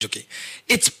Juki.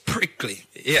 It's prickly.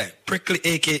 Yeah, prickly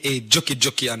aka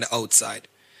Juki on the outside.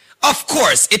 Of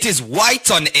course, it is white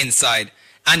on the inside.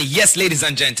 And yes, ladies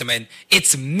and gentlemen,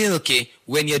 it's milky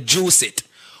when you juice it.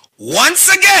 Once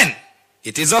again,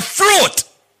 it is a fruit.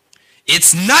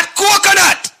 It's not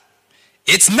coconut.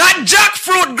 It's not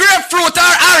jackfruit, grapefruit,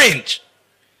 or orange.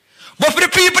 But for the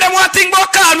people that want to think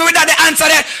about call me without the answer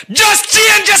there, just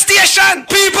change the station.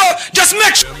 People, just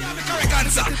make sure you have the correct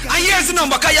answer. And here's the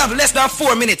number, because you have less than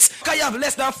 4 minutes.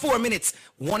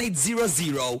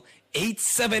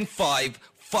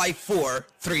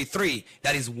 1-800-875-5433.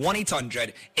 That is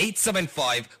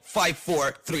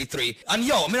 1-800-875-5433. And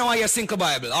yo, me don't want to hear Cinco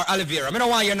Bible or aloe vera. Me don't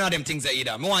want to hear none of them things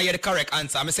either. Me want to hear the correct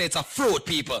answer. I say it's a fruit,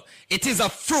 people. It is a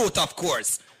fruit, of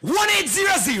course.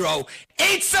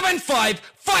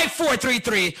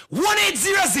 1-800-875-5433.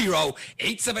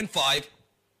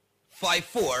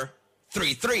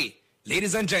 1-800-875-5433.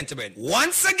 Ladies and gentlemen,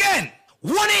 once again,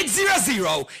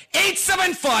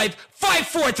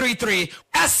 1-800-875-5433.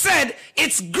 As said,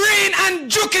 it's green and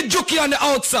juki on the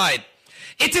outside.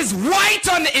 It is white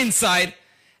on the inside.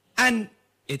 And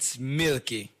it's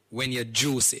milky when you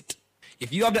juice it.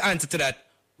 If you have the answer to that,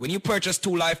 when you purchase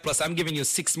 2 Life Plus, I'm giving you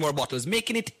 6 more bottles,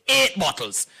 making it 8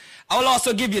 bottles. I will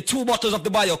also give you 2 bottles of the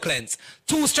Bio Cleanse,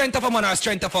 2 Strength of a Man or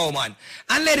Strength of a Woman.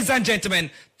 And ladies and gentlemen,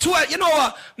 you know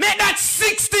what? Make that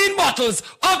 16 bottles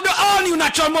of the all-new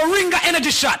natural Moringa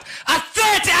Energy Shot at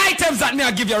 30 items that me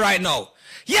I give you right now.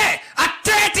 Yeah, at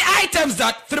 30 items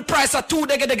that for the price of 2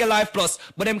 Dege Life Plus,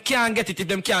 but them can't get it if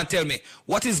them can't tell me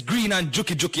what is green and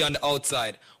juki on the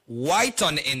outside, white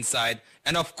on the inside,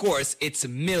 and of course, it's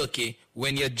milky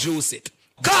when you juice it.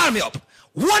 Call me up.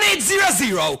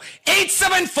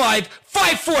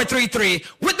 1-800-875-5433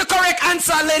 with the correct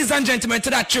answer, ladies and gentlemen, to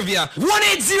that trivia.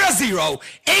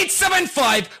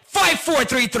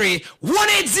 1-800-875-5433.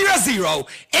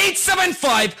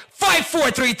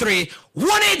 1-800-875-5433.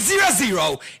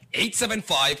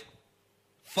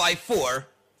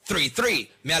 1-800-875-5433.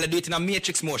 May I do it in a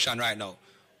matrix motion right now?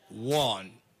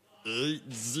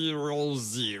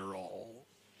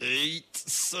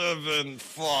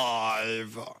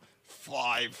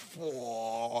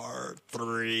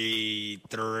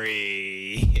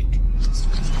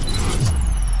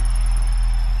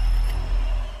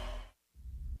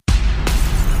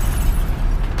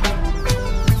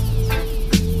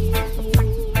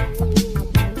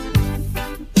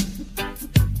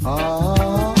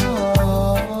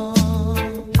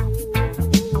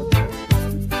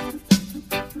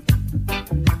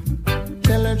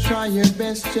 Try your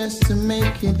best just to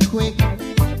make it quick.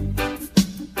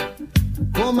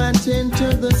 Come and tend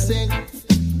to the sick.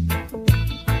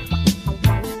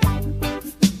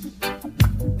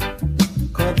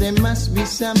 Cause there must be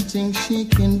something she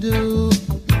can do.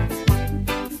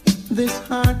 This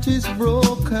heart is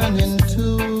broken in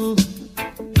two.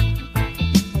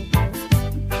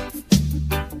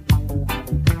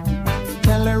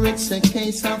 Tell her it's a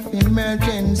case of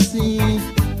emergency.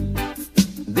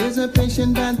 There's a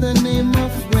patient by the name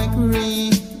of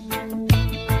Gregory.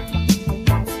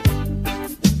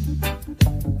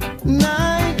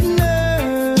 Night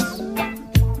nurse,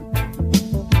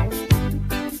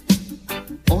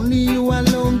 only you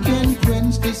alone can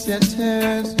quench this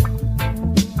thirst.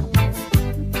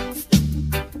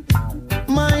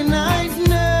 My night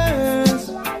nurse,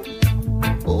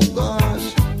 oh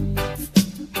gosh,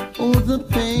 oh the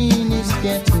pain is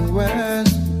getting worse.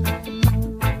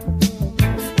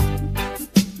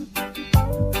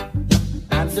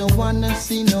 Don't wanna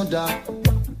see no doc.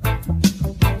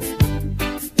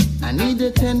 I need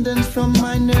attendance from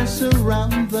my nurse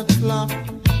around the clock.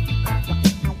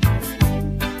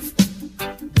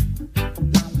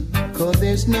 Cause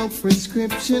there's no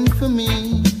prescription for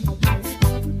me.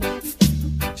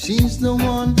 She's the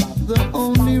one, the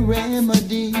only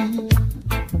remedy.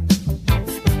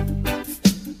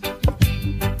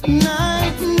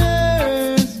 Night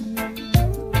nurse,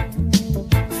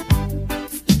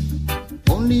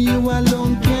 only you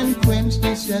alone can quench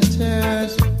this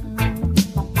thirst.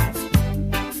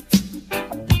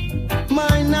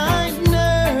 My night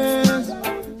nurse,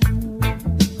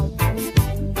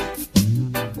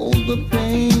 oh the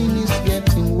pain is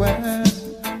getting worse.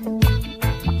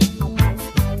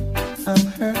 I'm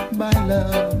hurt by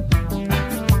love.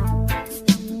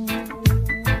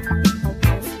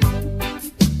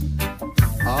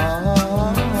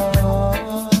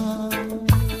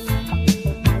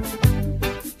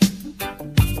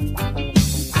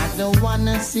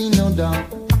 See no doubt.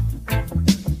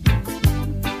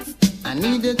 I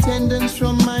need attendance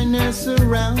from my nurse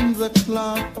around the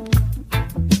clock.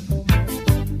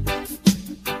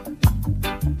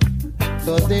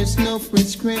 so there's no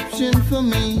prescription for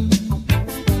me.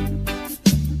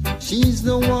 She's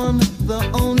the one, the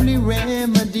only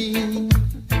remedy.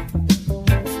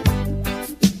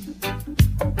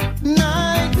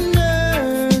 Night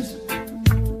nurse,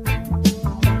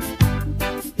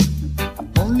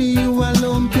 only you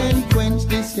alone can quench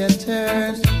this your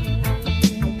thirst.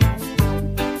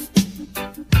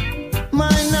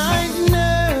 My night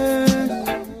nurse,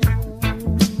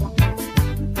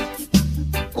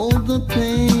 all the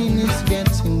pain is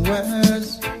getting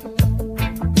worse.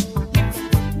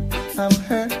 I'm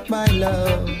hurt by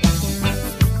love,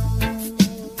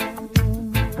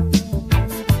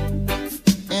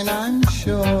 and I'm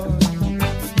sure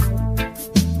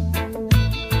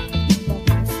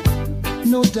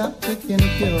no doctor can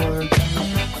cure.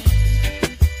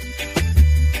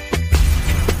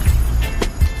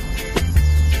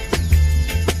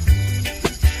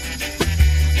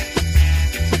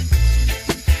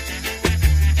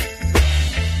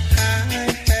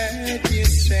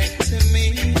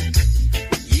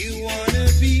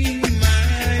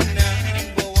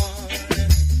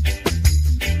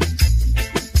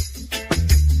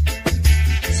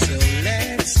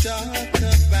 Talk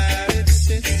about it,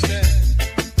 sister.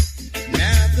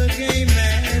 Now the game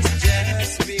ends.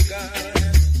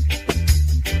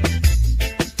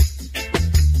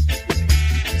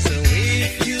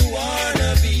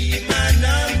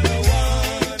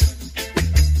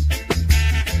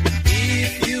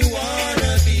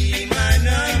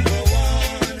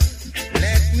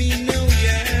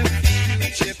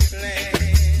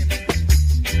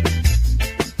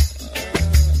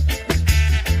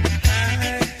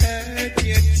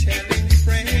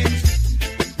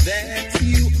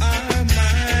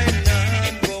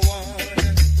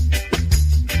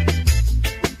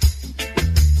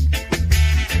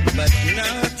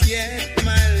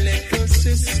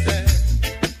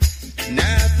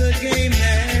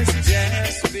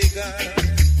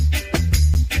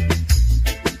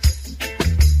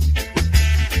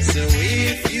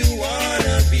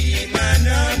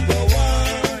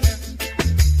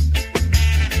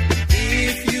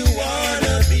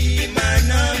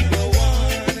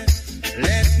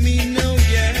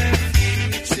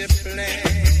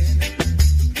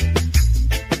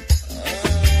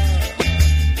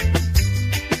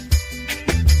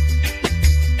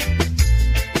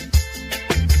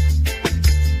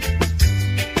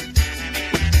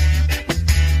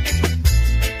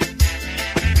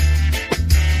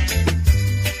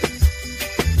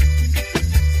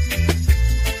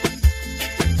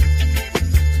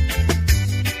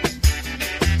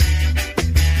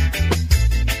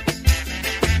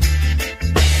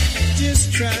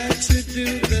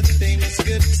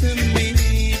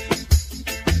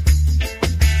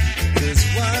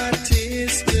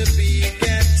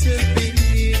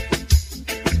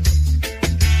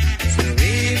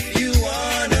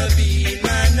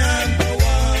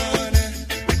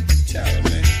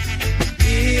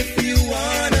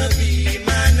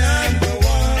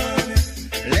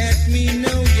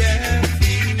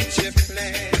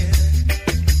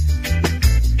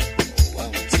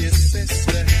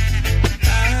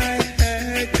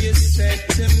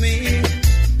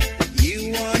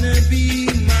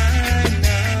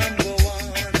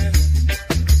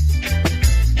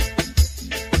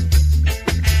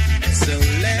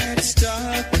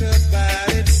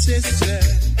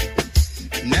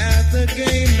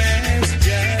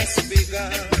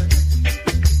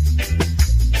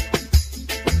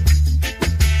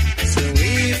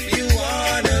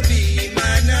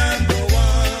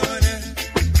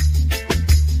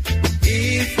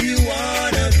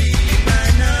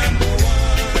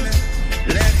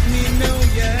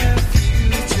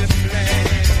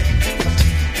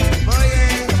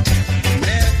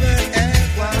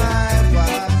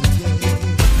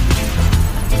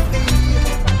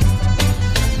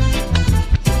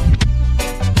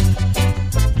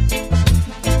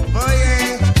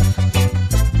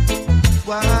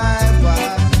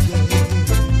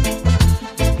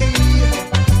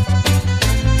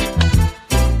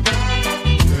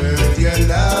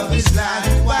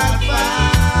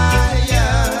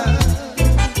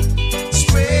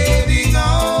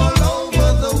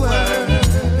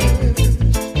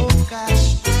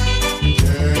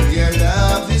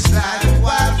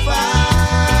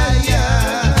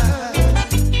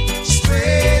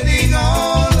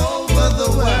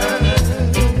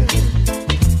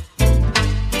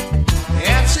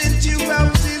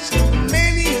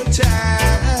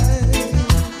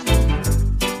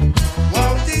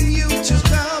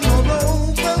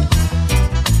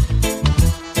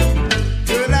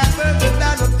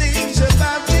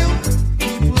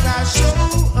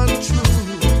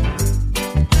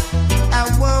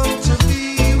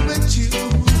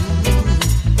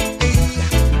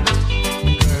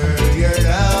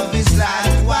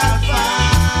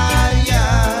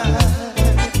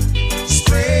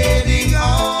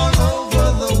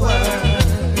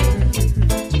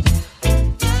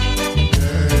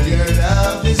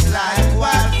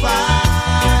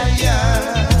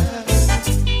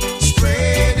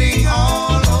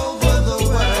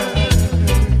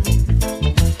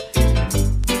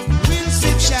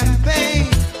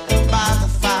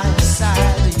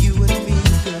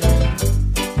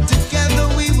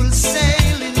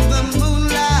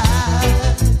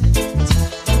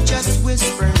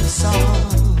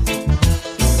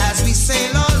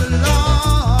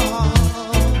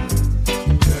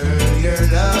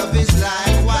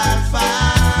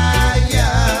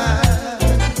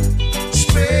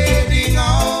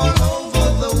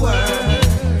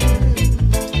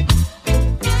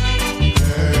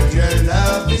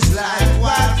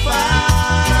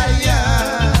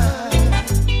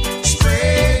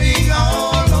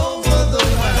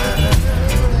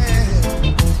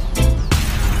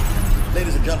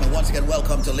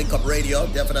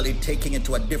 taking it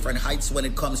to a different heights when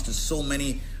it comes to so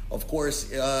many, of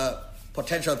course,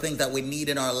 potential things that we need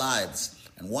in our lives.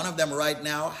 And one of them right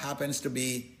now happens to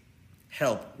be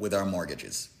help with our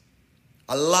mortgages.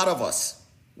 A lot of us,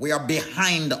 we are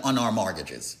behind on our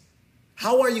mortgages.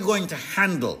 How are you going to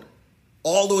handle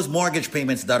all those mortgage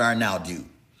payments that are now due?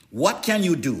 What can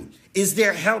you do? Is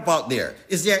there help out there?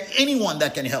 Is there anyone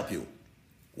that can help you?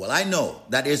 Well, I know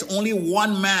that there's only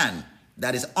one man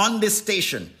that is on this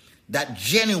station that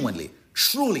genuinely,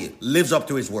 truly lives up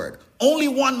to his word. Only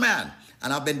one man.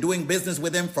 And I've been doing business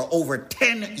with him for over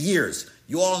 10 years.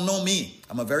 You all know me.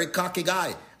 I'm a very cocky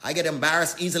guy. I get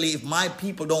embarrassed easily if my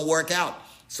people don't work out.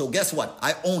 So guess what?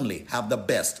 I only have the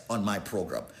best on my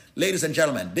program. Ladies and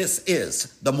gentlemen, this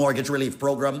is the Mortgage Relief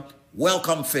Program.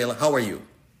 Welcome, Phil. How are you?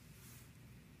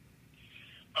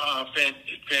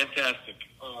 Fantastic.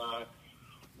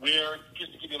 We're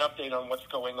just to give you an update on what's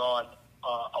going on.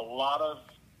 A lot of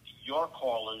your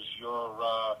callers,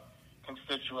 your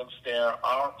constituents there,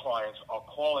 our clients are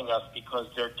calling us because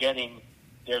they're getting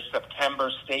their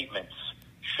September statements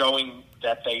showing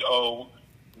that they owe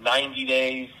 90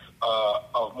 days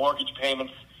of mortgage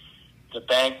payments. The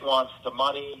bank wants the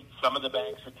money. Some of the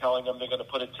banks are telling them they're going to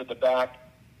put it to the back.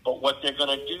 But what they're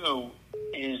going to do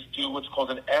is do what's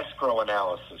called an escrow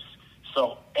analysis.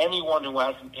 So anyone who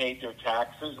hasn't paid their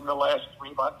taxes in the last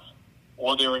 3 months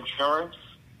or their insurance,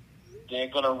 they're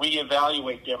going to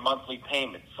reevaluate their monthly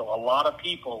payments. So a lot of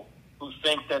people who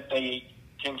think that they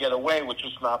can get away with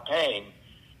just not paying,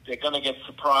 they're going to get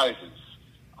surprises.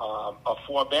 A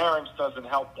forbearance doesn't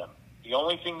help them. The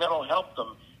only thing that will help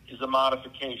them is a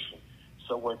modification.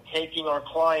 So we're taking our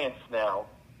clients now,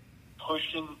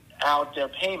 pushing out their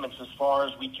payments as far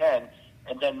as we can,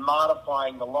 and then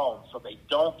modifying the loan so they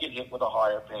don't get hit with a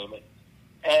higher payment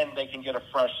and they can get a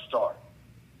fresh start.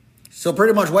 So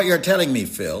pretty much what you're telling me,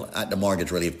 Phil, at the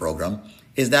Mortgage Relief Program,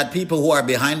 is that people who are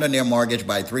behind on their mortgage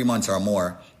by 3 months or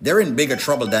more, they're in bigger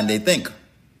trouble than they think,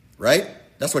 right?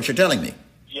 That's what you're telling me.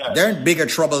 Yes. They're in bigger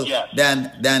trouble yes.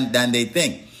 than they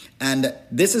think. And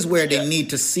this is where they need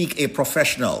to seek a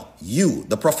professional, you,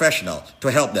 the professional,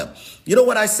 to help them. You know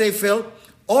what I say, Phil?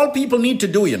 All people need to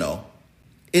do,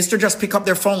 is to just pick up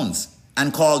their phones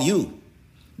and call you.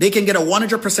 They can get a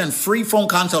 100% free phone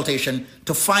consultation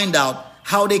to find out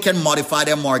how they can modify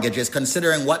their mortgages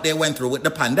considering what they went through with the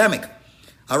pandemic.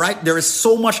 All right? There is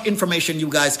so much information you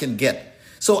guys can get.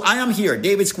 So I am here,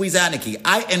 David Squeezaniki.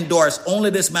 I endorse only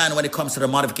this man when it comes to the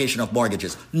modification of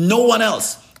mortgages. No one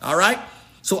else. All right?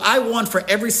 So I want for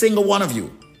every single one of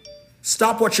you,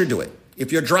 stop what you're doing.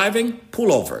 If you're driving,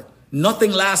 pull over.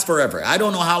 Nothing lasts forever. I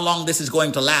don't know how long this is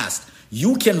going to last.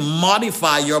 You can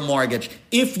modify your mortgage.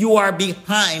 If you are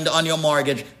behind on your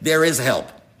mortgage, there is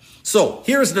help. So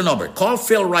here's the number. Call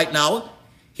Phil right now.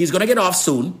 He's going to get off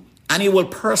soon, and he will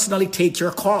personally take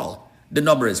your call. The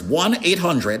number is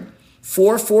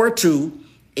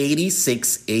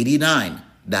 1-800-442-8689.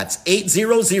 That's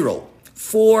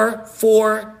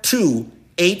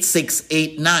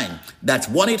 800-442-8689. That's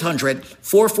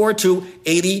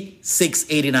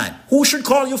 1-800-442-8689. Who should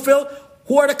call you, Phil?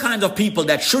 Who are the kinds of people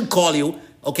that should call you?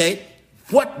 Okay,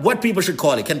 what people should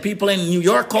call you? Can people in New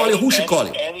York call you? Who should call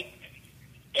you?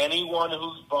 Anyone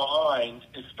who's behind,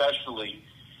 especially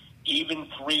even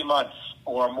 3 months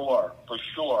or more, for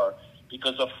sure,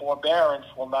 because a forbearance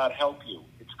will not help you.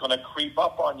 It's going to creep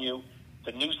up on you.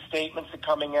 The new statements are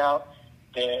coming out.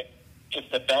 If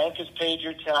the bank has paid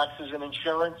your taxes and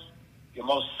insurance, you're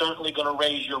most certainly going to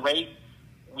raise your rate.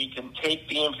 We can take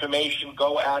the information,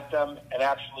 go at them, and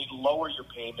actually lower your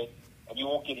payment, and you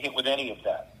won't get hit with any of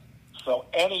that. So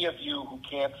any of you who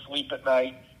can't sleep at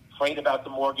night, afraid about the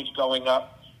mortgage going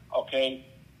up, okay,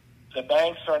 the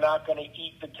banks are not going to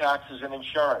eat the taxes and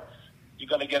insurance. You're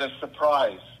going to get a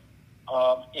surprise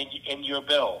in your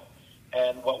bill.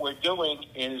 And what we're doing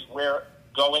is we're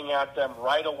going at them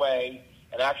right away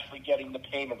and actually getting the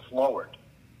payments lowered.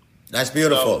 That's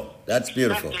beautiful. So That's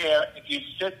beautiful. If you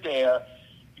sit there,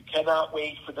 you cannot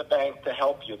wait for the bank to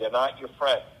help you. They're not your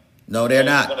friend. No, they're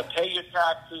not. They're going to pay your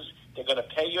taxes. They're going to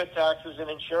pay your taxes and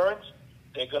insurance.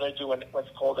 They're going to do what's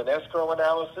called an escrow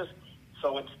analysis.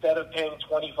 So instead of paying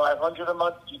 $2,500 a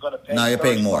month, you're going to pay. Now you're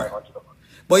paying more. $3,500 a month.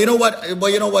 But you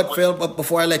know what, Phil? But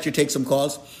before I let you take some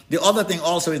calls, the other thing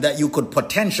also is that you could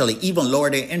potentially even lower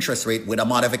the interest rate with a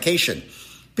modification.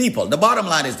 People, the bottom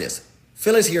line is this: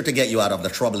 Phil is here to get you out of the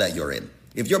trouble that you're in.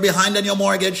 If you're behind on your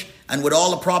mortgage and with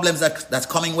all the problems that's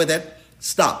coming with it,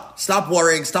 stop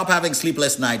worrying, stop having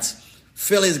sleepless nights.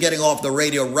 Phil is getting off the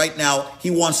radio right now.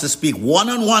 He wants to speak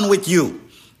one-on-one with you,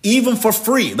 even for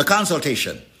free, the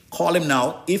consultation. Call him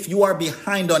now. If you are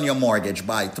behind on your mortgage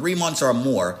by 3 months or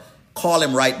more, call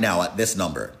him right now at this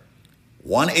number,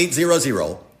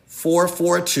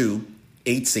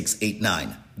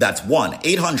 1-800-442-8689. That's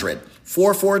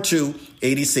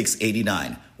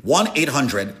 1-800-442-8689.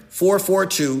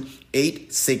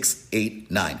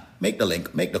 1-800-442-8689. Make the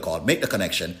link, make the call, make the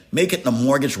connection, make it the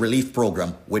mortgage relief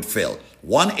program with Phil.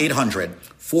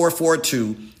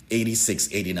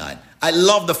 1-800-442-8689. I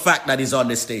love the fact that he's on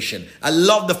this station. I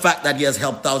love the fact that he has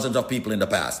helped thousands of people in the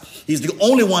past. He's the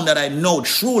only one that I know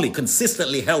truly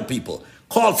consistently help people.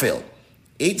 Call Phil.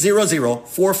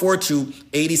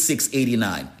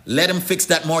 800-442-8689. Let him fix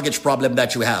that mortgage problem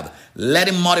that you have. Let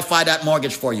him modify that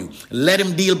mortgage for you. Let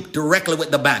him deal directly with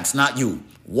the banks, not you.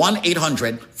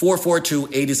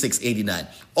 1-800-442-8689.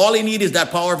 All he needs is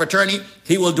that power of attorney.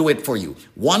 He will do it for you.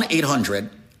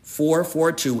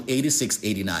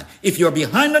 1-800-442-8689. If you're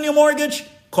behind on your mortgage,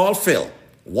 call Phil.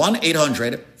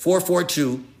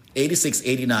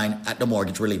 1-800-442-8689 at the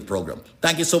Mortgage Relief Program.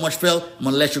 Thank you so much, Phil. I'm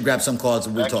going to let you grab some calls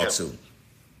and we'll talk soon.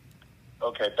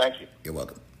 Okay, thank you. You're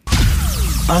welcome.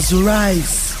 As we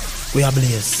rise, we are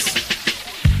blessed.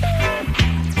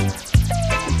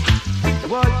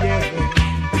 Oh, yeah.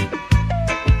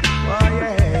 Oh,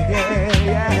 yeah,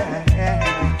 yeah, yeah.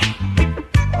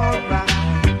 All right.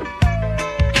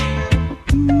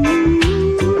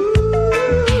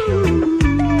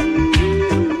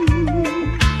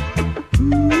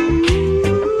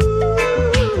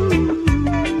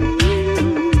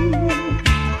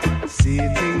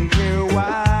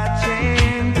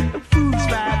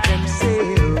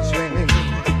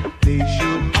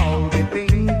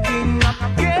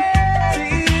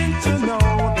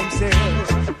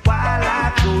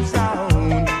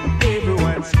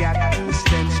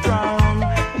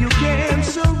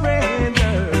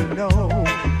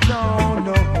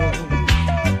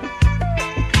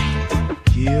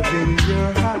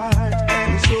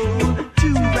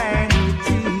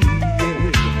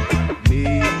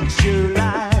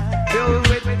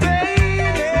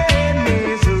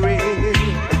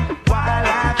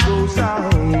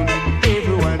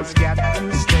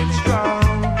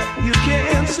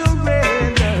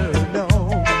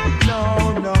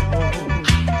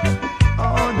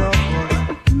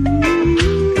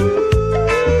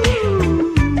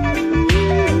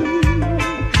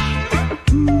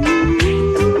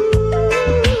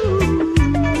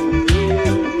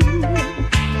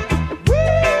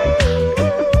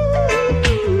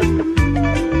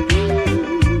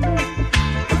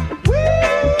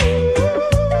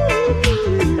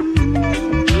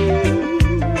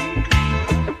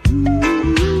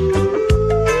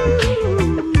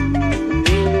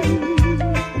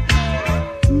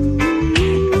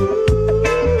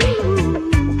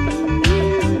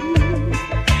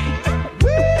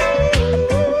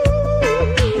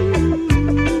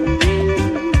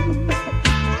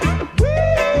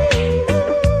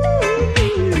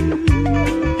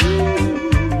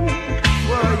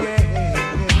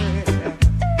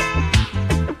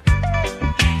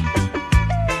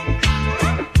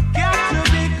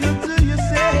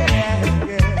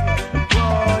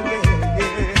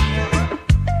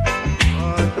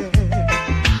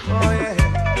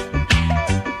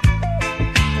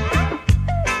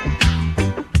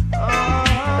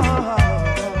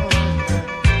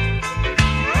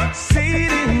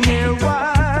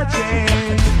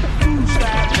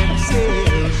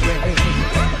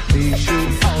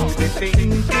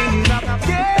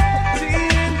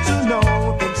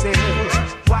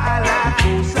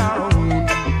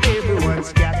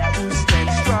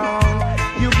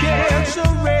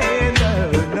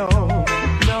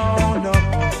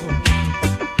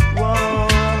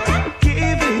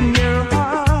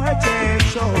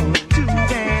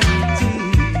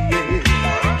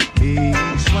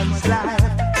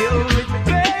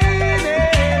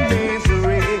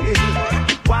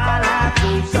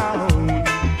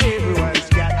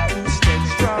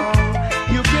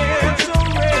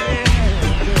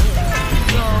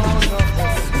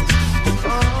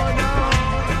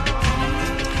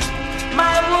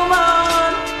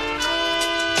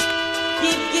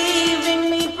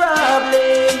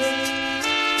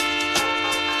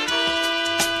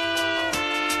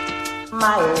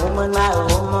 my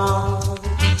woman,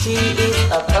 she is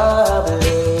a problem.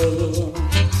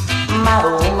 My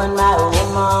woman,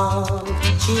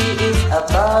 she is a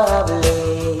problem.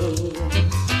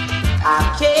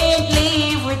 I can't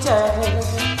live with her,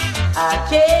 I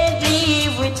can't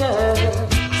live with her.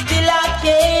 Still I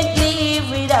can't live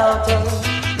without her.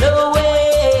 No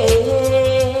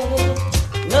way,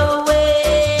 no way.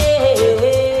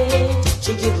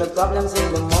 She gives me problems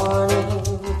in the morning,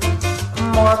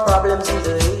 more problems in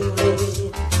the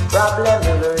evening, problem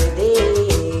every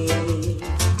day.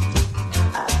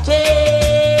 I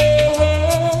can't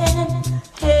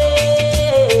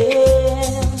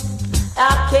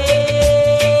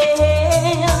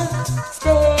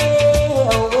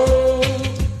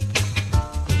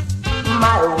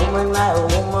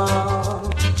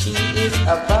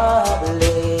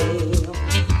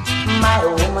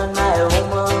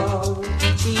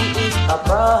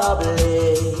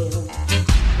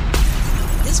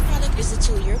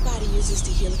tool your body uses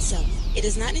to heal itself. It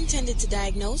is not intended to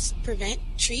diagnose, prevent,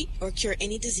 treat, or cure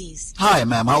any disease. Hi,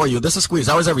 ma'am. How are you? This is Squeeze.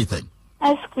 How is everything?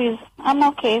 Hi, Squeeze. I'm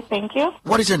okay, thank you.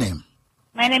 What is your name?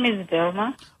 My name is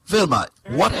Vilma. Vilma,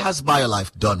 what has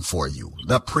BioLife done for you?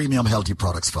 The premium healthy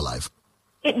products for life.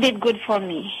 It did good for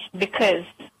me because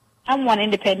I'm one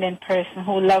independent person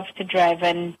who loves to drive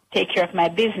and take care of my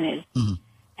business. Mm-hmm.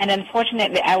 And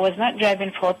unfortunately, I was not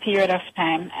driving for a period of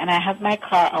time, and I have my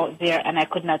car out there, and I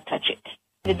could not touch it.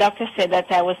 The doctor said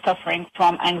that I was suffering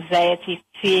from anxiety,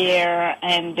 fear,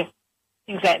 and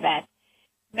things like that.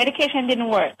 Medication didn't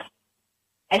work.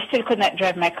 I still could not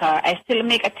drive my car. I still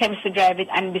make attempts to drive it,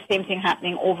 and the same thing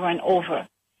happening over and over.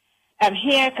 I'm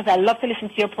here because I love to listen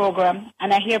to your program,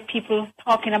 and I hear people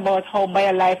talking about how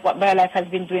BioLife, what BioLife has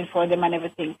been doing for them and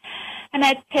everything. And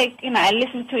I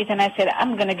listened to it, and I said,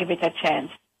 I'm going to give it a chance.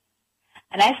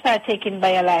 And I started taking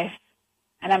BioLife,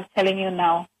 and I'm telling you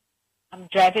now, I'm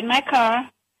driving my car,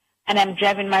 and I'm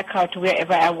driving my car to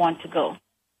wherever I want to go.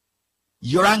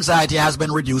 Your anxiety has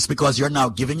been reduced because you're now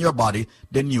giving your body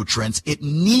the nutrients it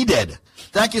needed.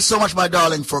 Thank you so much, my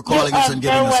darling, for calling us and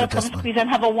giving us your testimony. Please, and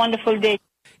have a wonderful day.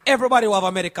 Everybody who have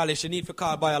a medical issue need to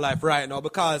call BioLife right now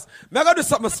because I'm going to do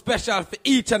something special for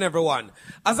each and every one.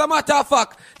 As a matter of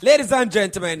fact, ladies and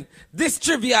gentlemen, this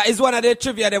trivia is one of the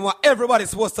trivia that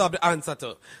everybody's supposed to have the answer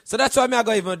to. So that's why I'm going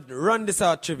to even run this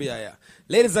out trivia here.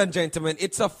 Ladies and gentlemen,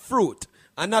 it's a fruit.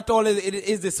 And not only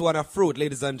is this one a fruit,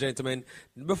 ladies and gentlemen,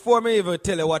 before me even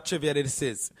tell you what trivia this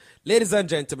is, ladies and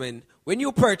gentlemen, when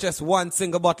you purchase one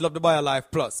single bottle of the BioLife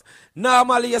Plus,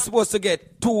 normally you're supposed to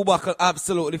get 2 bottles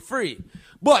absolutely free.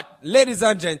 But, ladies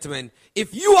and gentlemen,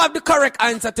 if you have the correct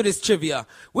answer to this trivia,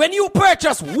 when you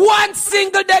purchase one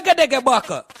single dega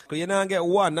bottle, you're not going to get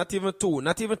 1, not even 2,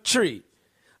 not even 3,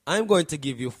 I'm going to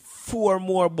give you 4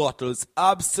 more bottles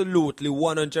absolutely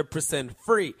 100%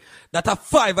 free. That are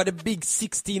 5 of the big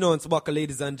 16-ounce bottle,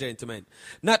 ladies and gentlemen.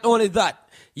 Not only that,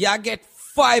 you get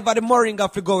 5 of the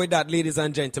Moringa to go with that, ladies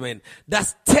and gentlemen.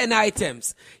 That's 10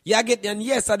 items. You get, and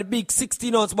yes, at the big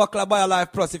 16-ounce bottle of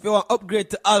BioLife Plus. If you want to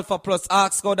upgrade to Alpha Plus,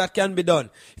 ask how that can be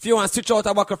done. If you want to switch out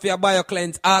a bottle for your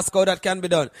BioCleanse, ask how that can be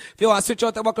done. If you want to switch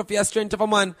out a bottle for your Strength of a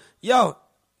Man,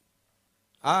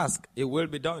 ask. It will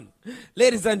be done.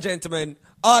 Ladies and gentlemen,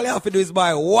 all you have to do is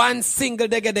buy one single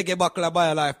dege bottle of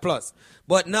BioLife Plus.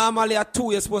 But normally at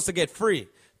 2 you're supposed to get free.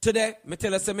 Today, me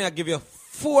tell you, I give you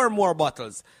 4 more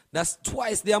bottles. That's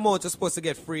twice the amount you're supposed to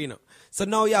get free now. So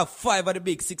now you have 5 of the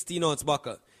big 16-ounce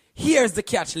bottle. Here's the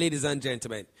catch, ladies and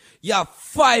gentlemen. You have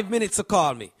 5 minutes to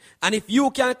call me. And if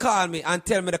you can call me and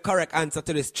tell me the correct answer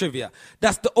to this trivia,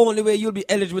 that's the only way you'll be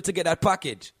eligible to get that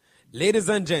package. Ladies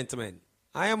and gentlemen,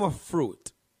 I am a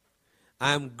fruit.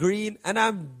 I'm green and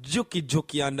I'm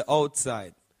juky on the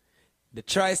outside. The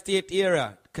tri-state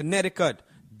area, Connecticut,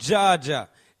 Georgia,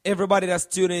 everybody that's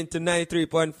tuning in to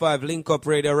 93.5 Link Up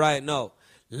Radio right now,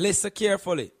 listen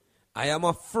carefully. I am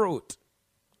a fruit.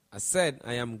 I said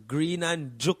I am green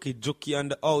and juky on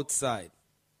the outside.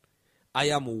 I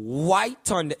am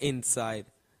white on the inside.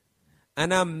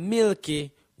 And I'm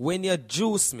milky when you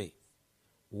juice me.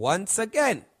 Once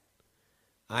again,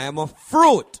 I am a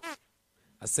fruit.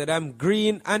 I said I'm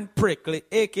green and prickly,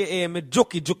 a.k.a. me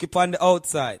juky on the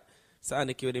outside. So I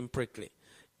with him prickly.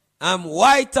 I'm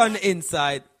white on the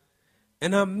inside.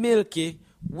 And I'm milky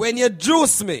when you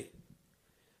juice me.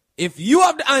 If you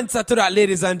have the answer to that,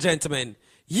 ladies and gentlemen,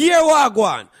 here we go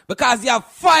on. Because you have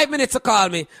 5 minutes to call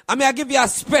me. I may give you a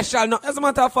special number. As a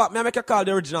matter of fact, I make you call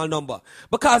the original number.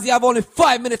 Because you have only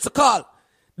 5 minutes to call.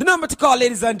 The number to call,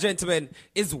 ladies and gentlemen,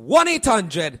 is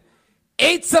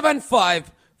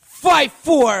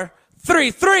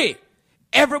 1-800-875-5433.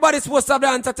 Everybody's supposed to have the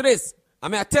answer to this. I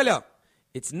may tell you,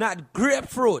 it's not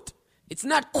grapefruit. It's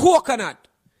not coconut.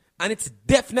 And it's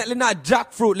definitely not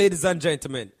jackfruit, ladies and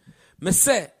gentlemen. Me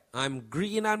say, I'm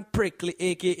green and prickly,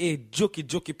 a.k.a.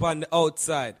 juky on the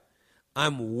outside.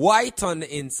 I'm white on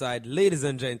the inside, ladies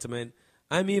and gentlemen.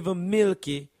 I'm even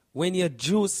milky when you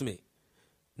juice me.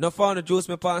 No fun to juice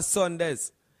me on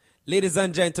Sundays. Ladies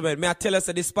and gentlemen, may I tell us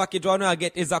that this package one I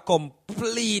get is a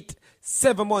complete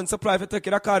 7-month supply if you take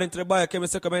it according to the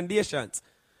biochemist recommendations.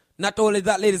 Not only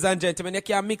that, ladies and gentlemen, you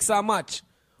can mix and match.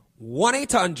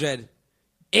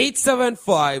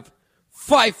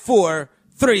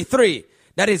 1-800-875-5433.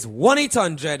 That is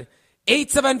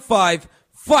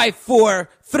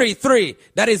 1-800-875-5433.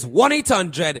 That is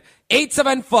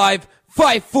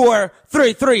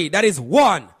 1-800-875-5433. That is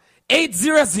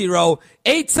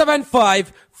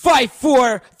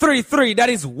 1-800-875-5433. That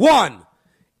is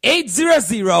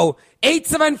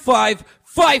 1-800-875-5433.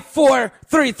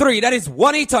 1-800-875-5433. That is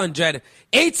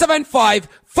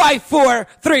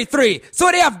 1-800-875-5433.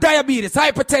 So they have diabetes,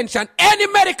 hypertension, any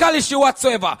medical issue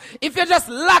whatsoever. If you're just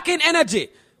lacking energy,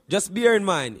 just bear in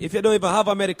mind, if you don't even have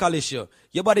a medical issue,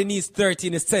 your body needs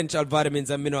 13 essential vitamins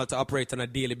and minerals to operate on a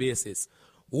daily basis.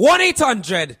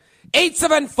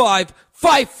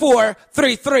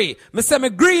 1-800-875-5433. Me say me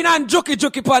green and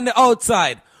juky on the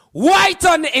outside, white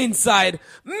on the inside,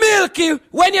 milky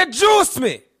when you juice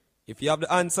me. If you have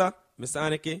the answer, Mr.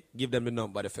 Aniki, give them the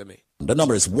number for me. The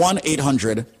number is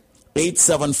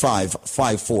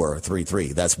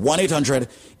 1-800-875-5433. That's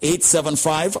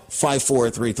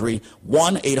 1-800-875-5433.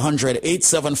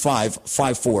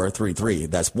 1-800-875-5433.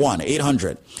 That's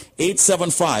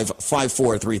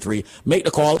 1-800-875-5433. Make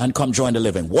the call and come join the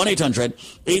living.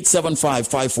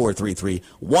 1-800-875-5433.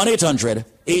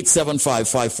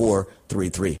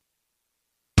 1-800-875-5433.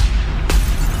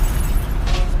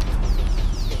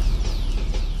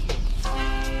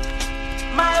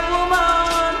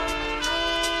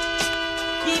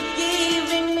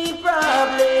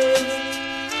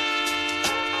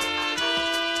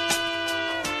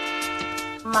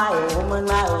 My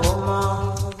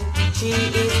woman, she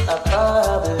is a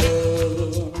problem.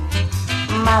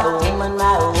 My woman,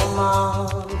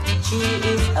 she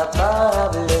is a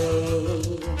problem.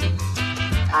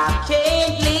 I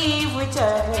can't live with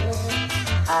her.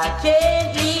 I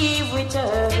can't live with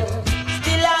her.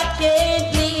 Still I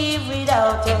can't live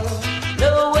without her.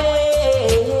 No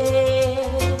way,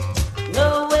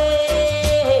 no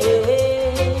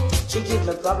way. She gives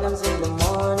me problems in the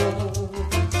morning,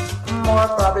 more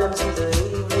problems in the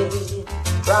evening,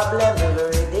 problem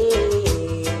every day.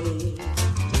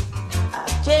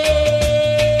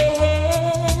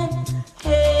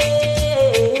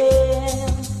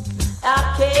 I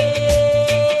can't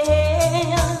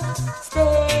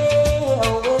stay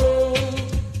away.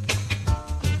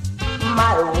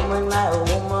 My woman,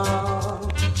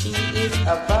 she is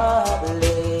a problem.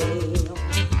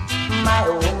 My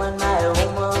woman,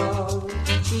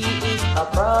 she is a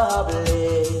problem.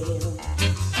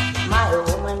 My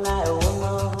woman,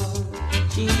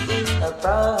 she is a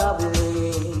problem.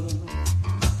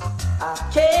 I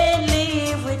can't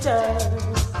live with her.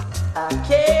 I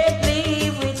can't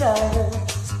live with her.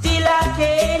 Still I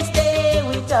can't stay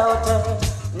without her.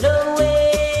 No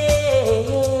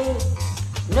way,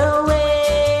 no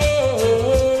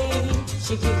way.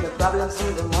 She gives me problems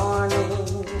in the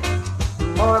morning,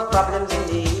 more problems in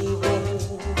the evening,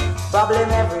 problem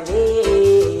every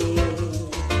day,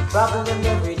 problem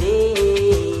every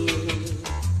day.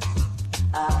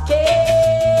 I can't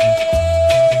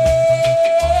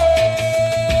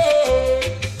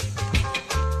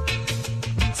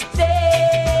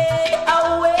stay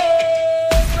away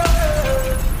from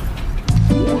her.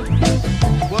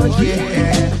 Well,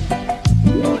 yeah.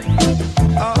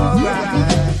 All right.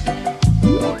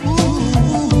 Ooh,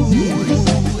 yeah,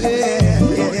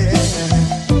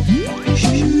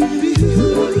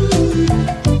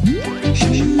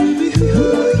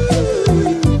 yeah.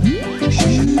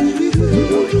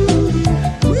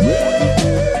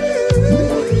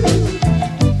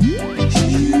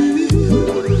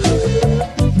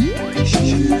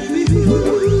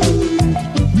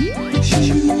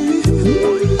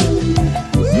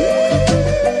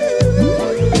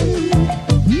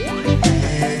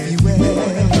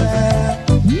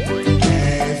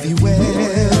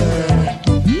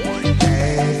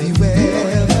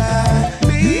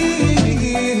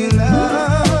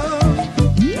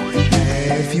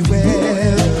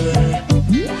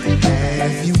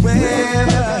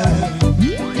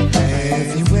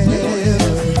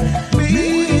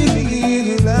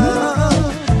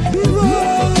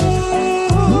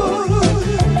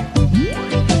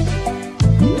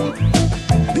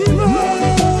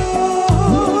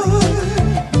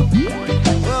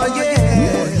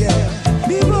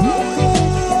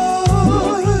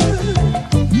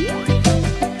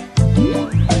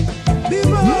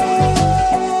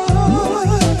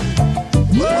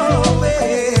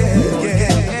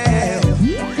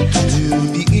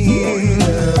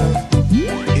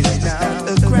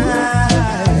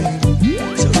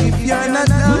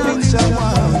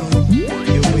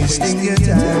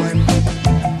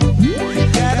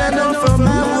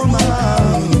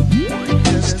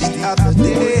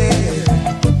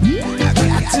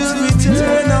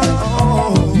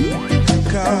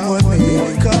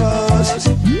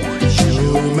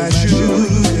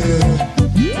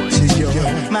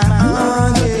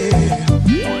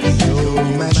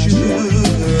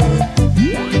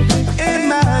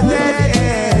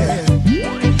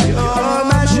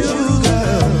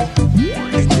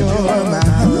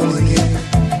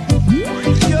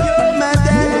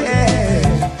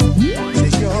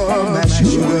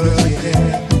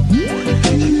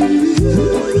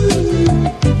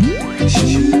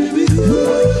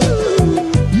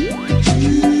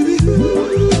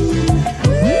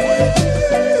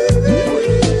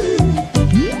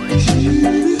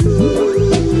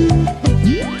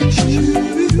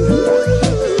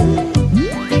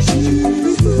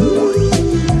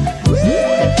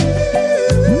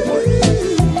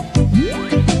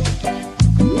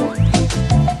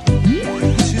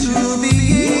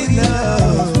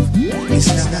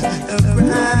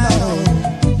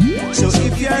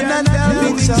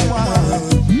 someone,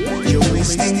 you're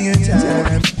wasting your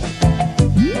time.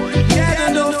 Get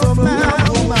a note from my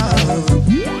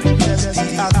woman just the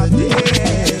other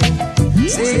day,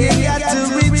 saying you got to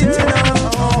return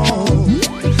home.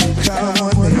 Come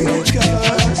on, baby,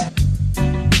 cause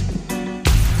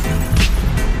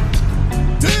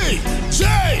DJ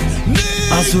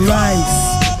Nick. As we rise,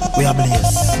 we are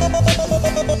blessed.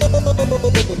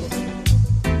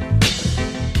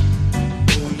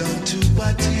 Hold on to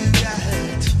what you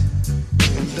got.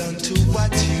 Hold on to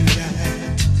what you got.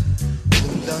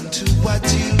 Hold on to what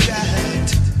you got.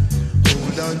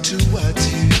 Hold on to what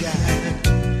you got.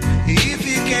 If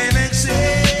you can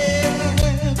accept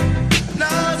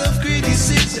lot of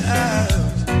criticism,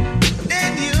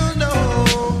 then you know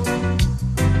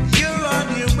you're on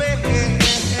your way.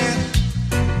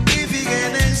 If you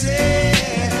can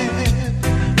accept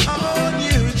on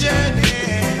your journey,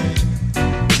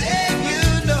 then you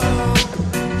know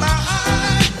my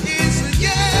heart is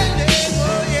yearning.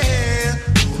 Oh yeah,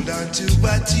 hold on to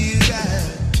what you got.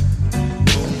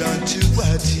 Hold on to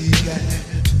what you got.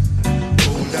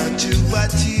 Hold on to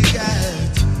what you got.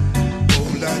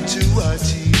 Hold on to what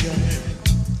you got.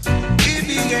 If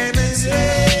you can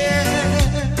accept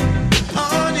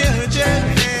on your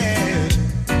journey,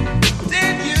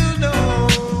 then you know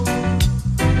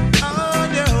on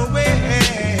your way.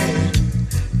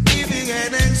 If you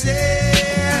can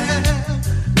accept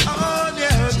on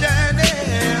your journey,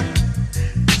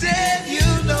 then you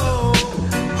know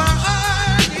my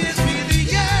heart is really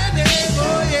yearning.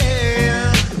 Oh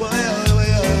yeah, boy,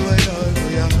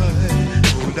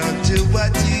 hold on to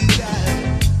what you got.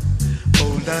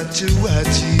 Hold on to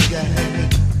what you got.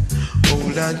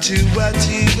 Hold on to what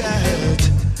you got.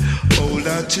 Hold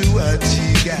on to what you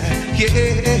got.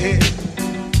 Yeah.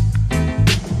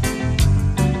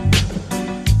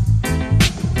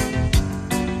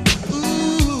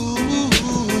 Ooh,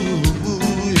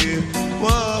 yeah.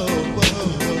 Whoa, whoa.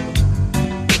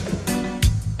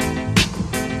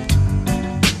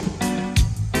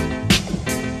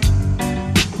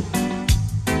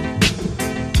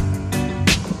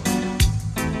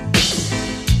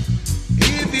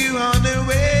 If you on the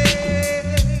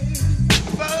way,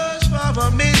 first from a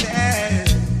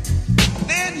minute,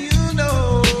 then you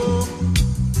know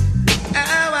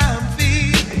how I'm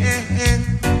feeling.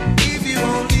 If you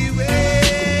only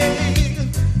wait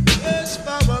just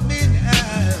for a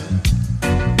minute,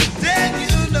 then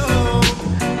you know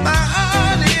my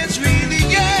heart is really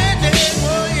yearning.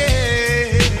 Oh yeah.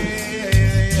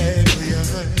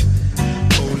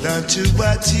 Hold on to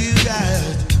what you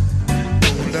got.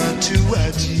 Hold on to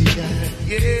what you got.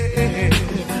 Yeah.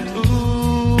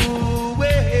 Ooh,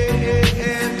 wait.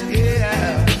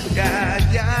 Yeah.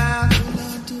 Yeah.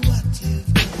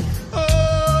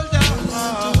 Hold on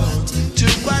to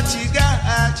what you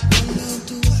got.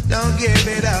 Don't give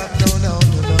it up. No.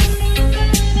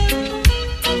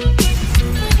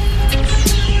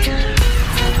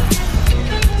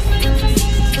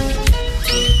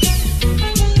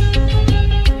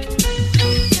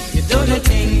 You do the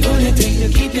thing, to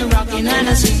keep you rocking and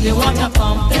I swing the water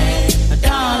pumping.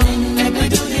 Darling, make me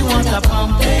do the water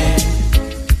pumping.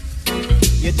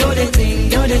 You do the thing,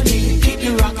 keep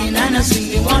you rocking and I swing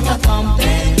the water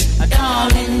pumping.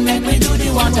 Darling, make me do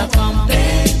the water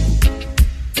pumping.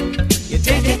 You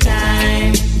take your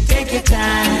time, take your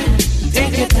time,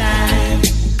 take your time.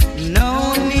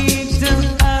 No need to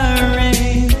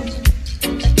hurry.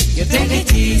 You take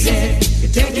it easy, you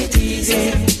take it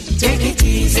easy, take it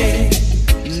easy.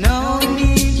 No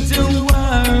need to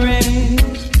worry.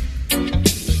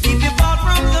 If you fall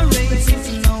from the race, it's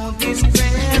no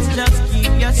distress. Just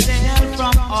keep yourself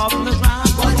from off the ground.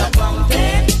 Water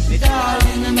pumping, me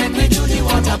darling, make me do the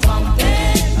water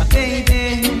pumping. Baby,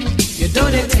 you do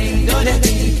the thing,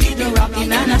 keep you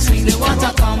rocking and I swing the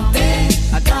water pumping.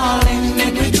 Darling,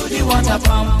 make me do the water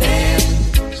pumping.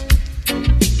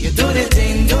 You do the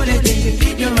thing,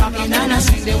 keep you rocking and I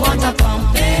swing the water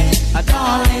pumping.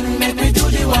 Darling, make me do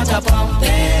the water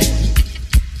pumping.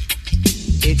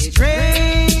 It's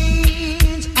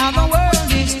strange how the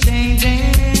world is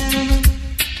changing,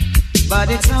 but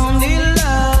it's only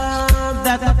love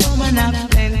that the woman have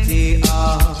plenty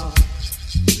of.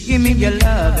 Give me your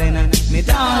loving, me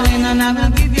darling, and I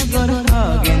will give you good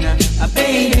hugging.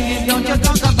 Baby, don't you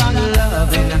talk about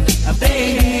loving.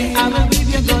 Baby, I will give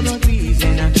you good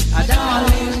squeezing.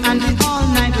 Darling, and the all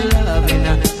night loving.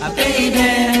 Baby,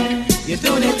 you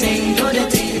do the thing,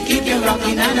 keep you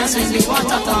rocking and I swing the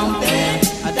water pumping.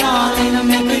 Darling,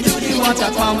 make me do the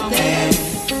water pumping.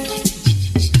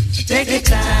 Take your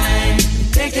time,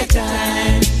 take your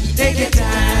time, take your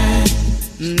time.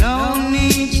 No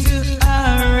need to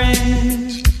hurry.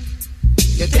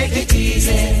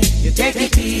 take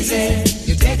it easy,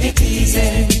 you take it easy.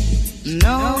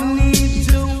 No need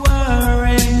to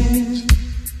worry.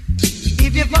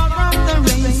 If you fall from the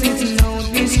race, it's no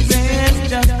distress.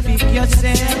 Just pick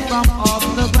yourself from off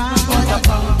the ground. Water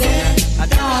pump there,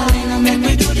 darling, make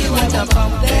me do the water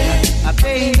pump there.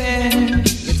 Baby,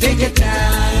 you take your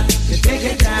time, you take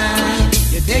your time,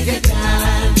 you take your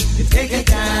time, you take your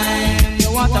time. You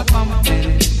water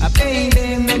pumping, baby,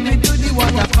 make me do the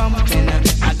water pumping.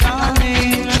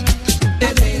 Darling,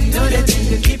 do the thing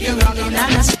to keep you rocking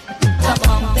and water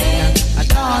pump there.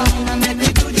 Darling, make me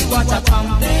do the water pump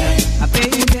there.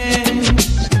 Baby,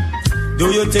 do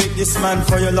you take this man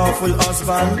for your lawful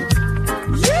husband?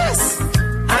 Yes,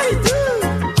 I do.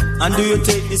 And do you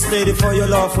take this lady for your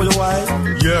lawful wife?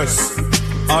 Yes,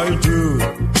 I do.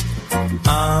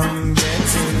 I'm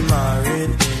getting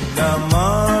married in the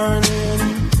morning.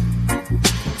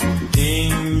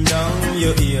 Ding dong,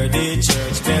 you hear the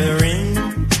church bell ring.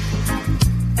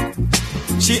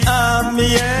 She have me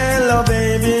yellow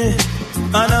baby,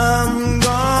 and I'm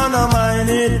gonna mind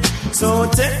it. So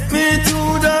take me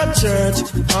to the church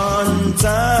on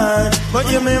time. But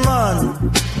you me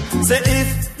man, say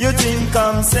if you think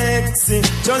I'm sexy,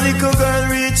 your little girl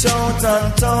reach out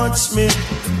and touch me.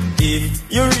 If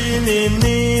you really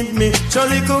need me, your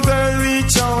little girl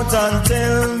reach out and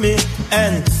tell me.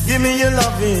 And give me your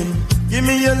loving, give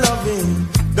me your loving.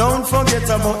 Don't forget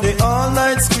about the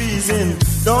all-night squeezing.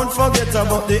 Don't forget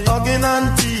about the hugging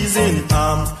and teasing.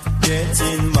 I'm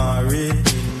getting married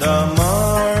in the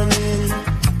morning.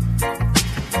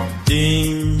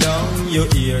 Ding dong, you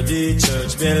hear the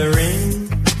church bell ring.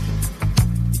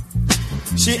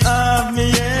 She have me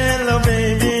yellow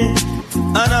baby,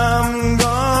 and I'm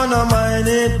gonna mind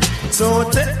it. So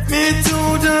take me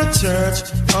to the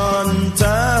church on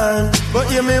time.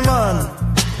 But you me man,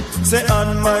 say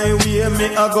on my way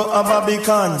me I go a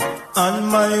Barbican. On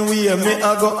my way me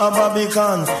I go a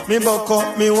Barbican. Me buck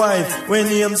up me wife when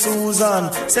name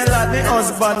Susan. Say lad me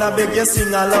husband I beg you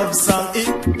sing a love song.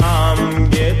 I'm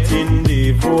getting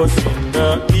divorced in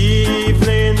the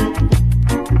evening.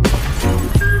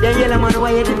 Yeah, yellow man,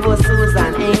 why you did for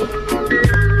Susan, eh?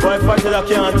 Boy, if I tell I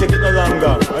can't take it no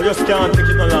longer, I just can't take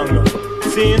it no longer.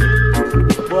 See?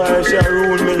 Boy, she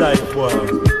ruin me life, boy.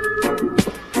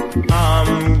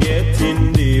 I'm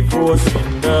getting divorced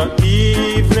in the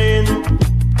evening.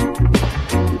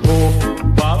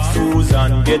 Both Bob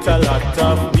Susan get a lot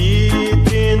of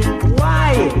beating.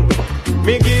 Why?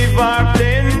 Me give her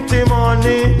plenty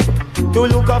money to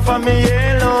look after me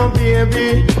yellow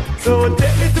baby. So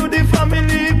take me to the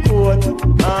family court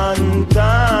and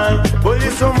time. But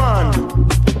listen man,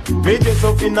 me dress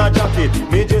up in a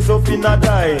jacket, me dress up in a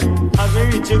tie. As me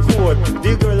reach the court,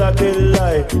 the girl a tell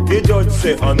lie. The judge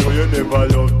say, I know you never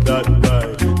loved that guy.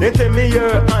 They tell me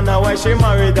her Anna why she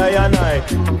married I and I.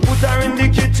 Put her in the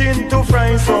kitchen to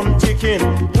fry some chicken.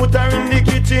 Put her in the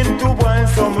kitchen to boil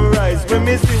some rice. When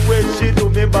me see what she do,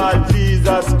 me bad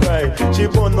Jesus Christ. She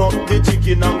burn up the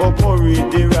chicken and go curry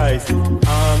the rice.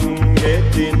 I'm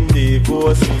getting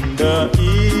divorced in the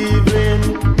evening.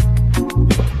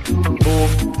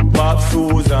 Both Bob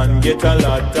Susan get a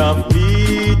lot of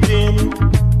beating.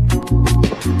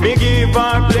 Me give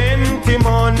her plenty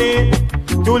money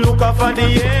to look after the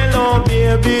yellow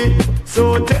baby.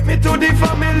 So take me to the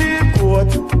family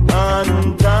court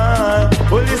and time.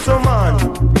 Well listen man,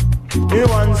 me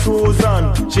want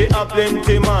Susan, she have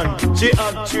plenty man. She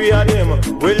have three of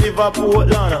them, we live a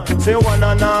Portland. Say one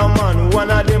of them man,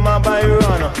 one of them a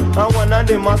Byron, and one of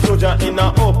them a soldier in a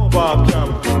upper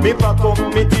camp. Me pack up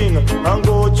me thing and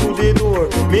go through the door.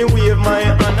 Me wave my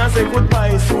hand and say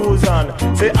goodbye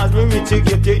Susan. Say as me meet you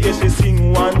get you, yeah, she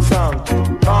sing one song.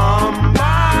 Come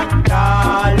back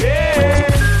darling.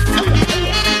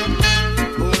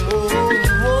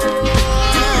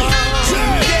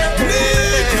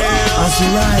 As you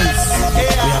rise, we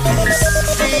are blessed.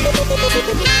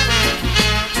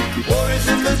 War is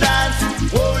in the dance,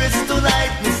 war is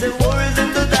tonight. Me say war is in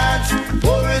the dance,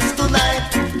 war is tonight.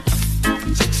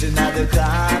 Chicks in the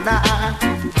corner,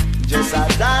 just a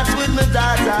dance with my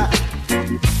daughter.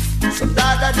 Some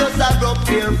daughter just a broke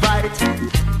their fight.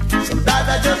 Some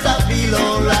daughter just a feel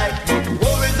alright.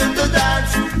 War is in the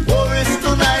dance, war is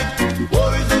tonight.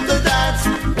 War is in the dance,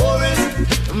 war is.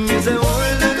 Me say war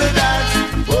is in the dance,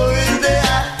 war is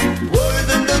there. War is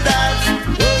in the dance,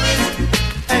 war is.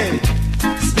 Hey,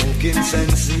 smoking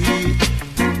sensi,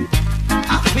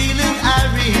 I'm feeling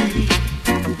irate.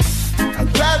 I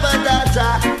grab a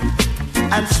daughter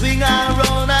and swing her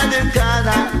around at the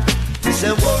corner. He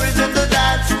said war is in the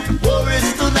dance, war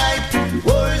is tonight.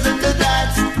 War is in the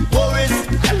dance, war is.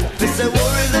 He said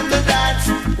war is in the dance,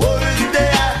 war is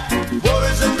there. War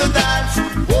is in the dance,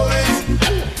 war is.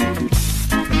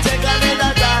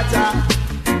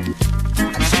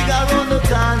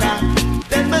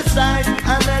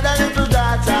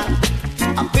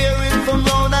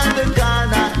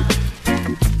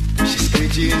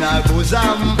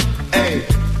 bosom. Hey,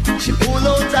 she pull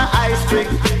out her ice pick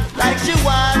like she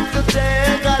wants to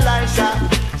take a life shot.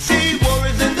 She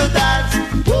worries in the dance,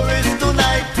 worries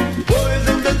tonight, worries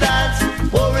in the dance,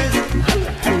 worries.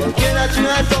 Working at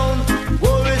your zone,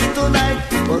 worries tonight,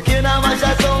 working at my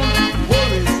zone,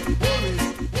 worries.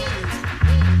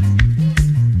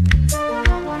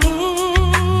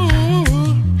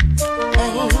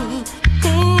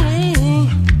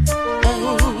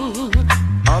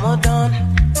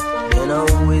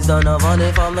 Done of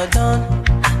honey from the done.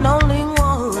 No link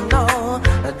one, no,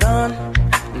 the done.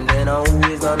 Then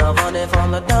always done of honey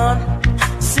from the done.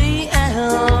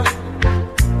 CL.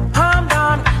 I'm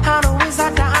done, I know is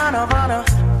at the honor of honor.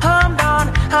 I'm done,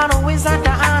 I know is at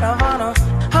the honor of honor.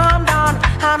 I'm done,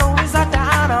 I know is at the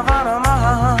honor of honor,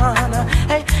 man.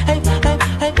 Hey, hey, hey,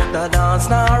 hey. The dance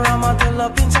now, I'm until the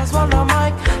pinches on the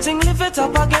mic. Sing, lift it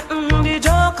up again, the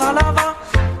joke all over.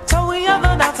 So we have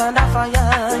a dance and a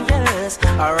fire, yes.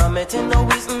 I rum it in the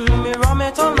west, me rum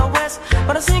it on the west.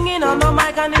 But I'm singing on the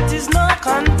mic and it is no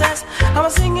contest. I'm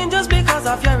singing just because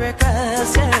of your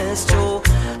request, yes, true.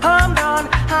 I'm done,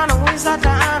 I know is that the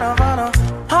honor of honor.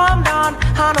 I'm done,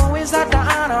 I know is that the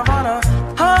honor of honor.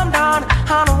 I'm done,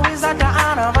 I know is that the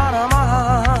honor of honor,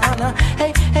 man.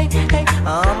 Hey, hey, hey,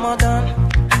 I'm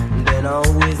done. Then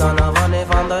always on a honey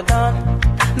from the done.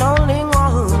 No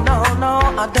lingo, no, no,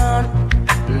 I done.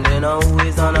 Then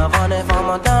always on a honey from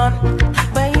a done.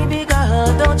 Baby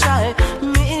girl, don't try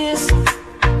miss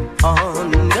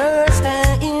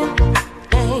understanding.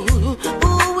 Hey,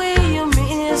 who will you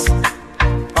miss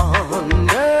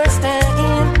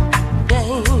understanding?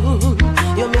 Hey,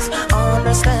 you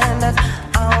misunderstand that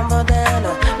I'm a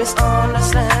dana.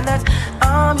 Misunderstand that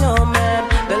I'm your man.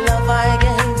 The love I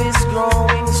gave is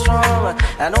growing strong.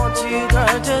 And don't you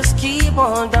girl just keep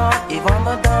on down. If I'm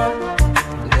a done,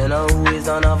 then always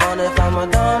on a honey from a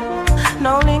done.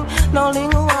 No link,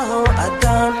 wow, I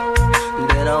done.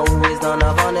 Then always done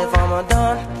a honey from a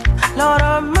done. Lord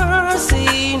of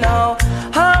mercy, now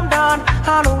I'm done.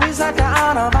 I know is that the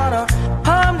honor of honor.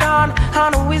 I'm done. I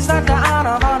know is that the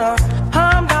honor of honor.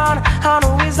 I'm done. I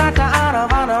know is that the honor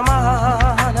of honor,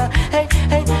 man. Hey,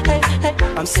 hey, hey, hey.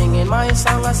 I'm singing my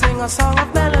song. I sing a song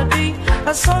of melody,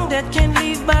 a song that can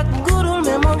leave back good old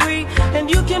memory. And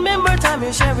you can remember time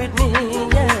you share with me.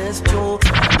 Yes, Joe.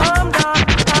 I'm done.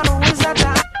 I know is that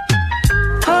the.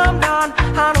 I'm done.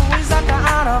 I know is that the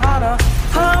honor of honor.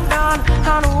 I'm done.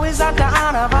 I know is that the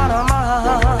honor of honor,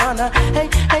 man. Hey,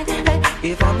 hey, hey.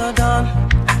 If I'm not done,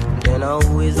 then I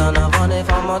always on a honey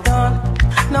if I'm not done.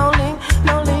 No link,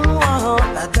 wow,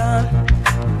 I done.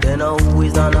 Then I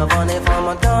always on a honey if I'm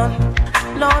not done.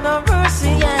 Lord of mercy,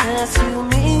 yes, you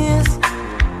miss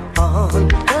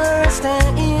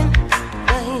understanding.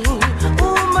 Hey,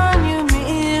 woman, you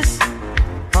miss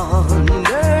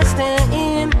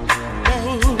understanding.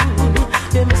 Hey,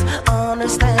 you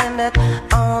misunderstand that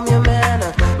I'm your man.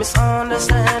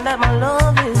 Misunderstand that my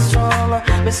love is strong.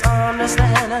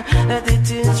 Misunderstand that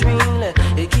it is real.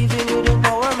 It giving you the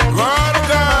power.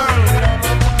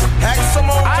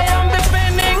 I am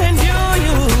depending on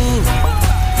you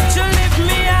to lift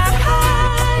me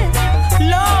high.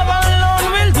 Love alone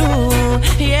will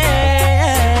do,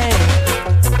 yeah.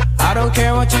 I don't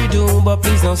care what you do, but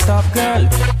please don't stop, girl.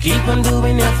 Keep on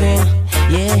doing your thing,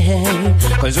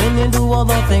 yeah. Cause when you do all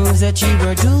the things that you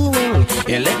were doing,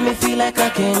 you let me feel like a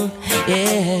king,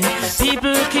 yeah.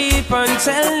 People keep on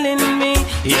telling me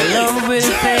your love will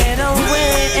fade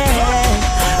away,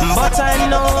 but I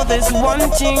know there's one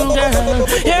thing, girl.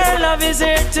 Your love is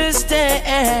here to stay.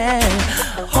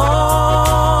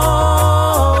 Hold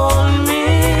me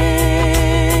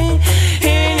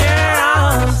in your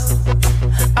arms.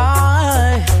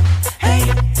 Hey,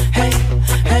 hey,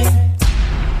 hey.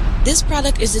 This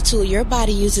product is a tool your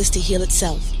body uses to heal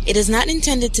itself. It is not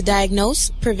intended to diagnose,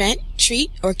 prevent,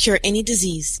 treat, or cure any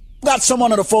disease. Got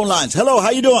someone on the phone lines. Hello, how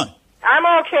you doing? I'm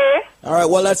okay. All right,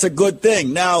 well, that's a good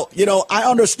thing. Now, I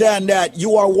understand that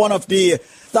you are one of the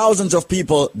thousands of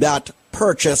people that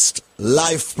purchased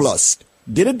Life Plus.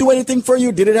 Did it do anything for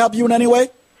you? Did it help you in any way?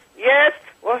 Yes.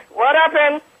 What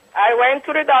happened? I went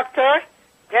to the doctor,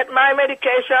 get my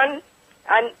medication,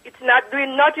 and it's not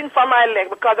doing nothing for my leg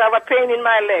because I have a pain in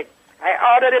my leg. I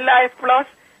ordered the Life Plus,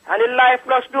 and the Life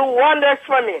Plus do wonders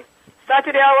for me.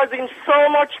 Saturday, I was in so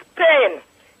much pain.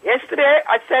 Yesterday,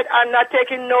 I said I'm not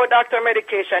taking no doctor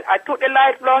medication. I took the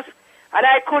Life Plus, and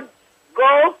I could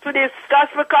go to this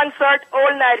gospel concert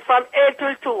all night from 8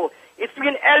 till 2. It's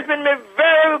been helping me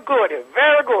very good,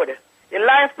 very good. The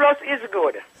Life Plus is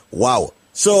good. Wow.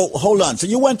 So, hold on. So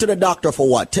you went to the doctor for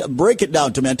what? Break it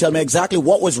down to me and tell me exactly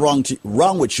what was wrong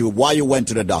with you, why you went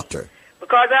to the doctor.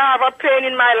 Because I have a pain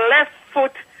in my left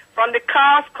foot from the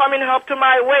calf coming up to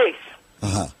my waist.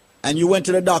 Uh-huh. And you went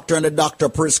to the doctor and the doctor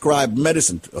prescribed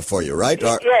medicine for you, right?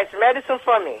 Yes, medicine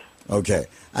for me. Okay.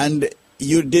 And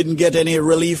you didn't get any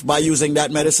relief by using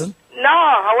that medicine? No,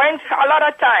 I went a lot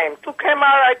of time. Took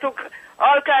MRI, took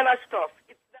all kind of stuff.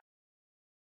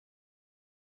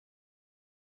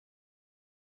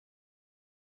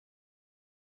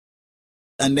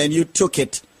 And then you took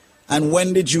it. And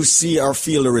when did you see or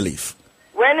feel the relief?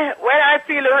 When I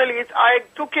feel the release, I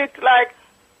took it like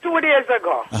 2 days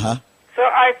ago. Uh-huh. So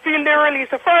I feel the release.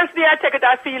 The first day I take it,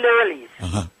 I feel the release.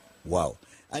 Uh-huh. Wow.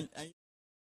 And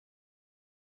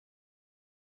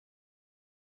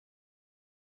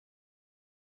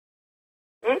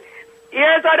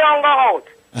Years I don't go out.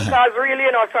 Because really,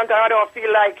 sometimes I don't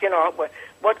feel like,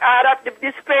 but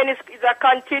this pain is a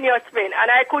continuous pain.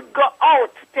 And I could go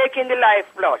out taking the Life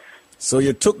Plus. So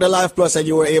you took the Life Plus and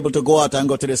you were able to go out and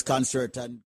go to this concert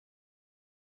and...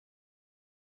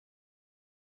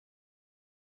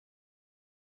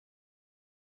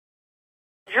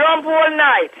 Jump all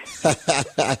night.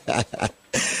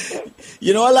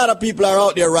 A lot of people are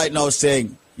out there right now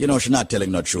saying, she's not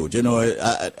telling the truth.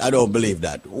 I don't believe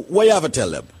that. What you have to tell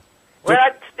them? Well,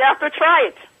 they have to try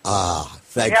it.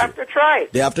 Thank you. They have to try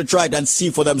it. They have to try it and see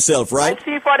for themselves, right? And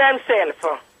see for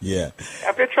themselves. Yeah. You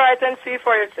have to try it and see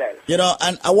for yourself.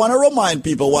 And I want to remind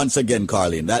people once again,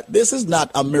 Carlene, that this is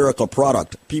not a miracle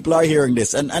product. People are hearing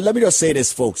this. And let me just say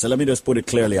this, folks, and let me just put it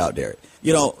clearly out there.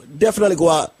 Definitely go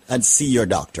out and see your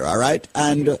doctor, all right?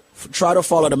 And try to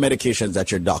follow the medications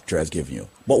that your doctor has given you.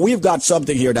 But we've got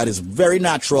something here that is very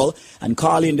natural, and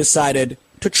Carlene decided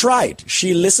to try it.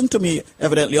 She listened to me,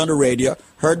 evidently, on the radio,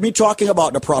 heard me talking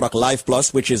about the product Life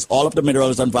Plus, which is all of the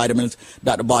minerals and vitamins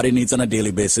that the body needs on a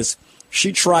daily basis.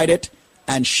 She tried it,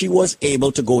 and she was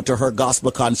able to go to her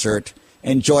gospel concert,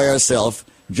 enjoy herself,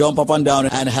 jump up and down,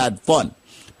 and had fun.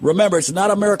 Remember, it's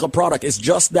not a miracle product. It's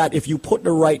just that if you put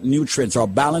the right nutrients or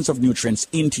balance of nutrients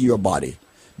into your body,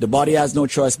 the body has no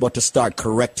choice but to start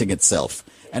correcting itself.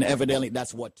 And evidently,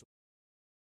 that's what...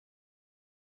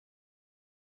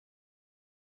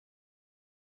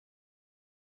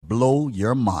 Blow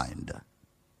your mind.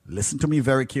 Listen to me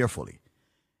very carefully.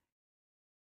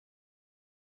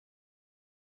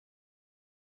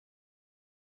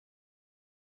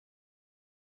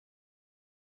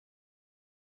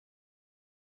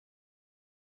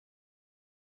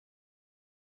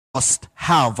 Must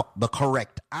have the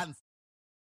correct answer.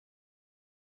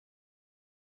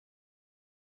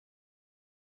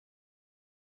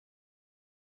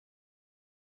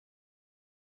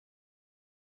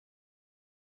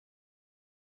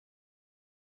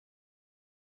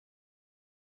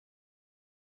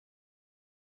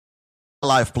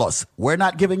 Life Plus. We're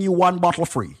not giving you 1 bottle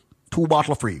free, 2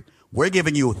 bottle free. We're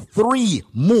giving you 3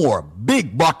 more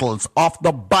big bottles of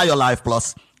the BioLife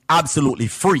Plus absolutely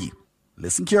free.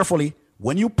 Listen carefully.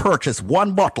 When you purchase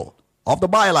 1 bottle of the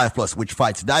BioLife Plus, which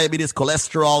fights diabetes,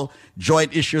 cholesterol,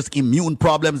 joint issues, immune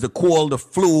problems, the cold, the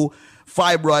flu,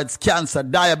 fibroids, cancer,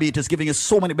 diabetes, giving you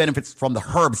so many benefits from the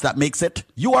herbs that makes it,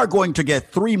 you are going to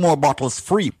get 3 more bottles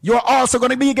free. You're also going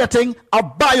to be getting a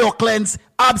BioCleanse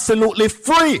absolutely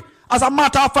free. As a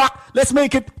matter of fact, let's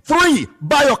make it 3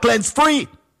 BioCleanse free.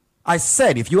 I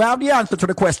said, if you have the answer to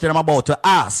the question I'm about to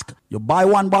ask, you buy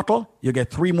 1 bottle, you get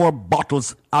 3 more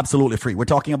bottles absolutely free. We're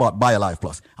talking about BioLife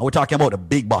Plus, and we're talking about the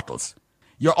big bottles.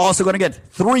 You're also going to get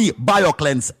 3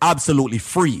 BioCleanse absolutely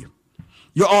free.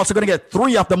 You're also going to get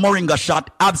 3 of the Moringa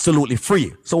shot absolutely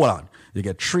free. So hold on. You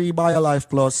get 3 BioLife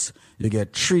Plus, you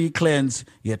get 3 Cleanse,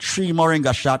 you get 3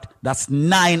 Moringa shot. That's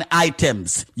 9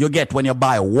 items you get when you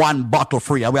buy 1 bottle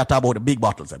free. And we're talking about the big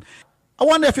bottles. I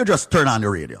wonder if you just turn on the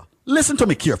radio. Listen to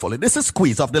me carefully. This is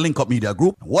Squeeze of the Link Up Media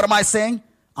Group. What am I saying?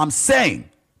 I'm saying,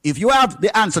 if you have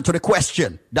the answer to the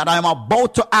question that I'm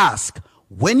about to ask,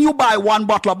 when you buy 1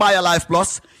 bottle of BioLife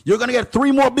Plus, you're going to get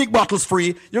 3 more big bottles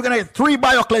free. You're going to get 3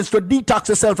 BioCleanse to detox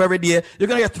yourself every day. You're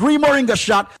going to get 3 Moringa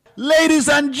shot. Ladies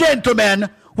and gentlemen,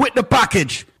 with the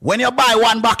package, when you buy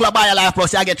 1 bottle of BioLife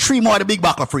Plus, you get 3 more of the big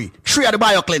bottle free, 3 of the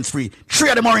BioCleanse free, 3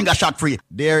 of the Moringa shot free.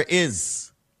 There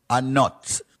is a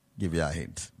nut. Give you a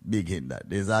hint. Big hint that.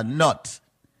 There's a nut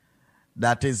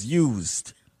that is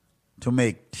used to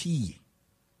make tea.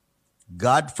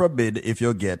 God forbid if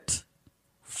you get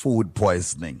food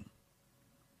poisoning.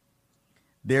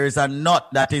 There is a nut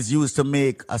that is used to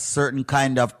make a certain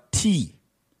kind of tea.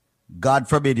 God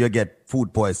forbid you get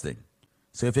food poisoning.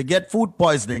 So if you get food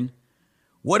poisoning,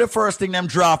 what the first thing them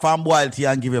draw from boil tea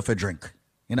and give you for drink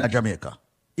in Jamaica?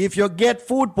 If you get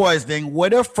food poisoning,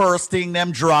 what the first thing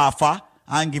them draw for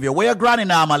and give you? Where your granny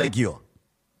normally give you?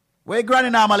 Where your granny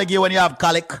normally give you when you have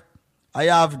colic, or you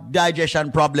have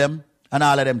digestion problem, and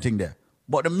all of them things there?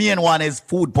 But the main one is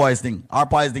food poisoning or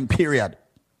poisoning, period.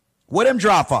 What them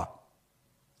draw for?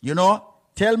 You know?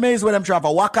 Tell me is what them draw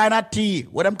for. What kind of tea?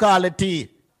 What them call it tea?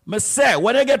 Me say,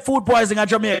 when they get food poisoning in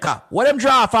Jamaica, what them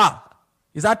draw for?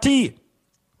 Is that tea?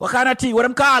 What kind of tea? What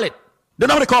them call it? The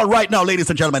number to call right now, ladies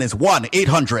and gentlemen, is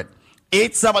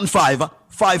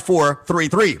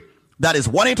 1-800-875-5433. That is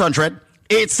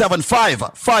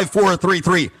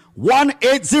 1-800-875-5433.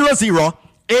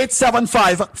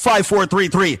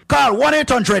 1-800-875-5433. Call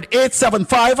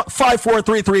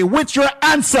 1-800-875-5433 with your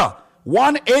answer.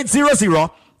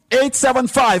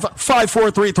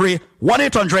 1-800-875-5433.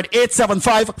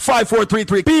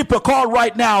 1-800-875-5433. People, call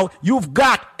right now. You've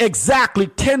got exactly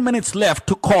 10 minutes left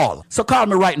to call. So call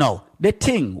me right now. The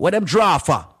thing where them draw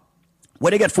for,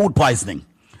 when they get food poisoning,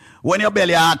 when your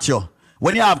belly hurt you,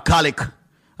 when you have colic,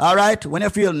 all right, when you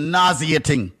feel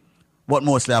nauseating, but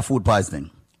mostly have food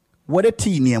poisoning. What the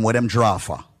tea name where them draw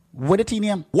for? What the tea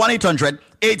name?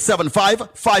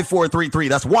 1-800-875-5433.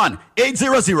 That's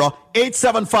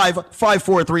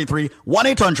 1-800-875-5433.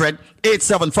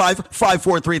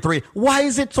 1-800-875-5433. Why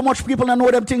is it so much people don't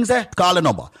know them things there? Call the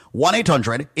number.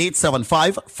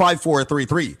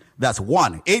 1-800-875-5433. That's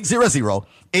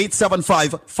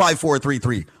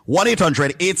 1-800-875-5433.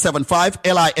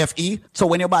 1-800-875-LIFE. So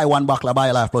when you buy one bottle of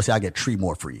BioLife Plus, you get 3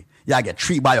 more free. You get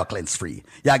 3 BioCleanse free.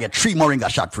 You get 3 Moringa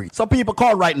shot free. So people,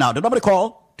 call right now. The number to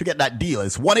call to get that deal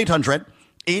is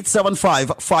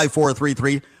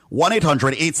 1-800-875-5433.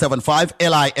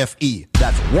 1-800-875-LIFE.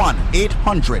 That's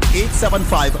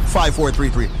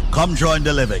 1-800-875-5433. Come join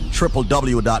the living.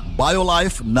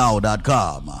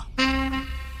 www.biolifenow.com.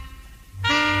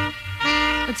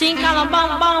 Think all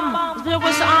about bomb. There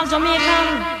was all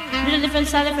Jamaican. Little different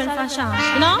style, different fashion.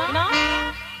 You know?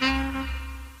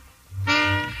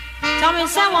 Tell me,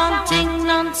 say one thing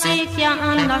Nancy can't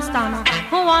understand.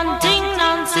 One thing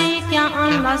Nancy can't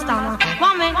understand.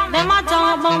 What make them a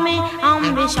talk about me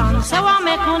ambition? Say what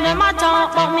make them a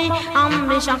talk about me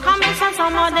ambition? Come and say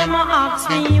some of them a ask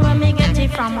me where me get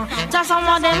it from. Just some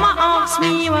of them a ask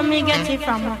me where me get it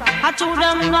from. I told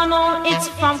them no, no, it's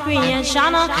from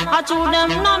creation. I told them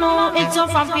no, no, it's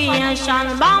from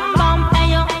creation. Bam, bam,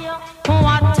 hey yo,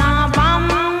 what a bam,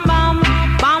 bam,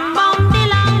 bam, bam,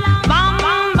 dilang, bam,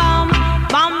 bam, bam,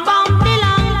 bam, bam,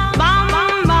 dilang, bam,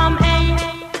 bam, bam, hey,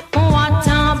 what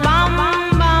a bam,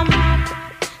 bam,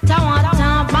 ta what a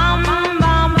bam,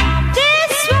 bam.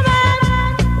 This woman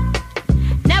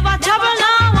never trouble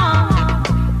no one.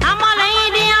 I'm a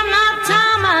lady, I'm not a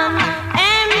man.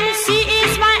 MC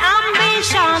is my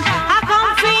ambition. I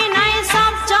come free nice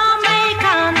of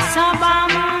Jamaican. So bam,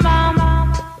 bam,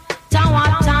 ta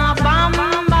what a bam,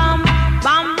 bam,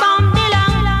 bam, bam,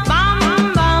 dilang, bam,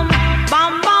 bam,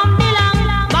 bam, bam, dilang,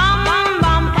 bam,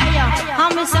 bam, hey yo.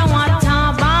 Tell me say what a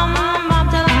bam, bam,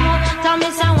 tell me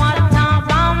say what a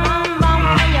bam, bam,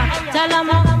 hey yo. Tell them,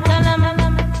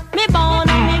 me born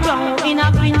and me grow in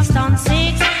a Princeton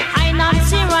 6. I not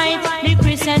see right the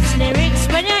Christmas lyrics.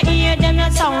 When you hear them,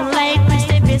 you sound like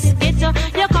Christy Biscuit.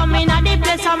 You come in at the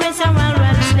place and me say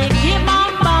well, slick. Hip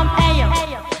bam, bam, hey yo.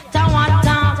 Ta what a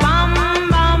bam,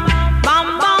 bam, bam,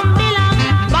 bam, dilang,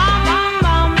 bam,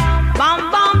 bam, bam,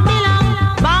 bam, dilang,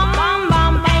 bam,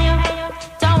 bam, hey yo.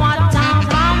 Ta what a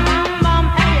bam, bam,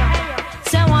 hey yo.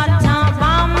 Say what a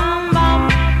bam, bam.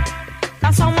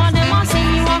 Cause some of them a say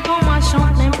you a come and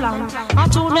shut them plan. I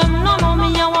told them no, no,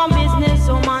 me a one business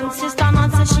woman. Sister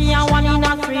Nancy, she a 1 in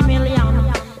a 3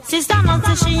 million. Sister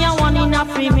Nancy, she a 1 in a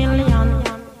 3 million.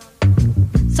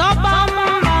 So bam,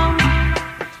 bam,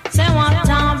 say what a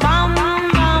bam, bam,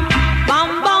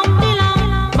 bam, bam,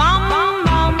 dilang, bam,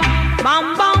 bam, bam,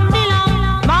 bam,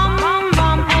 dilang, bam,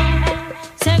 bam, hey.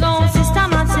 Say go, Sister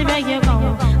Nancy, make you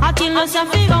go. I tell you,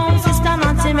 say go, Sister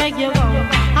Nancy, make you go.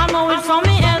 I know it from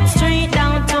me head straight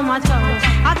down to my toes.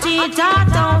 I teach her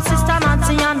down, Sister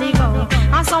Nancy, and they go.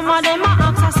 And some of them a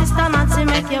ask her, Sister Nancy,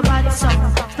 make your bad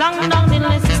song. Slang down the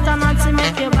list, Sister Nancy,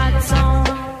 make your bad song.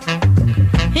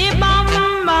 He bam,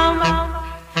 bam,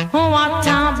 what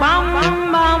a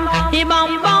bam, bam. He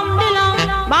bam, bam, dilang,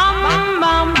 bam,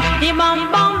 bam. He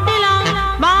bam, bam, dilang,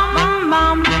 bam,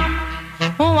 bam.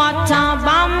 What a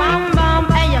bam, bam.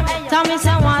 Hey, tell me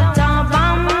say what a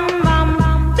bam, bam.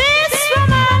 This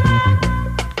woman,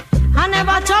 I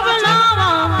never trouble no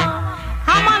one.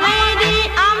 I'm a lady,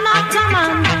 I'm not a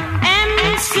man.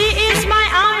 MC is my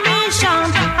ambition.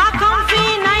 I come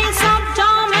feel nice up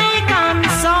Jamaican.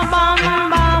 So bam,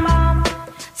 bam.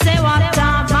 Say what a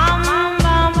bam, bam,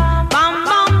 bam,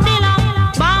 bam, dilang,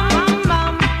 bam,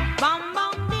 bam, bam,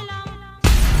 bam, dilang.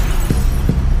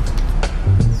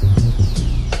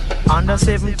 Under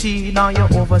 17, now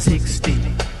you're over 60.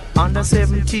 Under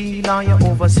 17 or you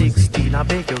over 16, I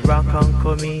beg you rock and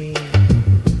come in.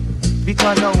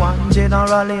 Because I one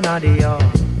general in the yard,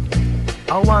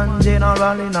 I one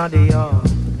general in the yard.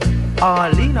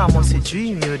 Arlene, I must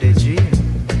dream you the dream.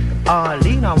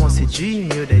 Arlene, I must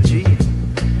dream you the dream.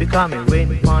 Because me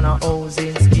went on a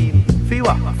housing scheme.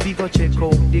 Fiwa, fi go check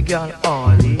out the girl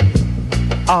Arlene.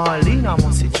 Arlene, I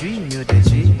must dream you the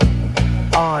dream.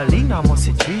 Arlene, I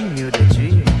must dream you the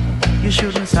dream. You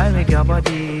shouldn't side with your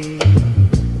body.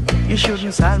 You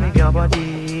shouldn't side with your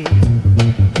body.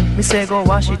 Me say go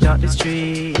wash it out the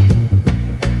street.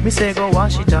 Me say go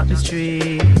wash it out the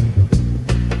street.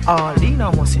 Arlene,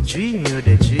 I must dream you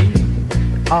the dream.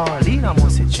 Arlene, I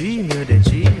must dream you the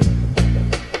dream.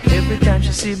 Every time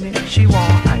she see me, she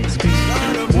want ice cream.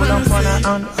 Hold up on her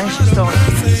hand and she start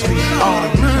to sweet.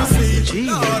 Arlene, I must dream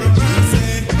you the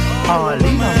dream.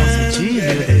 Arlene, I must dream you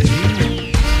the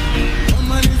dream.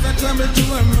 Woman is a trouble to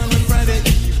a man on Friday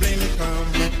evening come.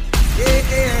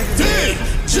 Yeah, yeah.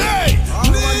 DJ!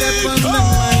 All one that on the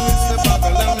mind is the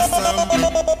bubble and the song.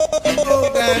 Oh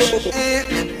gosh, eh.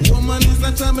 Woman is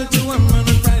a trouble to a man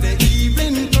on Friday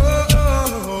evening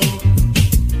come.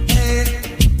 Eh.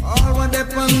 All one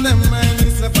that on the mind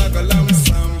is the bubble and the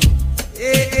song.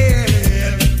 Yeah,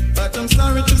 yeah. But I'm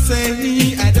sorry to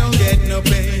say I don't get no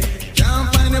pay.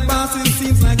 Can't find a boss, it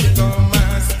seems like a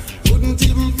Thomas. Couldn't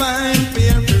even find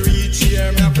fare to reach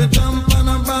here. Me have to jump on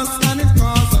a bus and it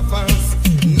cause a fuss.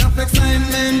 Enough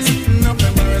excitement, enough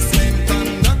embarrassment.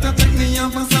 Conductor take me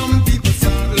off and some people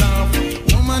start laugh.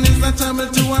 Woman is a trouble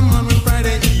to a man when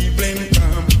Friday evening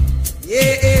come.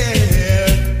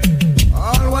 Yeah,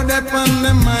 all what that on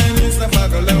the mind is a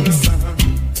buggle on the sun.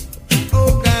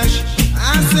 Oh gosh, I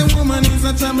say woman is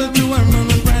a trouble to a man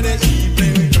when Friday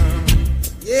evening come.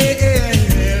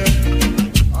 Yeah,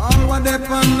 all what that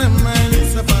on the mind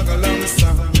is a buggle on the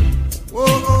sun. Oh,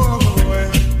 oh,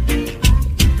 oh.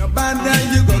 No bother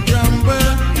you go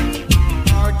grumble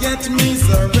or get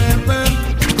miserable.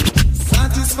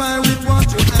 Satisfied with what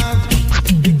you have,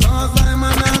 because I'm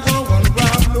an go one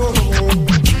round.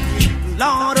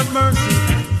 Lord of mercy,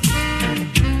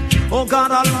 oh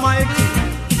God Almighty,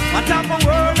 what type of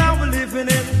world are we living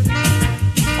in?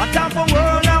 What type of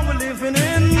world are we living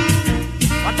in?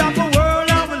 What type of world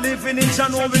are we living in? Jah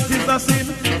know it is a sin.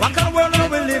 What kind of world are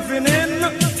we living in?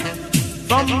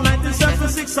 From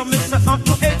 1976, I miss it up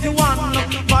to 81.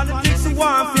 Politics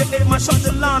warfare, it must shut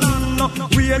the land.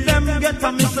 Where them get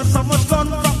a miss so much gun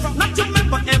from. Not to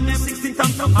remember M16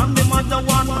 Tanto and the mother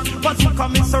one. But you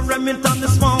come in so Remington, the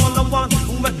smaller one.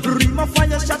 When Rima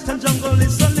fire shot and jungle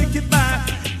is so lick it back.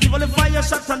 Give all the fire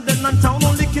shot and then and town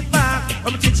will lick it back.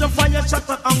 I'm teaching fire shot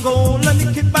and Angola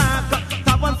lick it back.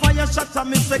 One fire shot and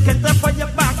me second fire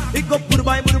back. It go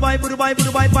goodbye, goodbye, goodbye,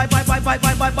 goodbye, bye, bye, bye, bye,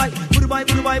 bye, bye, bye, goodbye,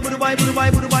 goodbye, goodbye, goodbye,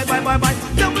 goodbye, bye, bye, bye.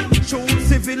 They will show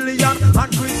civilian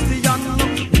and Christian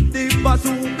with the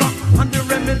bazooka and the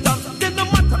Remington. Then no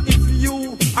matter if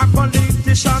you are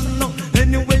politician,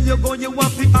 anywhere you go, you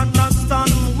want to understand.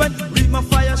 When Rima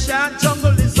fire shot,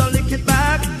 jungle is a lick it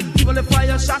back. People the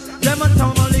fire shot, them and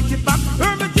town will lick it back.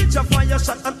 Hermitage a fire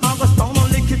shot and August town will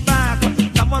lick it back.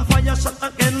 That one fire shot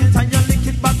again, entire lick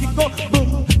it back. It go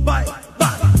boom, bye,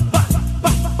 bye, bye,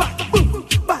 bye, bye, boom,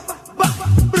 bye, bye,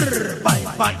 brr, bye,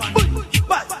 bye, boom,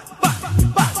 bye, bye,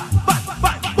 bye, bye,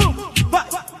 bye, boom, bye,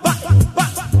 bye, bye.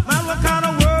 Man, what kind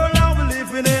of world are we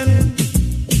living in?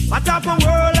 What type of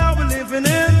world are we living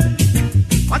in?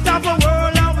 What type of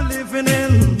world are we living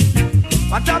in?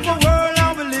 What type of world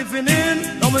are we living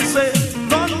in? Now we say,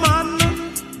 gunman,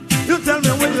 you tell me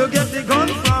where you get the gun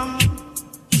from.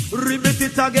 Repeat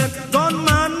it again,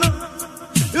 gunman.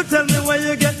 You tell me where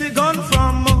you get the gun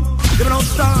from. Give me no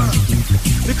star.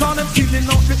 Because them killing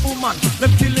out the woman,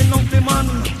 them killing out the man.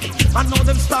 I know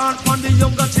them start on the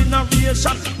younger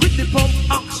generation with the pump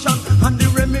action and the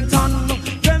Remington.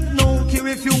 Them no care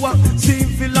if you are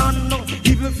civilian,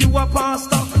 even if you are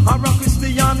pastor or a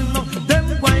Christian.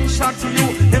 Them going shot to you,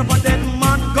 and for dead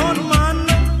man, gunman.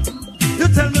 You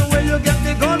tell me where you get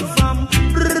the gun from.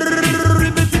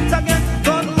 Repeat it again,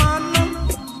 gunman.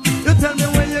 You tell me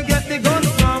where you get the gun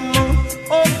from.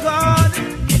 Oh God,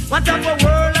 what type of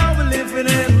world are we living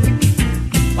in?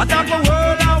 What type of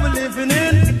world are we living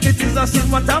in? It is a sin.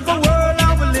 What type of world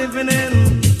are we living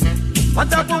in? What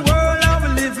type of world are we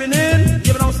living in?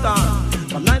 Give it no star.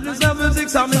 From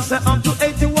 1976, I'm in say up to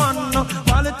 81.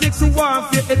 Politics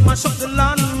warfare, it must shut the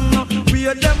land. We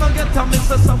are never get a miss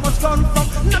so much gun from.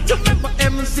 Not to remember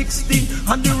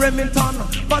M16 and the Remington,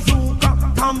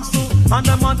 bazooka, Thompson, and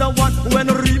the mother one. When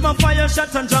Rima fire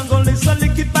shot and jungle is a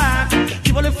lick it back.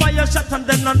 Give all the fire shot and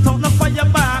then and turn the fire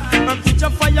back. And teach a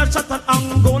fire shot and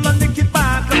Angola lick it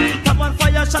back. That one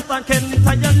fire shot and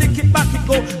Kenya lick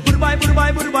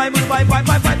What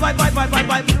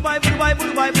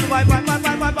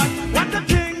the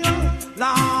king,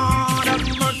 Lord of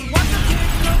mercy, what the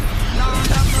king,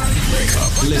 Lord of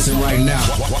mercy. Listen right now.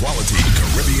 Quality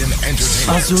Caribbean entertainment.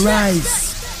 As you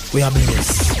rise, we are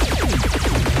blessed.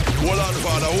 Hold on,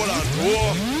 Father, hold on.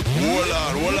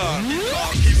 Hold on.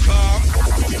 Keep calm.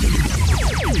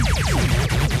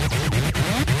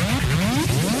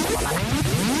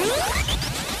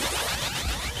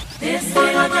 This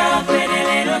little girl, pretty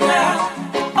little girl.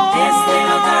 This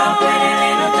little girl, pretty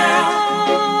little girl.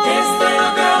 This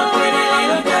little girl, pretty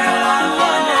little girl, I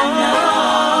wanna know.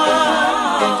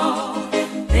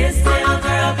 This little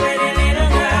girl, pretty little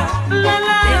girl.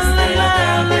 This little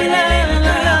girl, pretty little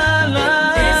girl.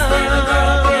 This little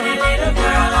girl, pretty little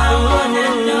girl, I wanna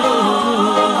know.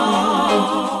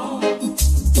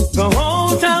 The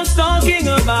whole town's talking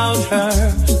about her.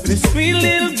 This sweet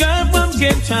little girl from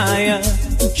Kintyre.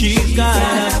 She's got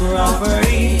a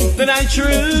property that I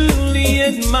truly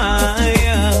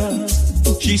admire.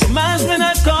 She smiles when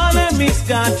I call her Miss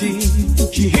Scotty.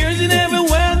 She hears it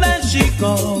everywhere that she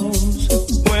goes.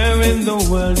 Where in the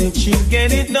world did she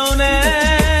get it? Don't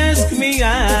ask me,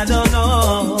 I don't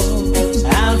know.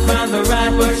 I'll find the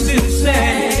right words to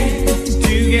say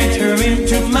to get her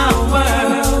into my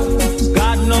world.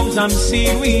 God knows I'm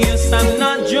serious, I'm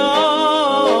not joking.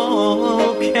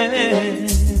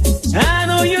 I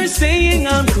know you're saying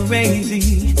I'm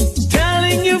crazy,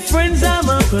 telling your friends I'm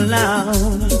a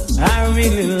clown. I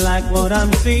really like what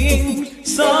I'm seeing,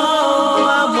 so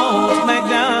I won't back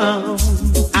down.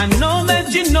 I know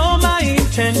that you know my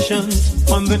intentions.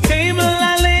 On the table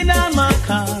I lay down my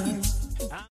cards.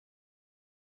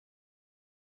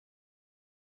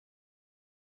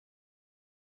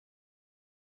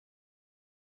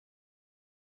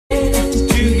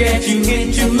 To get you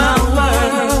into my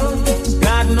world.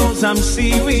 God knows I'm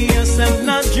serious, I'm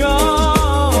not joking.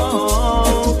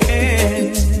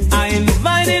 I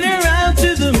invited her out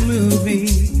to the movie,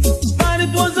 but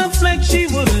it was a flex she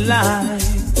would lie.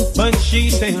 But she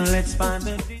said, let's find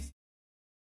a distance.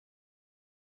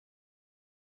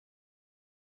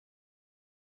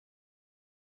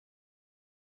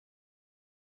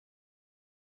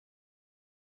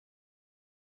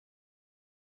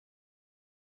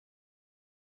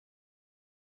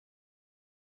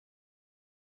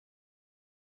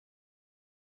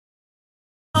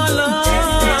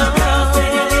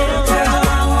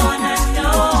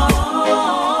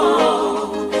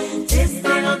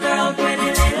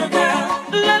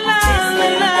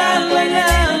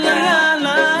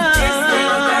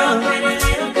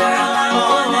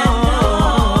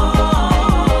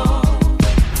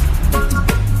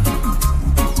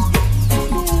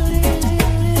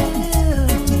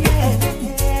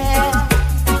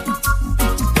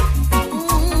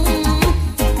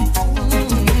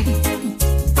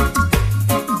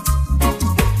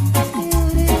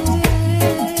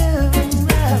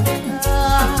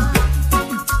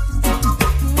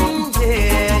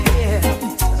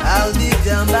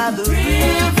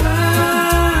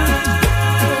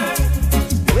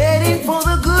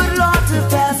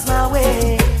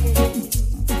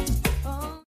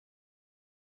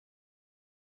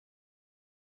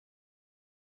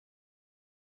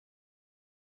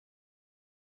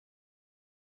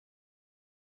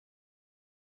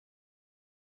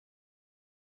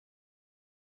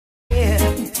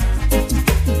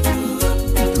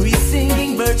 Three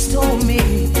singing birds told me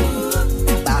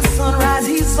by sunrise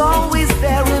he's always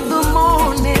there in the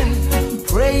morning,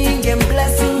 praying and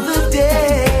blessing the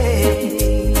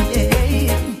day.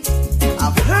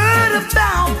 I've heard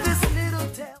about this little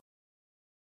tale.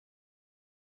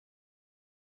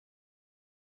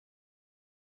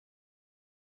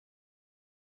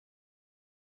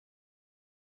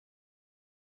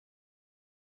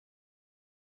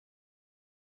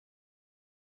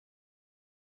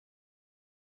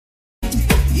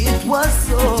 It was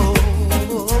so.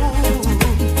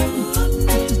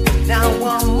 Now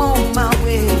I'm on my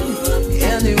way.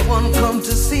 Anyone come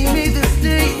to see me this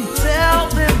day, tell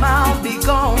them I'll be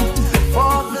gone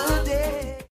for the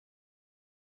day.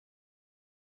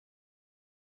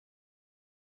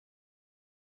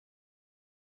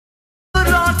 Good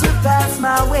Lord to pass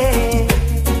my way.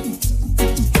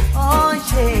 Oh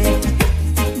yeah,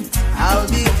 I'll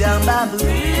be down by the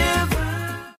river.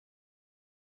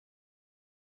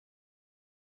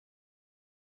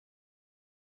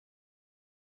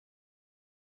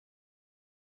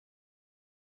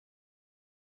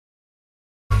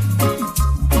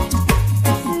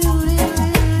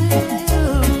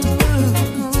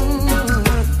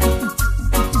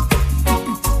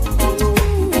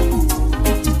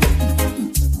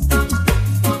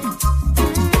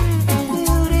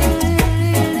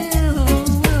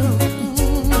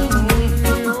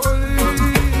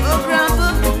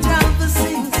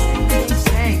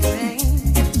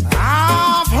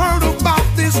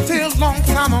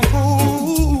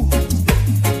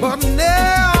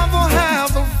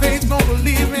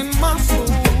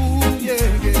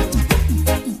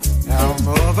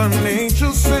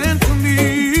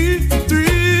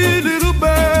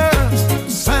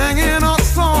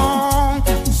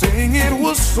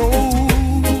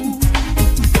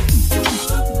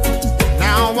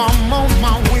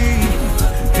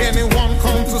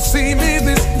 see me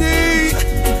this day.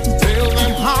 Tell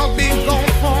them I'll be gone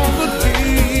for the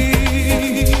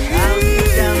day. I'll be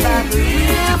down by the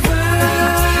river,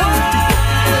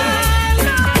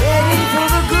 waiting for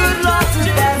the good Lord to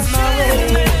pass my way.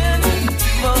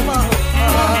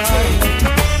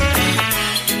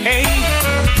 Hey,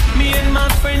 me and my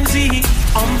friend Z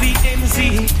on the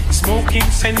MZ, smoking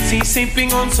Sensi,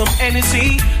 sipping on some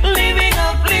Hennessy, living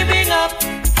up, living up,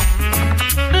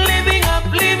 living up,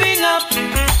 living up.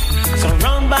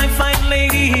 Surrounded by fine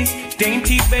ladies,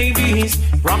 dainty babies,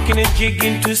 rocking and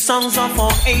jigging to songs of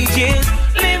all ages.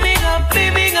 Living up,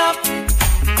 living up,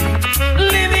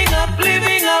 living up,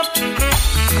 living up.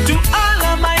 To all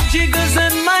of my jiggers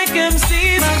and my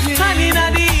MCs, honey, in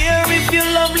the air if you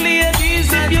love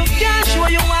ladies, if you cash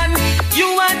what you want,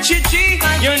 you want chichi,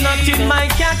 you're not in my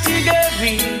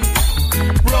category.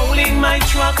 Rolling my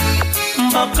truck,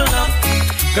 buckle up,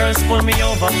 girls pull me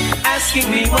over,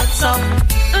 asking me what's up.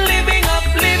 Living up,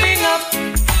 living up,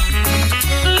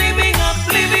 living up,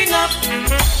 living up.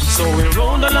 So we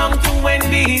rolled along to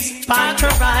Wendy's, parked her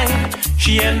ride.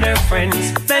 She and her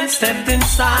friends then stepped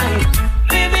inside.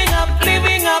 Living up,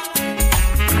 living up,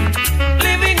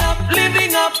 living up,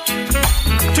 living up.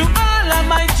 To all of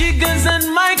my jiggers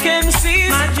and my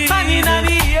MCs, honey in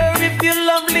the air if you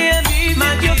love ladies,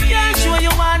 if you cash what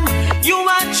you want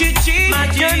chichi,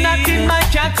 you're not in my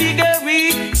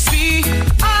category. See,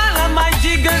 all of my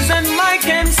jiggers and my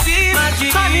MCs,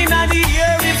 honey in the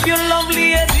air if you love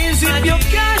ladies, if you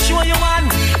cash what you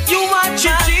want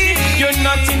chichi, you're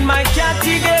not in my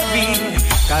category.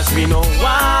 Cause we know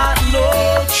what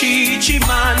no chichi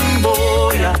man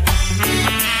boy.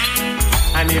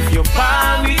 And if you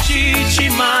buy with chichi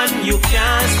man, you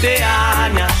can't stay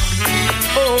on ya.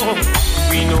 Oh,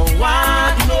 we know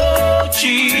what no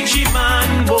chichi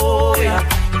man boy.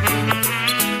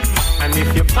 And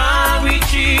if you buy with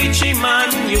chichi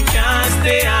man, you can't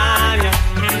stay on ya.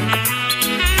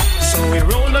 So we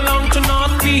roll along to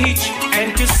North Beach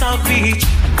and to South Beach,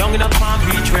 down in the Palm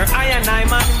Beach where I man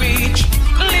reach.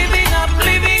 Living up,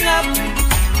 living up,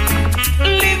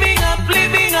 living up,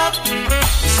 living up.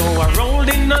 So I rolled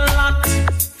in the lot,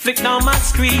 flick down my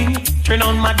screen, turn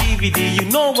on my DVD, you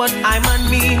know what I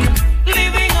mean.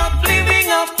 Living up, living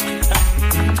up,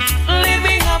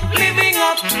 living up, living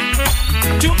up.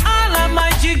 To all of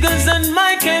my jiggers and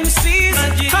my MCs,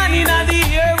 honey in the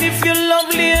air if you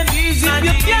love ladies, if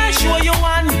you cash what you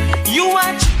want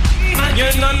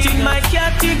you're not in my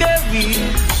category.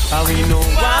 And we know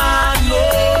why no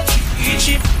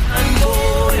chichi man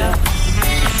boy.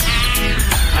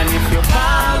 And if you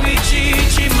buy with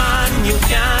chichi man, you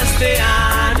can't stay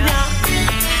on ya.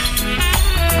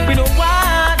 We don't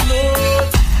want no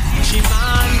chichi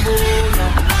man boy.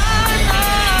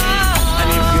 And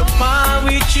if you buy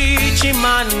with chichi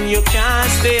man, you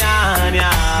can't stay on ya.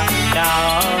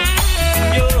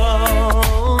 Yo.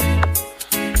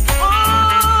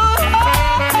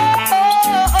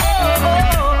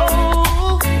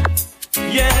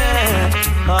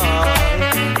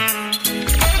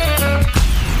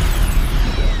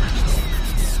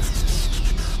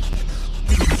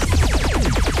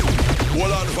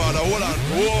 Hold on, father, hold on.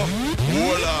 Whoa.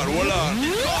 Hold on.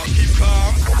 Keep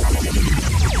calm.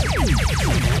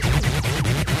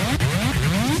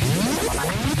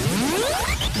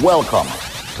 Welcome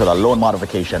to the Loan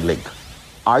Modification Link.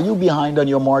 Are you behind on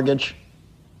your mortgage?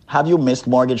 Have you missed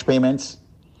mortgage payments?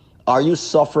 Are you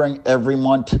suffering every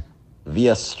month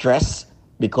via stress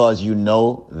because you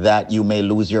know that you may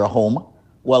lose your home?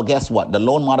 Well, guess what? The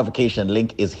Loan Modification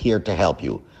Link is here to help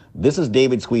you. This is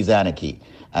David Squeezaniki.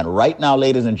 And right now,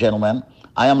 ladies and gentlemen,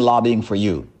 I am lobbying for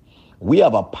you. We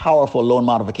have a powerful loan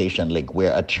modification link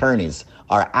where attorneys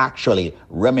are actually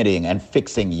remedying and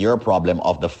fixing your problem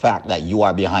of the fact that you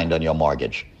are behind on your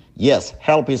mortgage. Yes,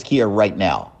 help is here right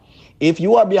now. If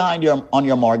you are behind on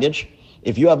your mortgage,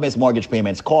 if you have missed mortgage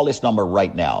payments, call this number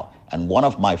right now. And one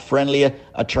of my friendly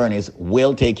attorneys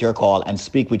will take your call and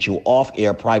speak with you off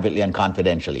air privately and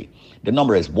confidentially. The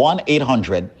number is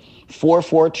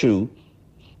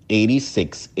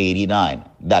 1-800-442-8689.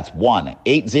 That's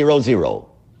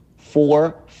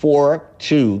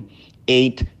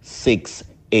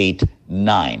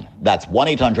 1-800-442-8689. That's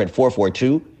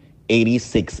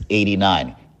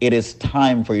 1-800-442-8689. It is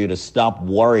time for you to stop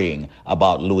worrying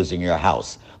about losing your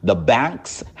house. The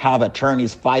banks have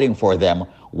attorneys fighting for them.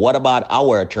 What about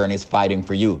our attorneys fighting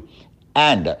for you?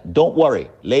 And don't worry,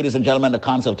 ladies and gentlemen, the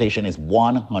consultation is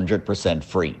 100%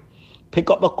 free. Pick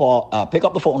up the phone,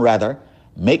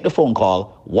 Make the phone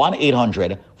call,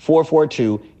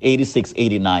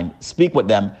 1-800-442-8689. Speak with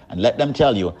them and let them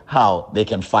tell you how they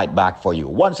can fight back for you.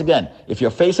 Once again, if you're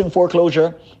facing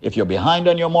foreclosure, if you're behind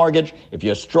on your mortgage, if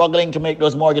you're struggling to make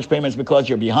those mortgage payments because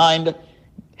you're behind,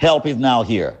 help is now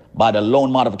here by the loan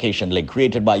modification link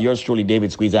created by yours truly,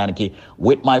 David Squeezaniki,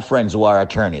 with my friends who are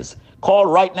attorneys. Call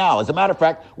right now. As a matter of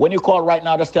fact, when you call right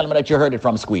now, just tell them that you heard it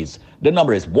from Squeeze. The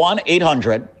number is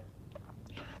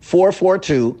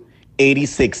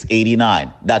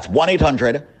 1-800-442-8689. That's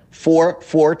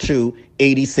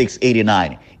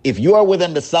 1-800-442-8689. If you are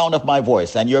within the sound of my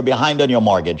voice and you're behind on your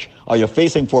mortgage, or you're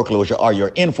facing foreclosure, or you're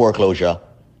in foreclosure,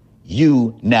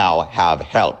 you now have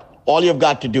help. All you've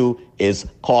got to do is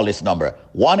call this number,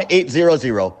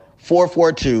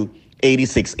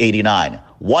 1-800-442-8689.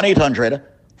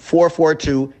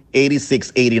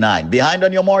 1-800-442-8689. Behind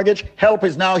on your mortgage? Help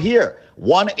is now here.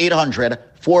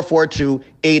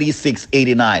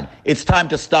 1-800-442-8689. It's time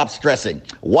to stop stressing.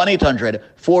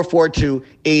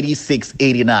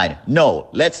 1-800-442-8689. No,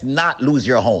 let's not lose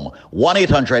your home.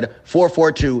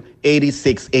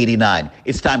 1-800-442-8689.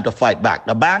 It's time to fight back.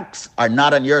 The banks are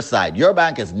not on your side. Your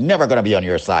bank is never going to be on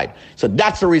your side. So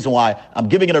that's the reason why I'm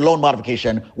giving you a loan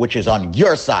modification, which is on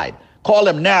your side. Call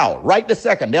them now, right this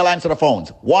second. They'll answer the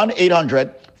phones.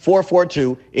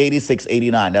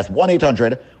 1-800-442-8689. That's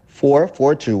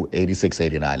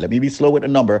 1-800-442-8689. Let me be slow with the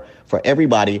number for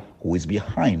everybody who is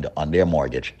behind on their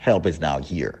mortgage. Help is now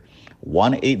here.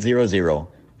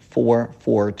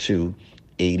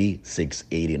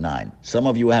 1-800-442-8689. Some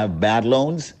of you have bad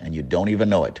loans and you don't even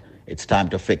know it. It's time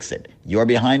to fix it. You're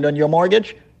behind on your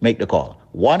mortgage? Make the call.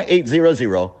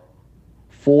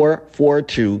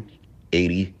 1-800-442-8689.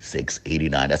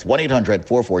 8689. That's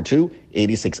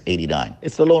 1-800-442-8689.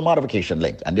 It's the loan modification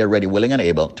link, and they're ready, willing, and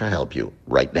able to help you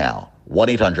right now.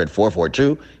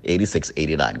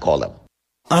 1-800-442-8689. Call them.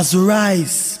 As we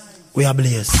rise, we are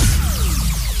blessed.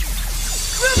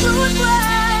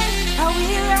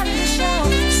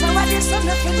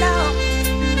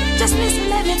 Just listen,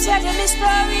 let me tell you this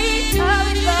story. How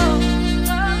it goes.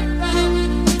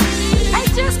 I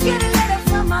just get a letter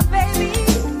from my baby.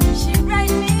 She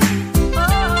write me.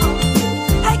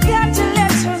 I got to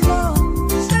let her know,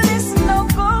 so listen, no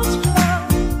goes flow.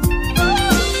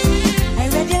 I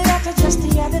read your letter just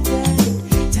the other day,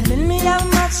 telling me how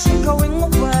much you're going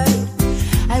away.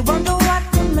 I wonder what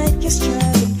could make you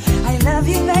stray. I love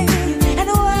you, baby, and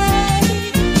why?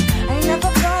 I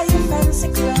never buy you fancy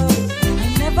clothes. I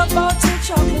never bought you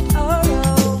chocolate or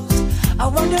rose. I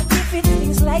wonder if it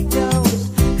things like those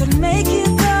could make you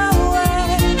go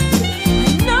away. I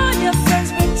know your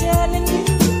friends been telling you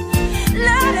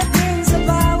lot of things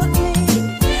about me.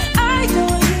 I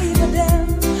don't give a damn.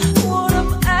 What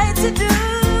am I to do?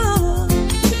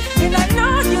 And I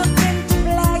know you've been to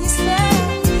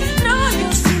places. Know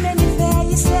you've seen many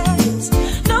faces.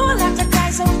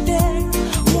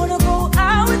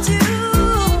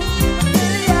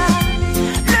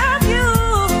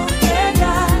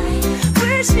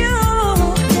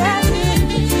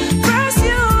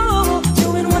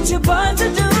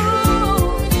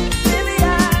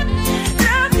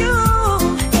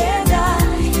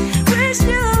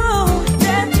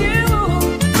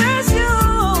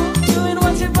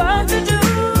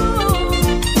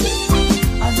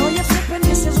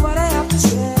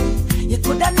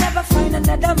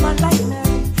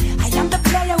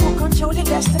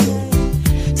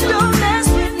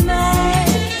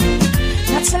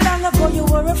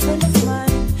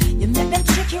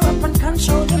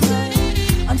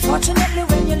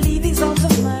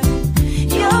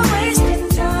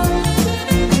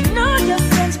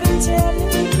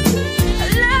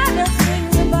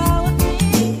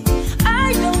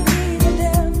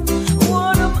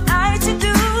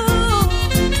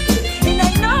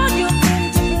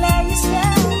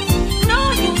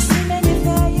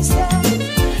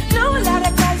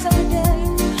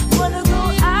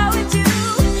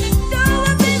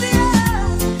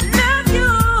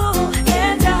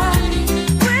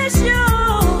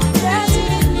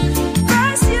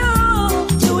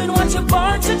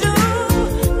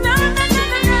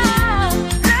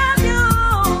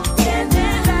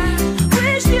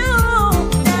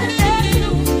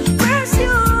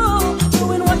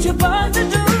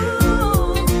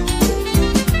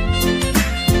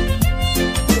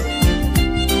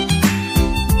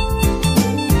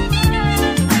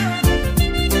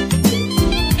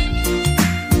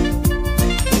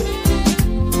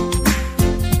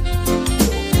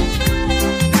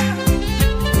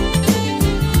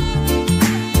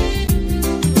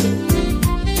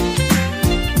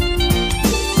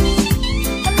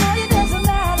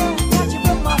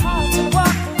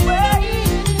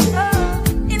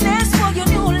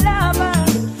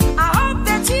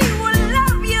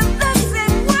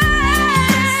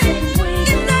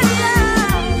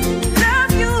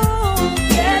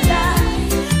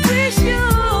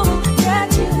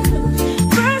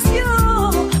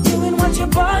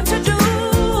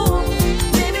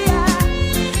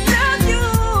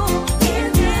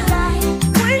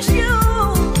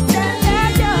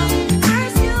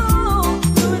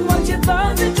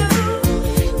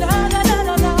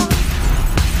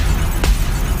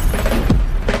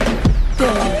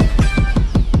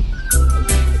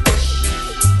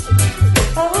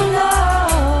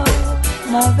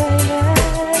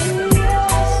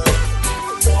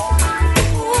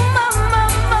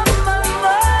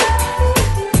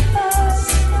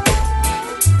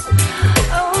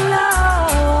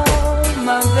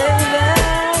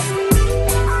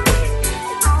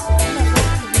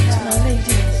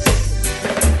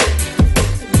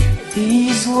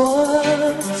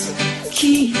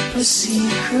 keep a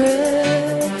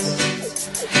secret.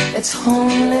 It's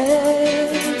only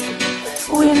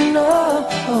we know.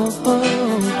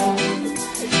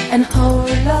 And how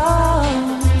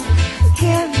long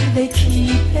can they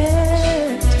keep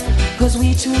it? 'Cause we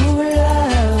two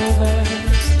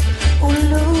lovers who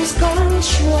lose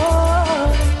control.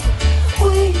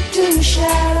 We do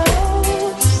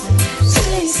shadows,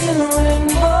 chasing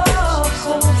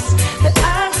rainbows,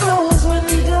 behind closed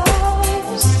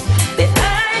windows,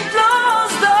 behind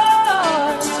closed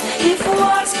doors. If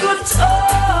words could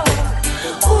talk,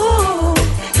 ooh,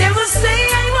 they would say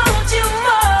I want you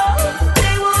more.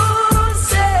 They would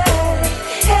say,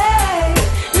 hey,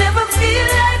 never feel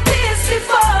like this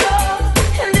before.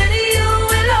 And then you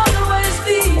will always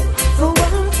be the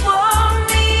one for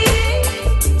me.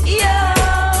 Yeah.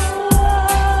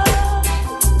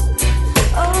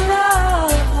 Oh no.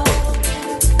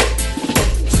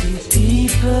 Two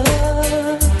people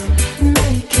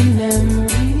making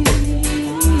memories,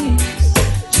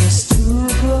 just too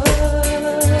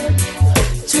good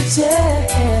to tell.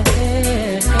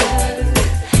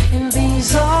 In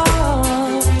these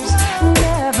arms,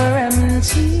 never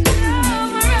empty.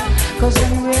 'Cause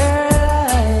when we're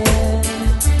lying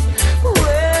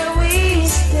where we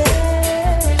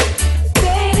stand,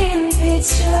 painting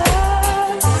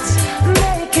pictures,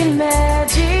 making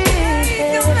magic,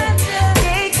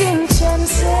 taking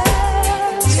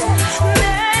chances,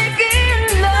 making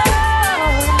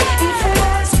love. If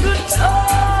words could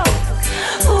talk,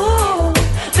 ooh,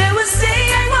 they would say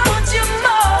I want you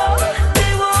more.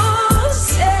 They would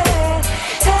say,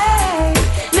 hey,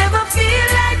 never feel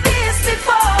like this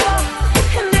before.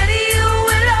 And then you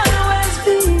will always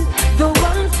be the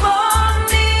one for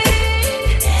me.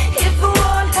 If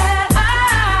one had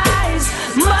eyes,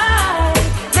 mine,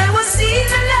 they would see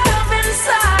the love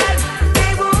inside.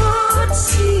 They would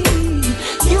see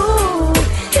you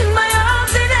in my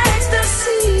arms in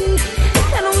ecstasy.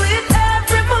 And with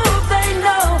every move they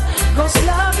know, gonna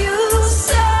love you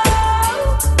so.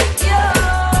 Yeah.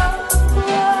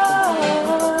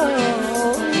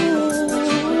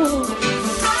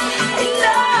 I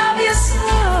love you so.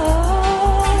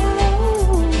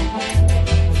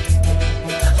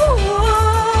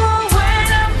 When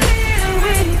I'm feeling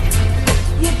weak,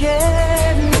 you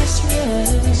get me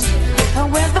stressed. And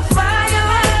when the fire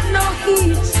had no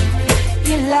heat,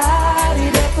 you light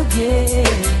it up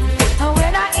again. And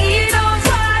when I eat on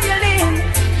violin,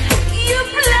 you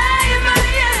play my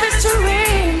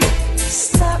string.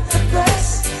 Stop the press,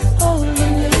 hold the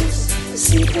loose,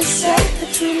 secret safe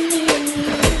between me and you.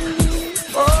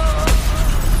 Oh.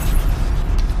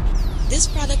 This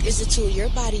product is a tool your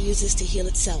body uses to heal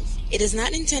itself. It is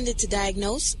not intended to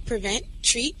diagnose, prevent,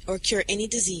 treat, or cure any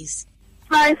disease.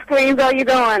 Hi, Screens. How you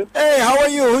doing? Hey, how are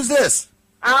you? Who's this?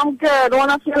 I'm good. One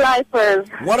of your lifers.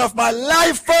 One of my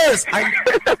lifers.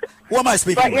 Who am I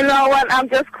speaking But you with? know what? I'm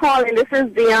just calling. This is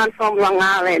Dion from Long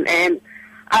Island, and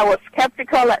I was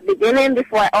skeptical at the beginning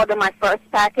before I ordered my first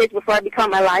package, before I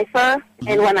become a lifer.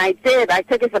 And when I did, I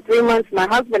took it for 3 months, my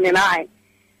husband and I.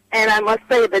 And I must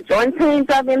say, the joint pains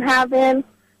I've been having,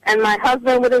 and my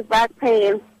husband with his back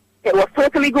pain, it was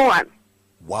totally gone.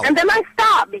 Wow. And then I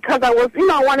stopped because I was,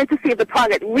 I wanted to see if the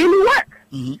product really worked.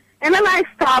 Mm-hmm. And then I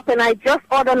stopped, and I just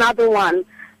ordered another one.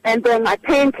 And then my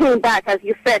pain came back. As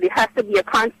you said, it has to be a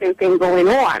constant thing going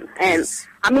on. And,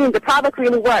 I mean, the product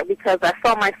really worked because I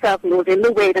saw myself losing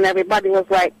the weight, and everybody was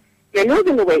like, you're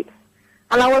losing the weight.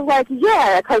 And I was like,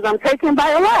 yeah, because I'm taking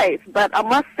BioLife. But I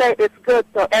must say it's good.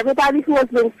 So everybody who has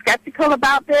been skeptical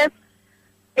about it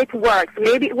works.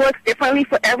 Maybe it works differently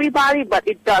for everybody, but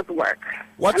it does work.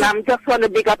 And I'm just want to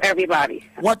big up everybody.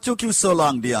 What took you so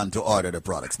long, Dion, to order the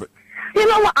products? But You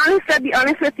know what, honestly, to be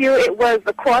honest with you, it was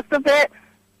the cost of it.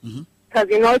 Because,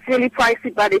 it's really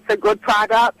pricey, but it's a good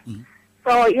product.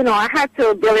 So, I had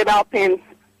to build it up and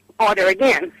order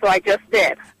again. So I just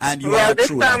did. And you well, are this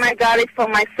true time I got it for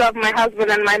myself, my husband,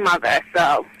 and my mother.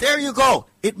 So there you go.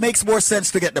 It makes more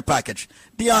sense to get the package.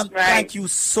 Dion, thank you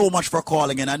so much for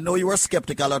calling in. I know you were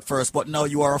skeptical at first, but now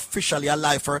you are officially a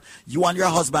lifer. You and your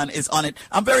husband is on it.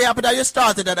 I'm very happy that you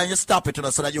started it and you stopped it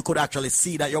so that you could actually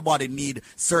see that your body need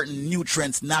certain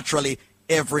nutrients naturally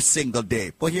every single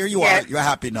day. But here you are. You're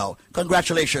happy now.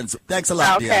 Congratulations. Thanks a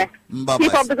lot, Dion. Bye-bye.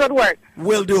 Keep up the good work.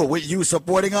 Will do. With you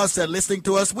supporting us and listening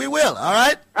to us, we will. All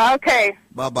right? Okay.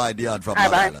 Bye-bye, Dion from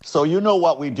Bye-bye. Long Island. So you know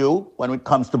what we do when it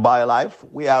comes to BioLife.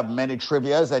 We have many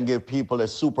trivias and give people a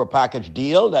super package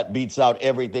deal that beats out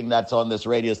everything that's on this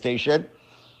radio station.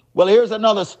 Well, here's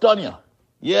another stunner.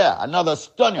 Yeah, another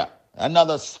stunner.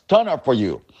 Another stunner for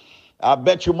you. I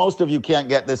bet you most of you can't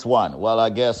get this one. Well,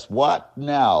 I guess what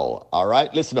now? All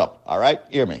right, listen up. All right,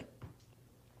 hear me.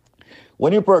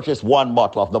 When you purchase one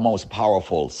bottle of the most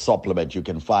powerful supplement you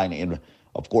can find in,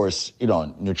 of course,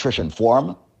 nutrition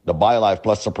form, the BioLife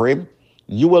Plus Supreme,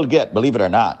 you will get, believe it or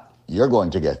not, you're going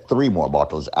to get 3 more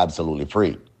bottles absolutely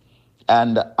free.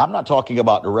 And I'm not talking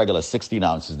about the regular 16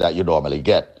 ounces that you normally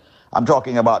get. I'm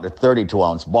talking about the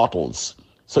 32-ounce bottles.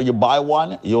 So you buy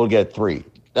one, you'll get 3.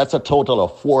 That's a total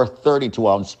of 4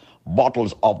 32-ounce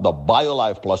bottles of the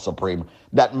BioLife Plus Supreme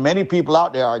that many people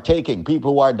out there are taking.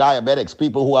 People who are diabetics,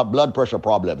 people who have blood pressure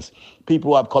problems,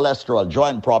 people who have cholesterol,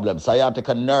 joint problems,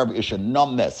 sciatica nerve issue,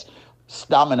 numbness,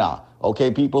 stamina,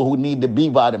 okay, people who need the B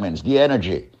vitamins, the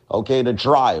energy, okay, the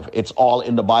drive. It's all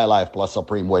in the BioLife Plus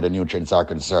Supreme where the nutrients are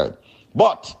concerned.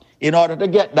 But in order to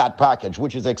get that package,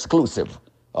 which is exclusive,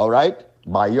 all right,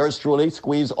 by yours truly,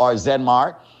 Squeeze or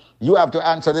Zenmar, you have to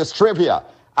answer this trivia.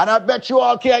 And I bet you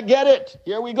all can't get it.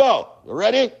 Here we go. You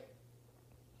ready?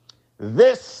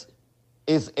 This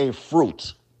is a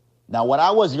fruit. Now, when I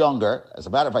was younger, as a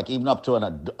matter of fact, even up to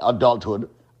an adulthood,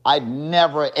 I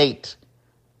never ate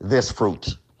this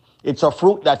fruit. It's a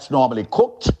fruit that's normally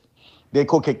cooked. They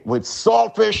cook it with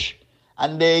saltfish,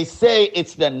 and they say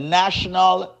it's the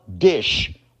national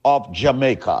dish of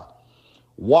Jamaica.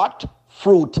 What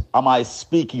fruit am I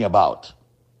speaking about?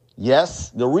 Yes,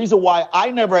 the reason why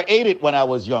I never ate it when I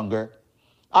was younger,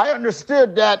 I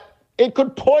understood that it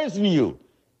could poison you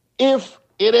if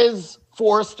it is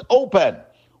forced open.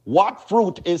 What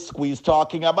fruit is Squeeze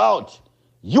talking about?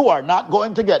 You are not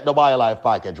going to get the BioLife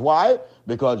package. Why?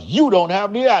 Because you don't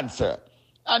have the answer.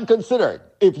 And consider,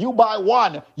 if you buy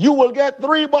one, you will get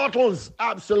 3 bottles.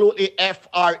 Absolutely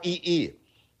free.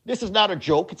 This is not a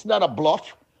joke. It's not a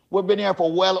bluff. We've been here for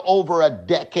well over a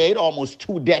decade, almost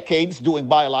 2 decades doing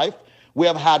BioLife. We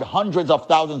have had hundreds of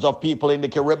thousands of people in the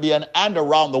Caribbean and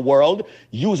around the world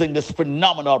using this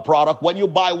phenomenal product. When you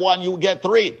buy one, you get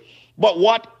 3. But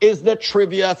what is the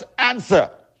trivia's answer?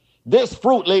 This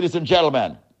fruit, ladies and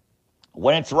gentlemen,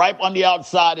 when it's ripe on the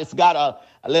outside, it's got a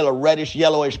little reddish,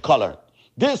 yellowish color.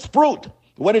 This fruit,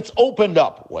 when it's opened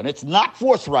up, when it's not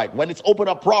forthright, when it's opened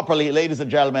up properly, ladies and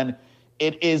gentlemen,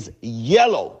 it is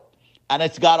yellow. And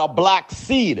it's got a black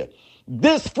seed.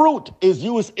 This fruit is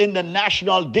used in the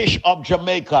national dish of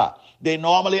Jamaica. They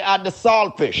normally add the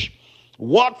saltfish.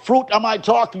 What fruit am I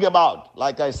talking about?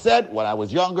 Like I said, when I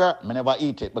was younger, I never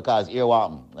eat it because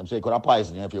I'm saying it could have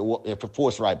poison you if you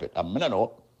force ripe it. I don't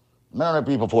know if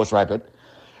people force ripe it.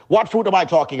 What fruit am I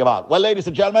talking about? Well, ladies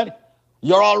and gentlemen,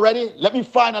 you're all ready? Let me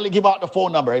finally give out the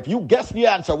phone number. If you guess the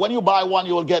answer, when you buy one,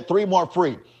 you will get 3 more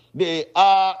free. The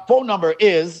phone number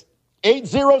is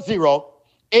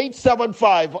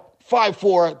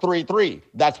 800-875-5433.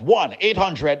 That's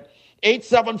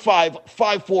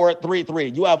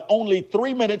 1-800-875-5433. You have only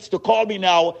 3 minutes to call me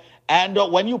now. And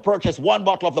when you purchase one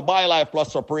bottle of the BioLife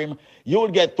Plus Supreme, you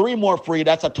will get 3 more free.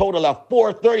 That's a total of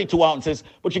 4 32 ounces.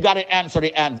 But you got to answer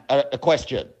the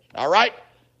question. All right?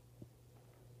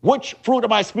 Which fruit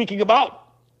am I speaking about?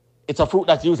 It's a fruit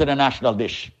that's used in a national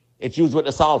dish. It's used with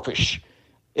the saltfish.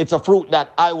 It's a fruit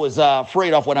that I was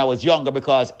afraid of when I was younger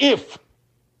because if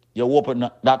you open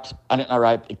that and it's not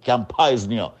ripe, it can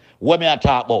poison you. What may I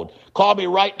talk about? Call me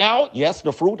right now. Yes,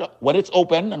 the fruit, when it's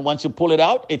open and once you pull it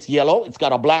out, it's yellow. It's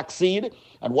got a black seed.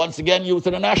 And once again, used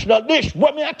in a national dish.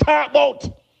 What may I talk about?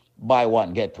 Buy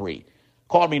one, get 3.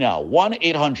 Call me now.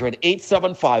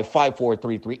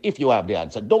 1-800-875-5433 if you have the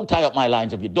answer. Don't tie up my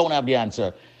lines if you don't have the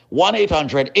answer.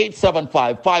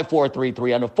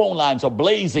 1-800-875-5433. And the phone lines are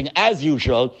blazing as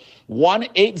usual.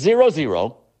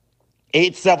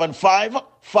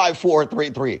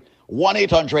 1-800-875-5433.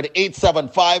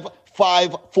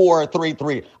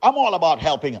 1-800-875-5433. I'm all about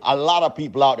helping a lot of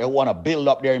people out there who want to build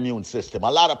up their immune system.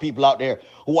 A lot of people out there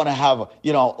who want to have,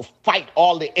 fight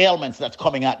all the ailments that's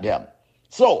coming at them.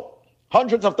 So,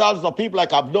 hundreds of thousands of people,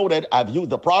 like I've noted, have used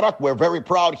the product. We're very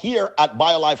proud here at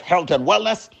BioLife Health and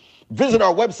Wellness. Visit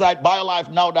our website,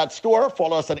 biolifenow.store.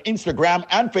 Follow us on Instagram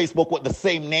and Facebook with the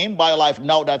same name,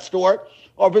 biolifenow.store.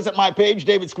 Or visit my page,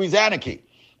 David Squeeze Anarchy.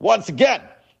 Once again,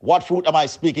 what fruit am I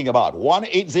speaking about?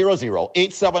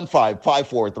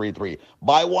 1-800-875-5433.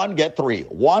 Buy one, get 3.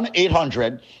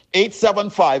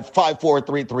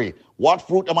 1-800-875-5433. What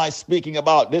fruit am I speaking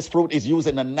about? This fruit is used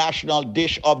in the national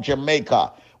dish of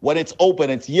Jamaica. When it's open,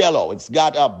 it's yellow. It's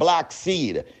got a black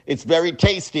seed. It's very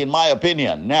tasty, in my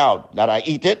opinion. Now that I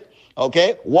eat it,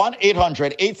 okay?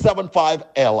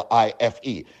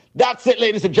 1-800-875-LIFE. That's it,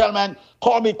 ladies and gentlemen.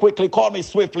 Call me quickly, call me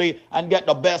swiftly, and get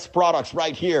the best products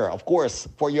right here, of course,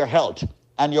 for your health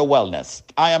and your wellness.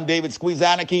 I am David Squeeze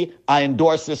Anarchy. I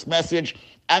endorse this message.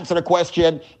 Answer the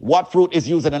question, what fruit is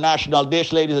used in a national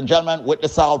dish, ladies and gentlemen, with the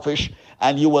saltfish?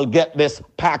 And you will get this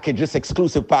package, this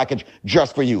exclusive package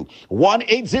just for you.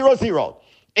 1-800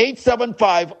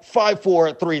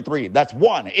 1-800-875-5433. That's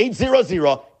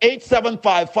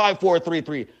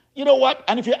 1-800-875-5433. You know what?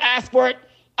 And if you ask for it,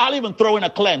 I'll even throw in a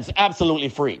cleanse absolutely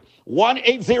free.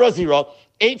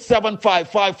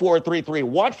 1-800-875-5433.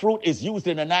 What fruit is used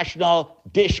in the national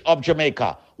dish of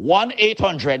Jamaica?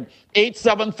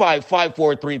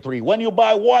 1-800-875-5433. When you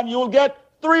buy one, you'll get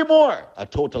 3 more. A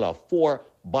total of 4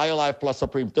 BioLife Plus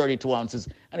Supreme 32 ounces.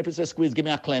 And if it says squeeze, give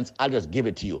me a cleanse, I'll just give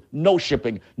it to you. No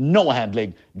shipping, no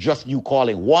handling, just you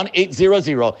calling.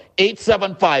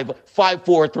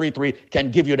 1-800-875-5433 can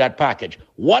give you that package.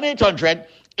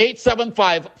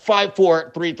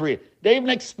 1-800-875-5433. They're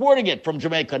even exporting it from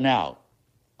Jamaica now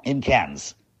in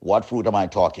cans. What fruit am I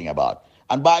talking about?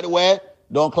 And by the way,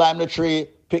 don't climb the tree,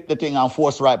 pick the thing and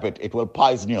force ripe it. It will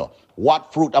poison you.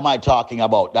 What fruit am I talking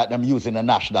about that I'm using the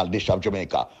national dish of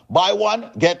Jamaica? Buy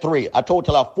 1, get 3. A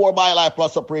total of 4 BioLife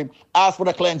Plus Supreme. Ask for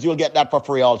the cleanse, you'll get that for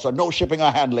free also. No shipping or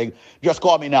handling. Just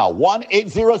call me now.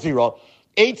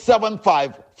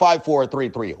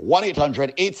 1-800-875-5433.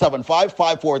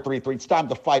 1-800-875-5433. It's time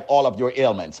to fight all of your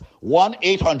ailments.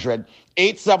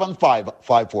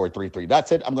 1-800-875-5433.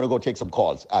 That's it. I'm going to go take some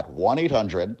calls at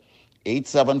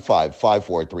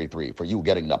 1-800-875-5433 for you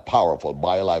getting the powerful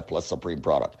BioLife Plus Supreme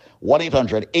product.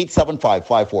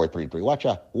 1-800-875-5433. Watch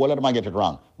out. What am I get it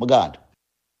wrong? My God.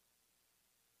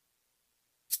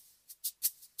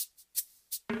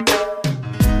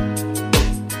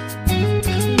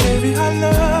 Baby, I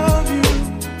love you.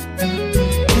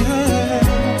 Yeah.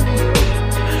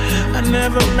 I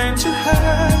never meant to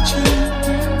hurt you.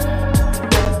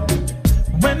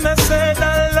 When I said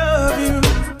I love you,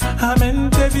 I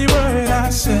meant every word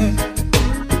I said.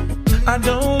 I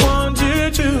don't want you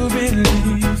to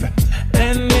believe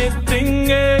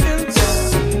anything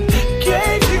else.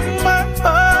 Gave you my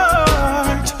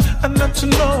heart and not to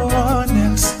no one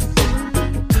else.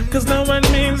 'Cause no one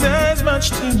means as much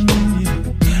to me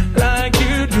like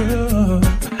you do.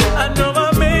 I know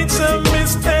I made some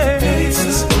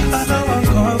mistakes. I know I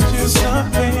caused you some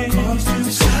pain.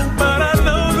 But I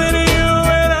know that you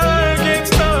and I can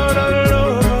start all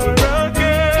over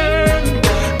again.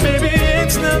 Maybe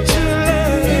it's not too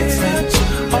late.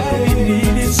 All we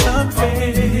need is some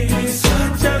faith.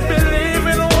 Just believe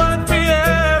in what we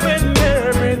have and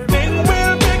everything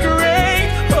will be great.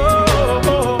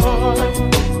 Oh,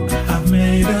 I've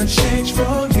made a change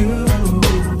for you.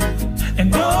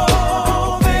 And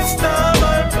all this time I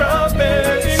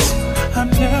promise I'm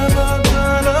never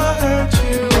gonna hurt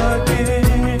you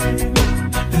again.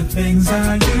 The things I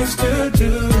used to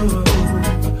do.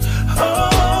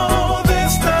 All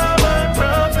this time I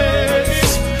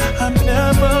promise I'm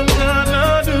never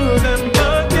gonna do them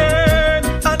again.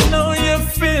 I know you're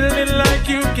feeling like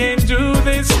you can't do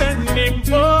this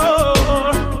anymore,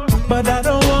 but I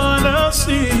don't wanna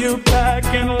see you back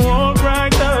and walk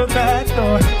right out that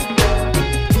door.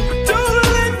 Don't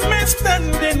leave me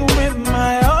standing with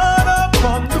my heart up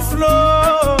on the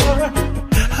floor.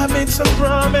 I made some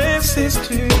promises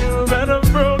to you, but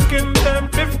I've broken them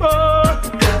before.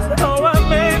 Oh, I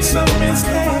made some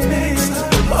mistakes.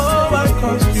 Oh, I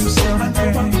caused you some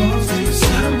pain.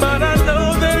 But I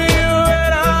know that you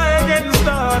and I can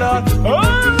start all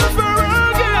over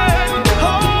again.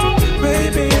 Oh,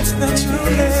 baby, it's not too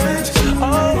late.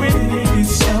 All we need is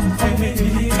something.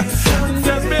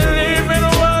 Just believe in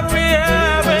what we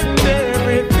have and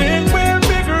everything will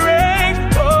be great.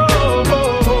 Oh,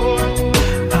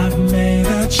 I've made a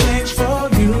change for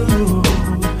you.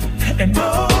 And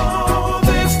all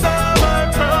this time I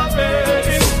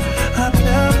promise I'm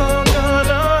never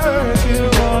gonna hurt you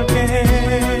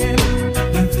again.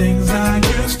 The things I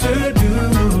used to do.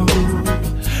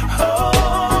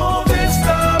 All this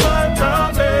time I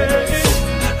promise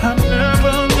I'm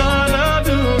never gonna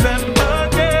do them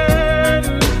again.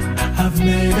 I've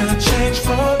made a change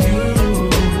for you.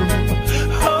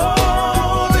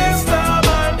 All this time I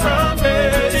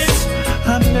promise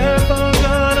I'm never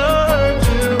gonna hurt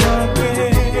you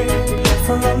again.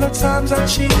 For all the times I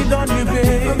cheated on you,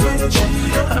 baby,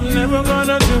 I'm never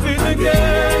gonna do it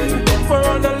again. For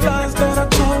all the lies that I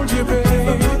told you,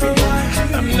 baby,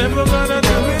 I'm never gonna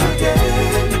do it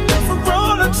again. For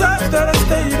all the times that I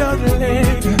stayed out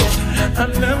late,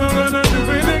 I'm never gonna do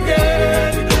it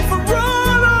again. For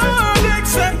all the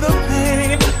heartaches and the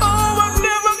pain, oh, I'm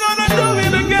never gonna do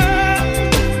it again.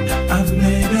 I've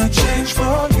made a change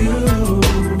for you.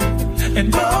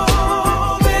 And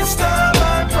all this time I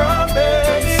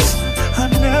promise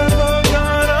I'm never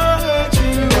gonna hurt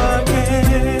you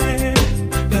again.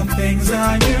 The things I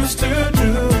used to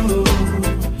do.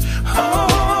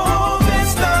 All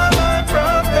this time I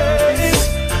promise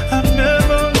I'm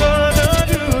never gonna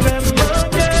do them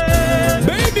again.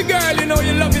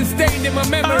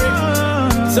 memory.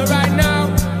 So right now,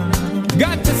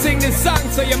 got to sing this song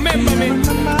so you remember me.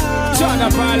 Shut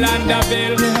up,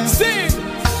 Orlandoville. Sing.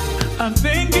 I'm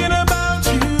thinking about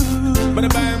you. Bada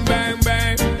bang, bang,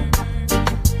 bang.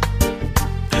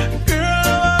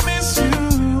 Girl, I miss you.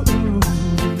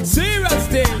 Serious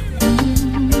thing.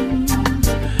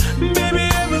 Baby,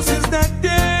 ever since that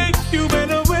day you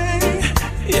went away,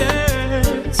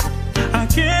 yes, I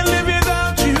can't live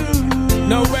without you.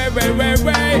 No way, way, way,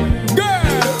 way. Girl,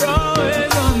 you're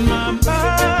always on my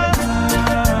mind.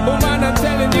 Woman, I'm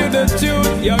telling you the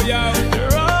truth. Yo, yo.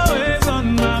 You're always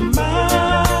on my mind.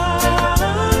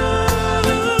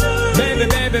 Baby,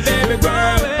 baby, baby,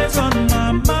 girl. You're always on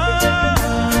my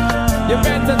mind. You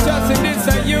better trust in this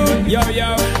and you. Yo,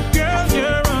 yo. Girl,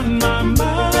 you're on my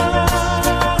mind.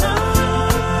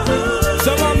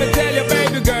 So let me tell you,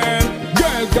 baby girl.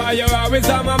 Girl, cause you're always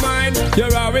on my mind.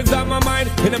 You're always on my mind.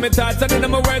 In my thoughts and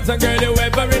in my words. And girl, you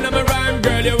ever in my rhyme.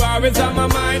 Girl, you're always on my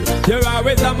mind. You're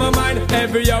always on my mind.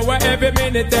 Every hour, every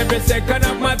minute, every second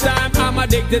of my time. I'm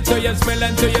addicted to your smell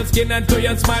and to your skin and to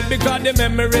your smile. Because the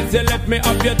memories you left me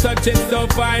of your touch is so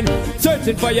fine.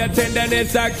 Searching for your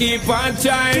tenderness, I keep on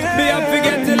trying. Me up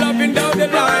forget to loving down the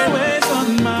line. Always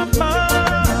on my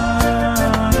mind.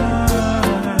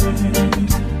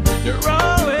 You're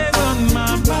always on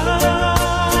my mind.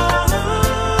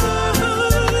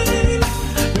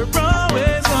 You're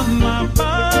always on my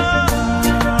mind.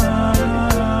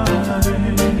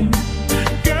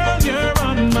 Girl, you're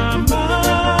on my mind.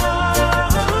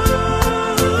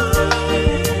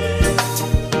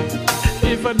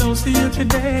 If I don't see you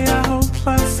today, I hope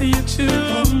I see you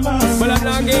tomorrow. But I'm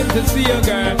not going to see you,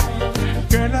 girl.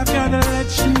 Girl, I've gotta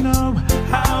let you know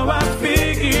how I feel.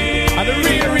 I'm the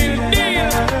real, real deal.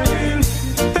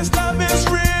 This love is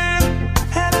real,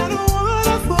 and I don't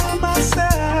wanna fool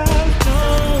myself. No,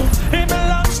 it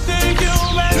belongs to you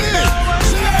and no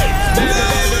one's else. Baby,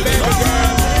 baby, baby,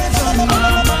 girl.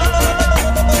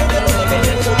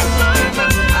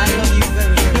 I love you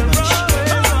very, very much.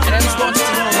 And I just want you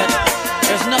to know that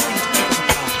there's nothing to keep us apart.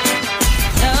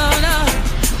 No, no,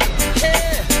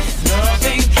 yeah.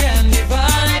 Nothing can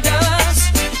divide us.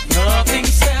 Nothing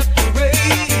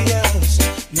separate us.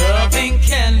 Nothing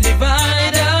can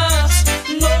divide us.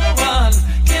 No one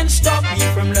can stop me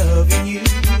from loving you.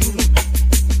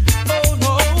 Oh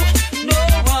no, no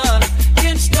one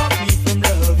can stop me from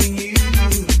loving you.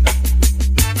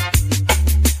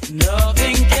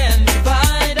 Nothing can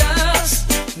divide us.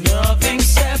 Nothing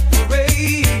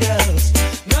separate us.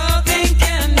 Nothing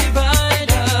can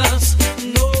divide us.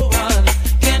 No one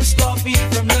can stop me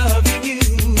from loving you.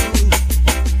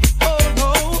 Oh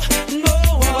no, no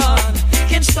one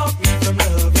can stop me from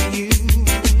loving you.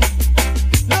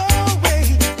 No way,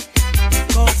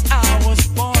 'cause I was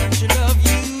born to love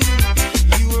you.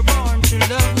 You were born to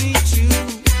love me too,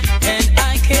 and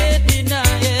I can't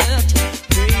deny it.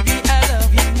 Baby, I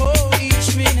love you more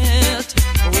each minute.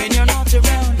 When you're not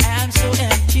around, I'm so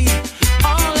empty.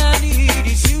 All I need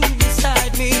is you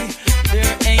beside me.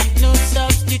 There ain't no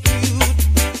substitute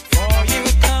for your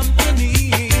company.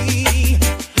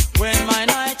 When my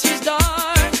night is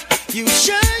dark, you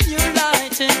shine your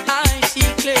light and I see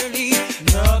clearly.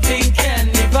 Nothing can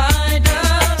divide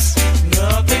us.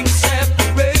 Nothing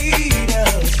separate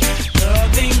us.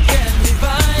 Nothing can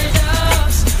divide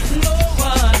us. No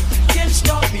one can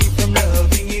stop me from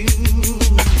loving you.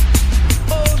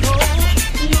 Oh no,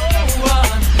 no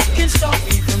one can stop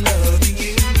me from loving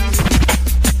you.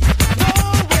 No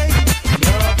way.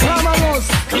 Glamorous,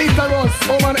 clitoris,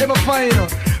 woman ever fine.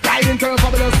 Right into her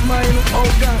fabulous mind. Oh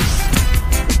gosh.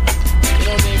 You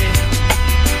know, baby,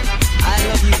 I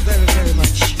love you very, very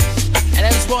much. And I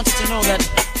just want you to know that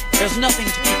there's nothing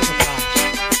to keep us apart.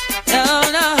 No,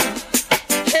 no,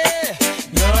 yeah.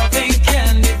 Nothing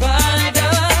can divide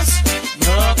us.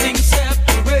 Nothing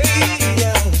separate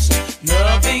us.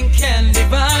 Nothing can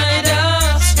divide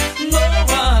us. No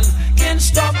one can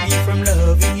stop me from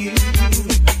loving you.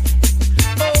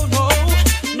 Oh no,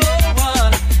 no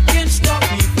one can stop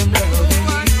me from loving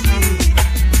you.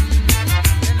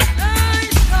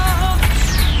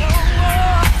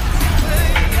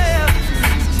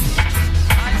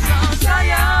 I saw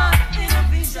Zion in a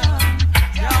vision.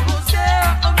 There was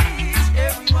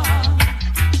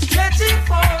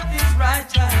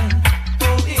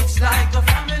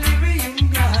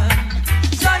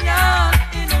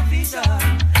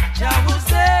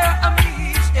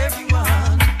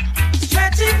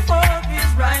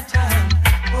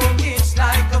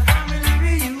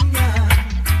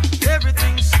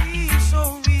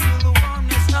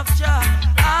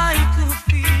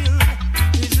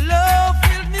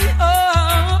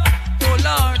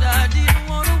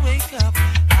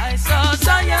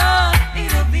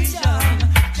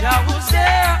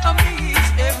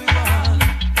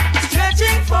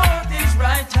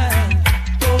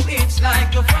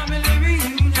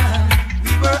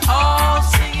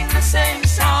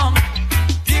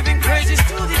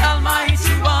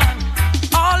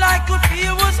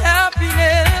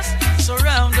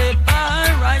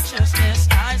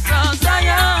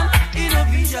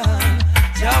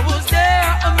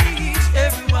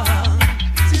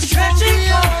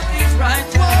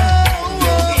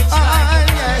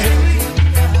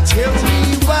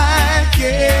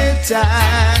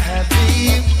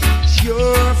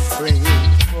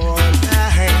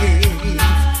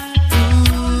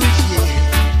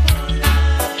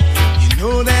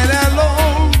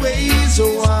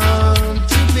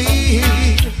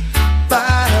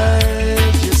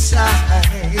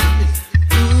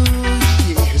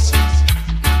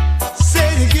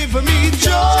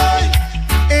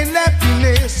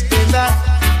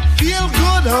feel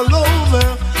good all over.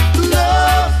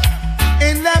 Love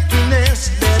and happiness,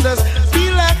 let us be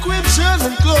like crimson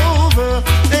and clover.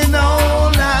 And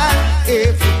all I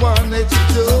ever wanted to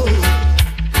do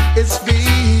is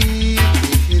be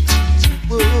with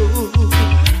you. Ooh,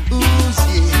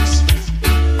 yes.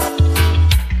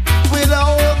 With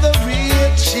all the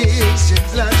riches and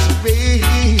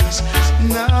luxuries,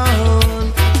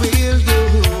 none will do.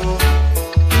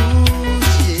 Ooh,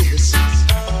 yes.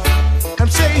 I'm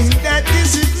saying that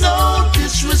this is no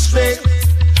disrespect,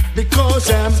 because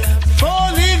I'm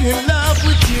falling in love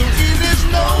with you. It is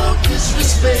no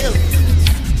disrespect.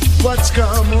 What's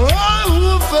come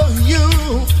over you?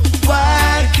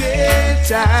 Why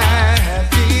can't I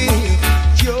be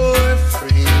your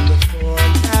friend for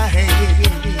life?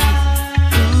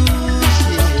 Ooh,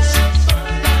 yes.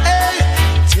 Hey,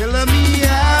 tell me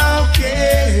how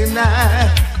can I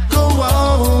go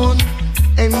on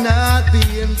and not be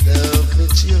in love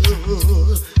with you?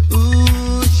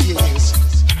 Ooh, yes.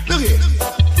 Look here.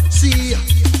 See,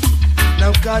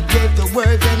 now God gave the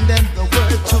word, and then the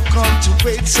word took on to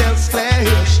itself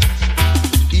flesh.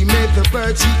 He made the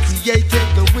birds, he created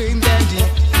the wind, and he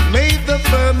made the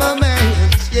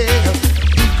firmament. Yeah,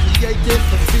 he created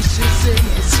the fishes in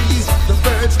the seas, the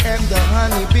birds and the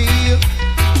honeybee.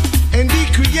 And he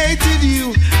created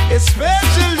you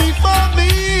especially for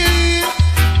me.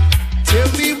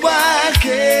 Tell me, why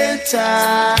can't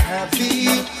I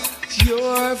be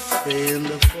your friend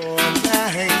for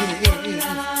life?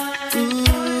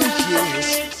 Ooh, yes.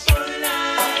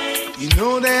 You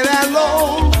know that I'll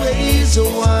always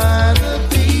wanna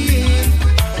be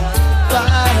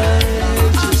by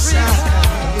your side.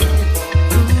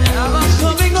 I'm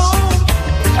coming home,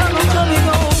 I'm coming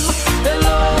home.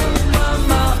 Hello,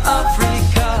 Mama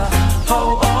Africa, how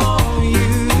are you?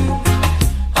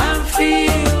 I'm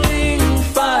feeling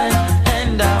fine,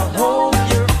 and I hope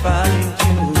you're fine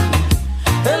too.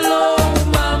 Hello,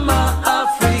 Mama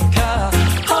Africa,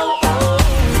 how are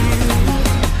you?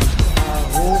 I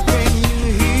hope when you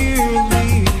hear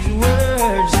these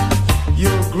words,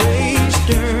 your grace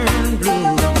turn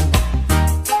blue,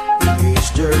 grace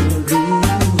turn blue.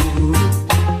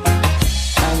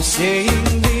 I'm saying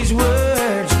these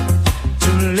words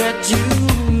to let you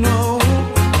know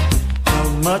how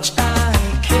much I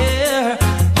care,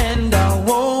 and I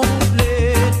won't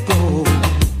let go.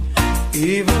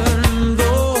 Even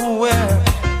though we're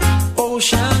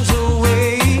oceans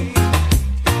away,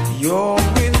 you're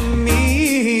with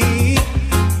me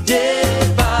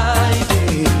day by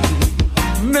day.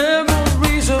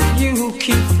 Memories of you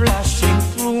keep flashing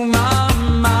through my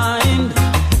mind.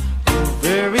 The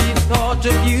very thought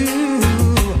of you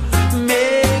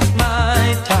make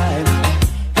my time.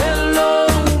 Hello,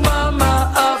 Mama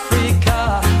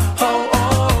Africa, how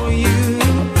are you?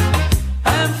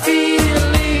 I'm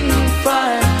feeling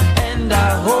fine, and I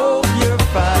hope you're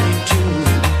fine too.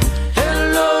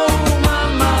 Hello,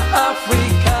 Mama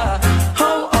Africa,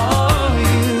 how are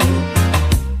you?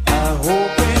 I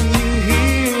hope when you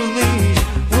hear these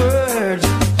words,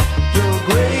 your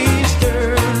grace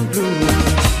turn blue,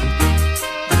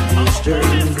 grace turn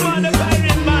blue.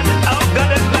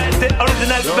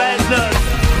 Original Spice.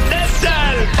 That's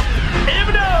all.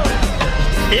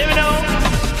 Even though,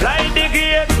 fly the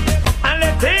gate and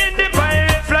let in the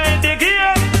pirate, fly the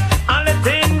gate and let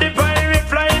in the pirate,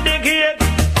 fly the gate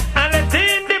and let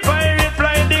in the pirate,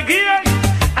 fly the gate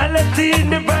and let in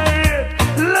the pirate.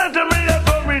 Let them hear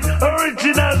coming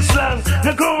original slang.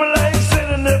 They come like say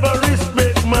they never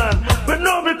respect man, but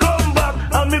now me come back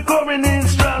and me coming in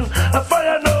strong. I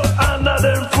fire no under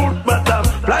them foot bottom.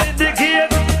 Fly the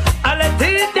gate and let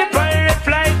in the pirate,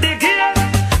 fly the gate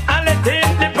and let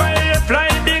in the pirate, fly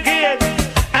the gate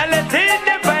and let in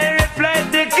the pirate, fly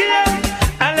the gate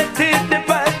and let in the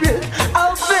pirate.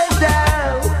 Up and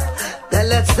down, then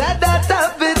let's set that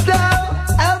up and down.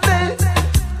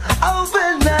 Up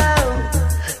and down,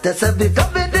 that's a bit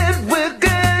of it if we're good.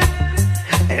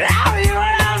 And now you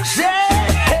what I'm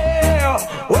saying,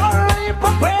 what are you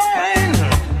preparing?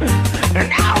 And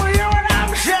now you what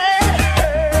I'm saying,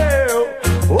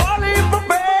 what are you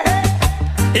preparing?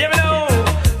 Even though,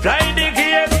 fly the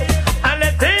gate and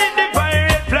let in the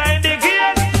pirate, fly the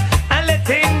gate and let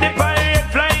in the pirate,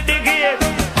 fly the gate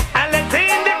and let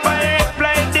in the pirate,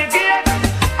 fly the gate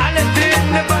and let in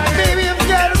the pirate. Baby, I've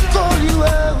got to call you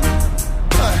out.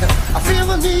 I feel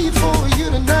the need for you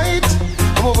tonight.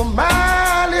 I'm over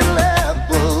my little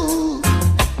apple.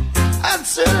 I'd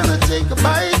certainly take a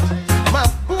bite. My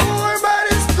poor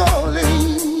body's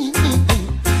calling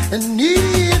and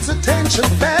needs attention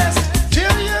fast.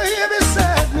 Till you're here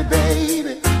beside me,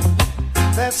 baby.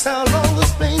 That's how long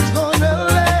this thing's gonna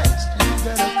last. You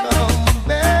gotta come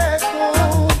back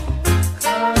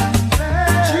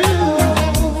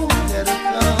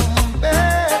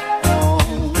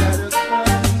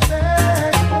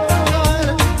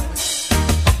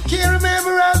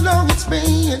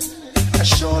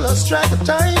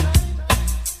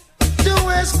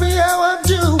ask me how I'm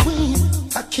doing,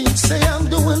 I can't say I'm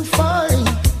doing fine.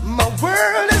 My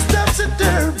world is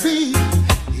topsy-turvy.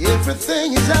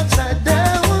 Everything is upside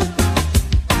down.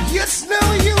 It's no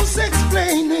use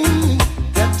explaining.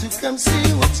 Got to come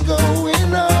see what's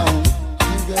going on.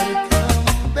 You gotta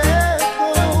come back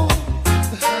home.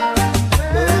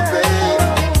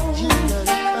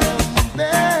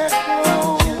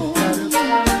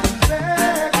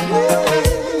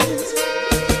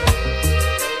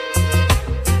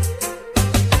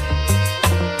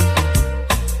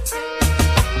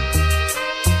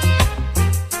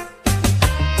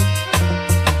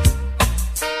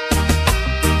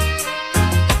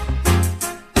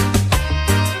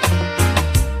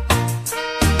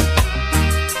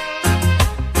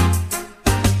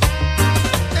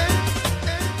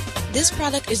 This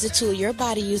product is a tool your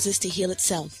body uses to heal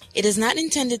itself. It is not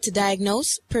intended to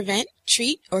diagnose, prevent,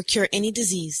 treat, or cure any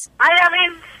disease. I am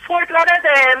in Fort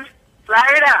Lauderdale,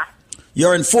 Florida.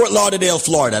 You're in Fort Lauderdale,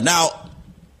 Florida. Now,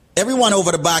 everyone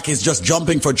over the back is just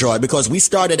jumping for joy because we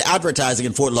started advertising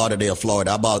in Fort Lauderdale,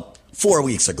 Florida about 4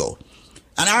 weeks ago.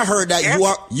 And I heard that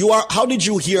you are, how did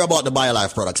you hear about the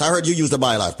BioLife products? I heard you use the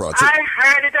BioLife products. I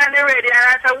heard it on the radio and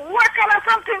I said, what kind of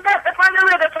something that's on the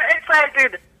radio, so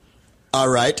excited. All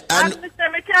right. And me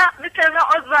tell my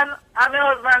husband, and my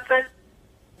husband said,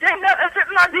 then that's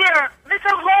not there. Me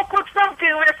say, how could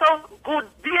something be so good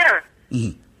there?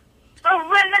 Mm-hmm. So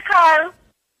when they call,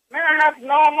 me don't have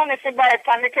no money to buy it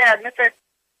on the card. Me say,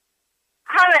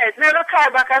 all right, me will call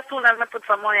back as soon as me put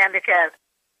some money on the card.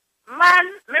 Man,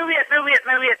 me wait.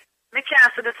 Me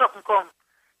can't see the something come.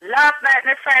 Last night,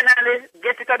 me finally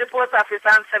get it to the post office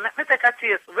and say, me take a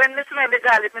taste. When me smell the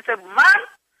garlic, me say, man,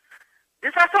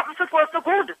 this is something supposed to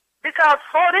good. Because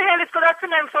how the hell is could have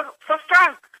smell so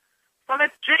strong? So me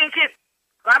drink it.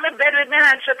 I'm in bed with my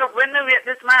hand shut up. When me wait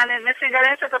this morning, my finger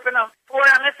ain't shut up enough. Four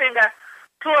on my finger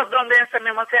closed down there and say me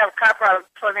must have carpal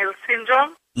tunnel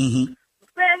syndrome. Mm-hmm.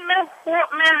 When me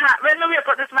open my hand, when me wake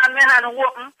up this man, my hand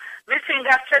open, my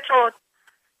finger stretch out.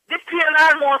 The pain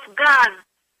almost gone.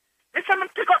 This time I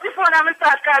pick up the phone and I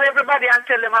start calling everybody and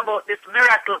tell them about this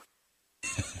miracle.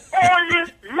 Only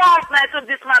last night of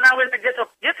this man I will get up.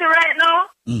 You see right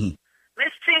now? Mm-hmm. My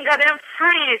finger them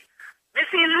free. Me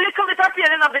see little bit of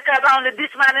pain enough because only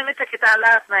this man and me take it out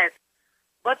last night.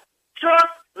 But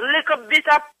just little bit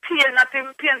of pain,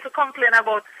 nothing pain to complain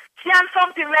about. Can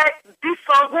something like this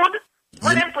so good?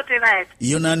 What them put in it?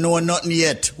 You don't know nothing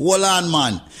yet. Hold on,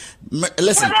 man.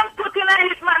 Listen. What them put in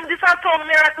it, man? This is some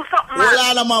miracle something, man.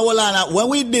 Hold on. When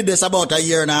we did this about a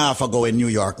year and a half ago in New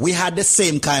York, we had the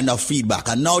same kind of feedback.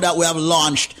 And now that we have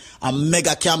launched a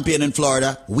mega campaign in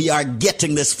Florida, we are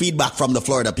getting this feedback from the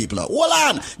Florida people. Hold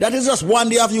on. That is just one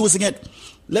day of using it.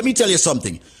 Let me tell you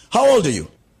something. How old are you?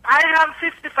 I am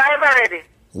 55 already.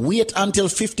 Wait until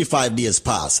 55 days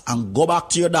pass and go back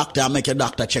to your doctor and make your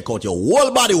doctor check out your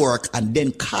whole body work and then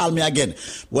call me again.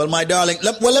 Well, my darling,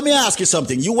 let me ask you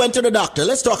something. You went to the doctor.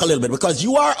 Let's talk a little bit because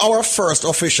you are our first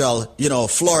official,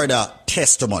 Florida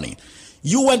testimony.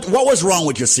 You went, what was wrong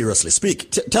with you? Seriously,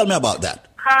 speak. Tell me about that.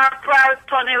 Carpal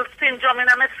tunnel syndrome in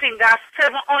my finger.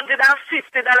 $750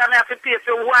 I have to pay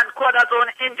for 1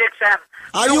 cortisone injection.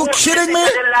 Are you kidding me?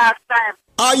 The last time.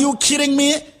 Are you kidding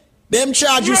me? Them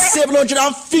charge you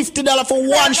 $750 for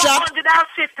one shot?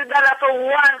 $750 for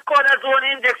 1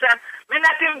 cortisone injection. Me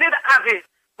not even did have it.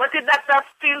 But the doctor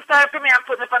feels sorry for me and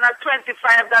put me on a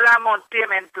 $25 a month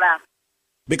payment plan.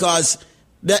 Because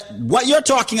what you're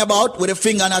talking about with a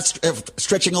finger not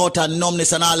stretching out and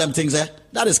numbness and all them things there,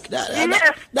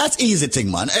 that's easy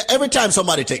thing, man. Every time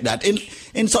somebody take that,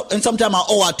 in sometime an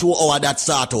hour, 2 hours, that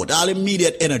start out, all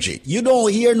immediate energy. You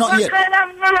don't hear nothing yet. What kind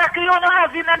of miracle you don't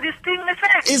have in this thing, me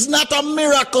say? It's not a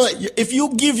miracle. If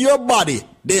you give your body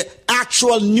the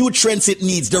actual nutrients it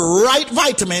needs, the right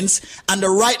vitamins and the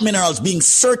right minerals being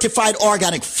certified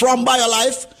organic from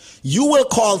BioLife, you will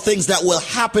call things that will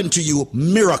happen to you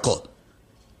miracle.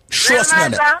 Trust me.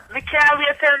 Me can't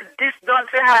wait till this done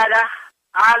for harder.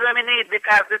 All we need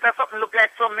because this is something look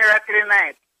like some miracle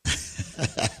tonight.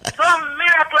 Some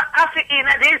miracle after in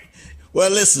this. Well,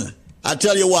 listen. I'll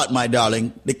tell you what, my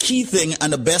darling. The key thing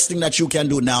and the best thing that you can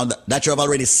do now that you have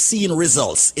already seen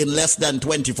results in less than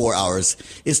 24 hours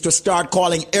is to start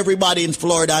calling everybody in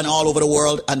Florida and all over the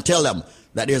world and tell them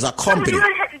that there's a company.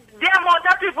 The amount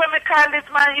of people me call this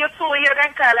man, you two here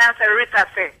then call and say Rita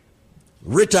say.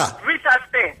 Rita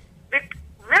say.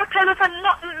 We'll tell you for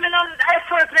nothing. I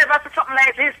first never see something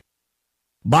like this.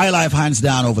 BioLife, hands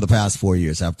down, over the past 4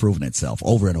 years have proven itself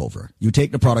over and over. You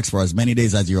take the products for as many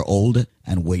days as you're old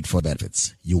and wait for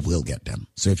benefits. You will get them.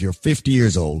 So if you're 50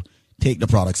 years old, take the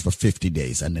products for 50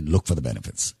 days and then look for the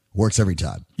benefits. Works every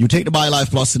time. You take the BioLife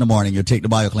Plus in the morning, you take the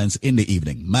BioCleanse in the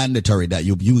evening. Mandatory that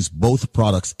you use both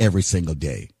products every single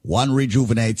day. One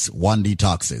rejuvenates, one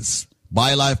detoxes.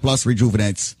 BioLife Plus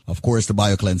rejuvenates. Of course, the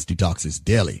BioCleanse detoxes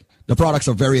daily. The products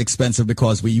are very expensive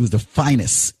because we use the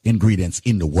finest ingredients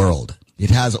in the world. It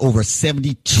has over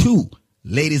 72,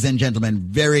 ladies and gentlemen,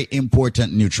 very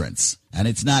important nutrients. And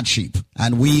it's not cheap.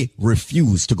 And we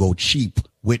refuse to go cheap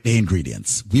with the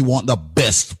ingredients. We want the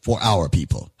best for our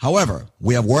people. However,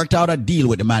 we have worked out a deal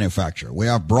with the manufacturer. We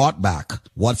have brought back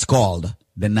what's called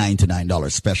the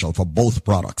 $99 special for both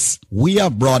products. We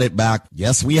have brought it back.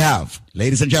 Yes, we have.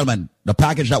 Ladies and gentlemen, the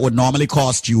package that would normally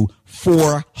cost you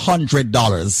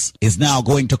 $400 is now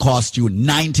going to cost you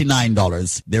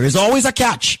 $99. There is always a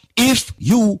catch if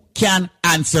you can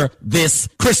answer this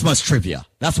Christmas trivia.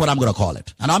 That's what I'm going to call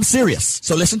it. And I'm serious.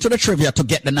 So listen to the trivia to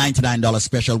get the $99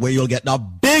 special where you'll get the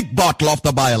big bottle of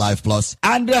the BioLife Plus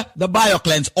and the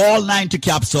BioCleanse, all 90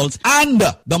 capsules, and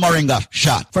the Moringa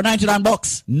shot for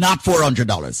 $99, not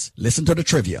 $400. Listen to the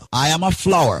trivia. I am a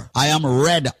flower. I am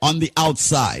red on the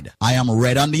outside. I am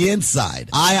red on the inside.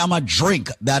 I am a drink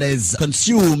that is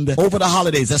consumed over the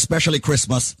holidays, especially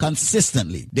Christmas,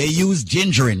 consistently. They use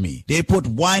ginger in me. They put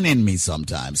wine in me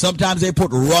sometimes. Sometimes they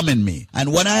put rum in me.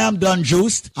 And when I am done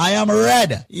juiced, I am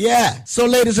red. Yeah. So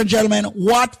ladies and gentlemen,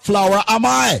 what flower am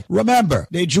I? Remember,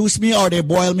 they juice me or they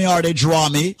boil me or they draw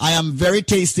me. I am very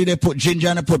tasty. They put ginger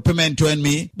and they put pimento in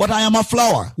me. But I am a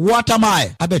flower. What am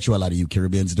I? I bet you a lot of you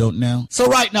Caribbeans don't know. So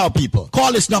right now, people,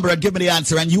 call this number and give me the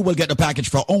answer and you will get the package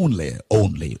for only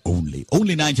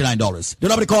 $99. The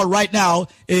number to call right now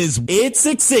is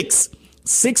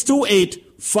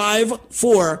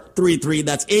 866-628-5433.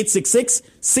 That's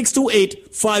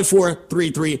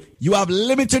 866-628-5433. You have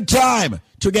limited time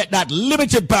to get that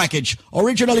limited package,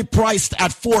 originally priced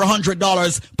at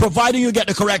 $400. Providing you get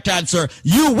the correct answer,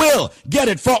 you will get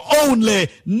it for only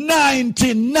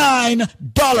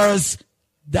 $99.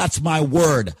 That's my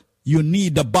word. You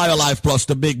need the BioLife Plus,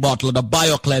 the big bottle, the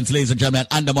BioCleanse, ladies and gentlemen,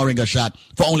 and the Moringa shot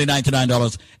for only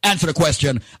 $99. Answer the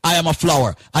question. I am a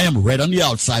flower. I am red on the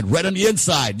outside, red on the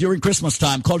inside. During Christmas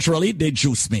time, culturally, they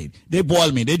juice me. They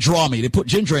boil me. They draw me. They put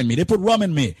ginger in me. They put rum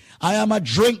in me. I am a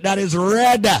drink that is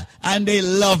red, and they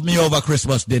love me over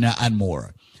Christmas dinner and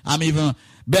more. I'm even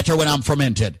better when I'm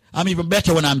fermented. I'm even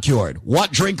better when I'm cured.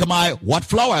 What drink am I? What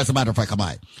flower, as a matter of fact, am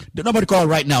I? The number to call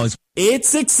right now is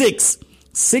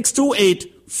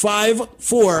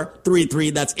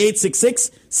 866-628-5433. That's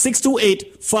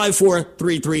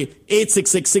 866-628-5433.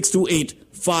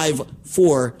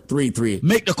 866-628-5433.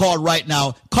 Make the call right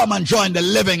now. Come and join the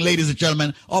living, ladies and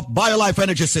gentlemen, of BioLife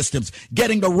Energy Systems.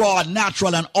 Getting the raw,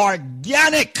 natural, and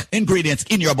organic ingredients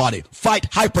in your body. Fight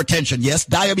hypertension. Yes,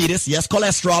 diabetes. Yes,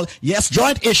 cholesterol. Yes,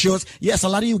 joint issues. Yes, a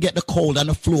lot of you get the cold and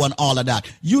the flu and all of that.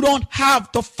 You don't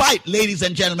have to fight, ladies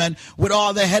and gentlemen, with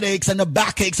all the headaches and the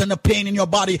backaches and the pain in your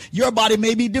body. Your body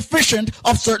may be deficient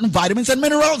of certain vitamins and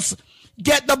minerals.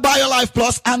 Get the BioLife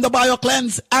Plus and the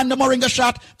BioCleanse and the Moringa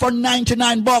shot for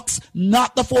 $99,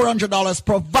 not the $400,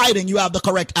 providing you have the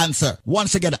correct answer.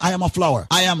 Once again, I am a flower.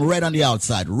 I am red on the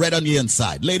outside, red on the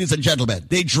inside. Ladies and gentlemen,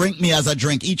 they drink me as I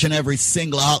drink each and every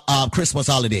single Christmas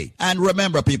holiday. And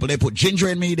remember, people, they put ginger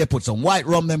in me, they put some white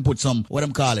rum, they put some,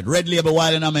 red label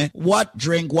wine in me. What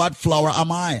drink, what flower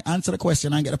am I? Answer the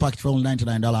question and get a package for only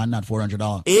 $99 and not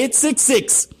 $400.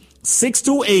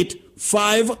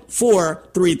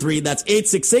 866-628-5433. That's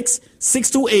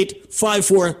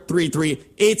 866-628-5433.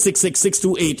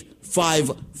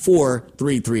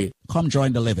 866-628-5433. Come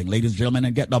join the living, ladies and gentlemen,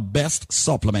 and get the best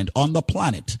supplement on the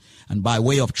planet. And by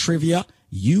way of trivia,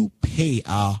 you pay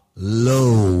a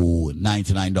low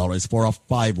 $99 for a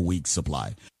 5-week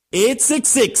supply.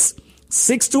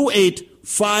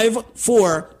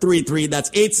 866-628-5433.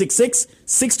 That's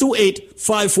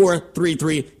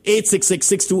 866-628-5433.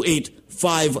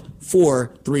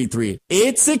 866-628-5433.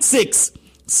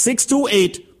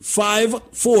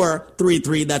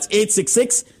 866-628-5433. That's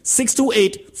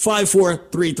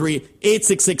 866-628-5433.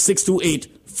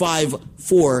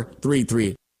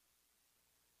 866-628-5433.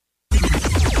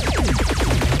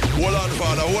 Hold on,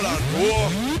 Father, hold on.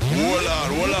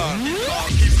 Hold on.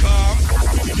 Keep calm.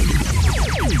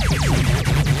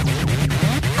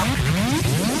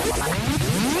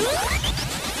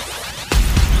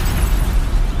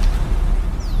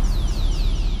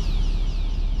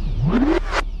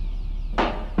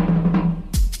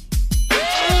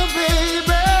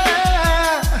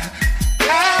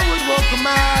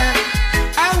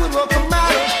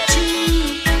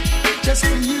 Just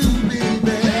for you,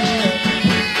 baby.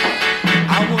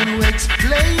 I want to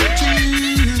explain to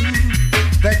you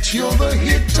that you're the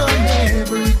hit on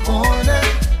every corner.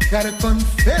 Gotta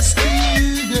confess to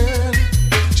you, girl,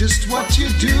 just what you're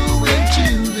doing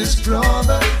to this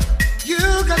brother. You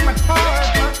got my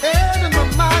heart, my head, and my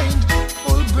mind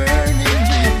all burning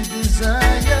with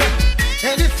desire.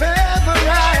 And if ever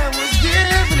I was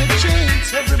given a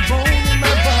chance, every bone in my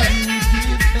body would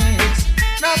give thanks.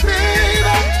 Now,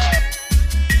 baby,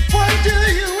 what do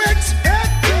you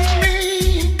expect of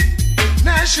me?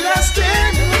 Now, should I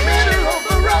stand in the middle of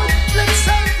the road, let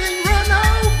something run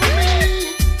over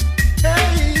me?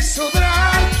 Hey, so that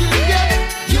I can get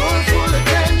your full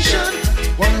attention.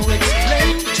 Want to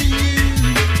explain to you,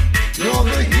 you're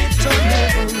the hit on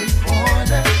every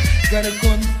corner. Gotta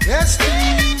confess to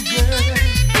you, girl,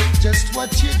 just what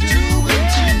you're doing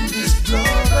to this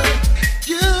brother.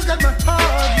 You got my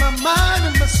heart, my mind,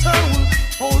 and my soul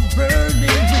all burning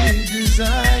with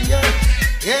desire.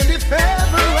 And if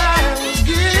ever I was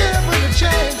given a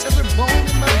chance, every bone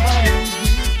in my body would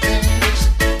give thanks.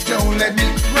 Don't let me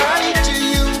cry to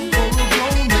you for a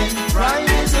grown man. Crying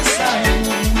is a sign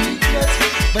of weakness,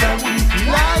 but I wouldn't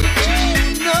lie to you,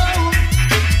 no,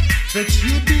 that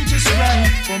you'd be just right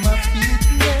for my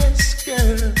fitness,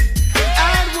 girl.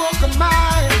 I'd walk a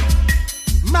mile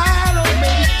or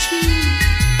maybe two,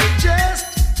 just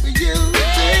for you,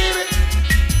 baby,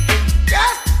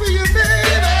 just for you, baby.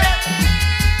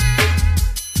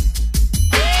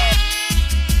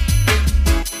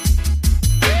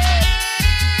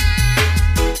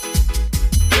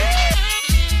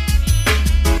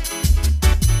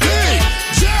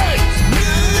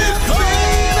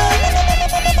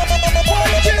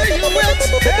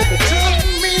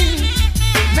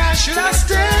 Now should I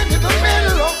stand in the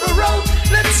middle of the road,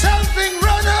 let something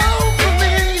run over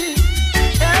me?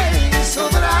 Hey, so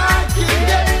that I can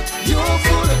get your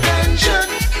full attention.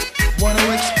 Want to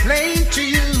explain to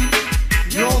you,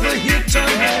 you're the hit on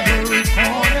every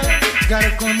corner.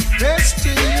 Gotta confess to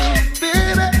you,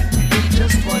 baby,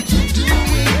 just what you're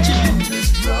doing to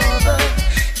this brother.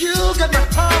 You got my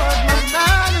heart, my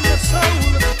mind, and my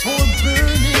soul all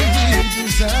burning with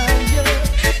desire.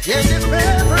 Yes, if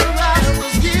ever I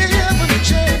was given a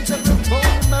chance, every bone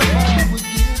in my body would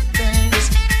give thanks.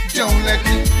 Don't let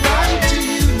me cry to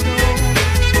you, no,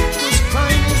 'cause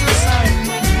crying is a sign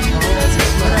of weakness.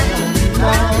 But I don't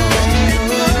cry to you,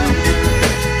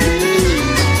 please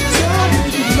tell me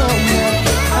you know me.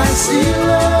 I see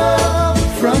love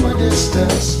from a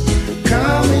distance,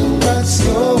 coming but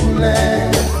slowly.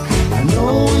 I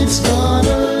know it's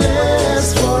gonna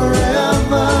last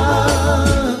forever.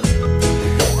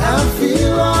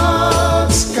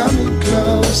 Coming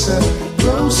closer,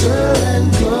 closer and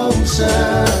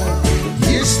closer.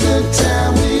 It's the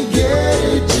time we get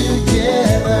it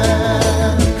together.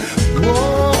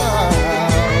 Whoa,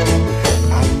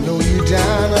 I know you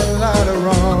done a lot of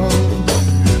wrong,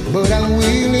 but I'm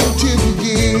willing to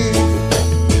forgive.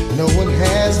 No one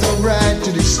has the right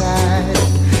to decide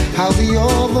how the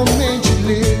other made you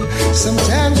live.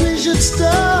 Sometimes we should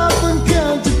stop and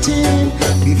count to 10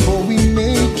 before we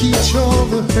make each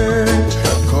other hurt.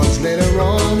 'Cause later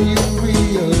on you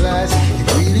realize it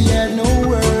really had no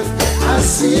worth. I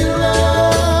see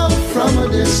love from a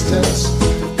distance,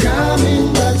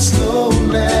 coming but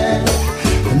slowly.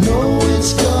 I know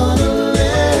it's gonna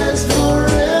last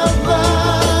forever.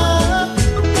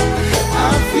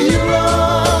 I feel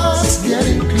us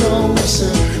getting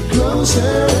closer,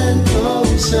 closer and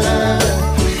closer.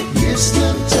 It's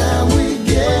the time we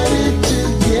get it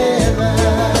together.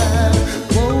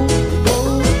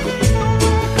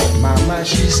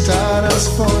 She started us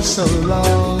for so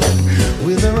long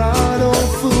with her heart all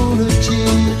full of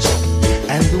tears,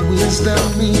 and the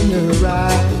wisdom in her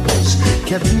eyes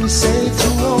kept me safe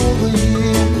through all the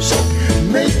years.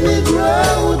 Make me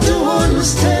grow to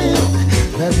understand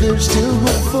that there's still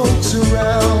good folks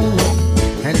around,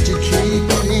 and to keep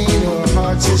it in our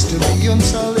hearts is to be on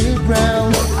solid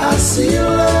ground. I see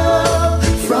love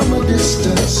from a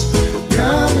distance,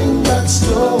 coming but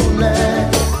slowly.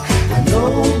 I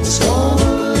know it's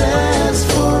gonna last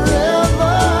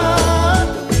forever.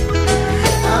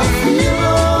 I feel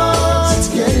us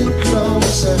getting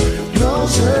closer,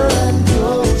 closer and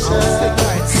closer.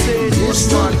 It's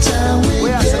the time we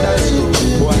get it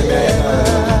together.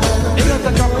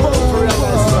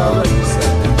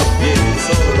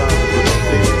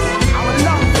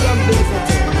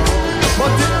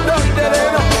 But it done that, you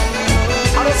know.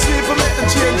 I don't sleep for make the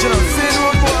change, you know. See the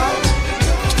boy.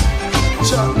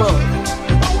 Chuck, man.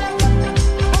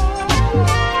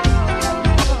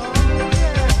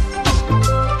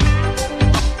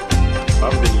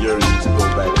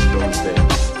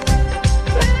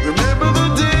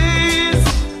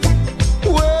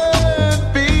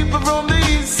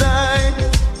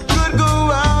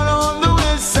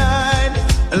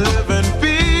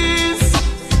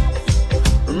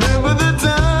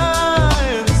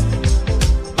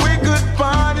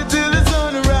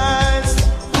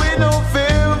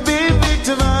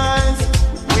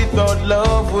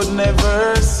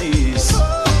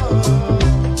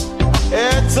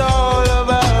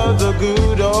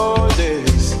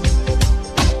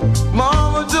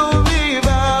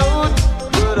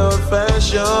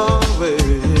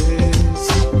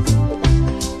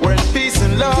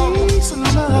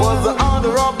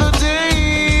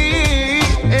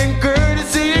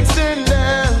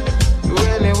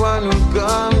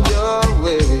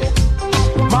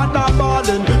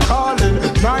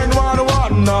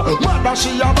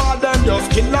 she a ball, them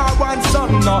just kill her one son.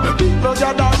 People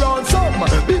gather around, some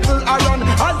people are run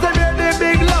as they hear the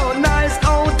big loud nice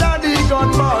out of the gun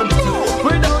man.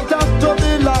 We don't have to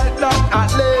be like that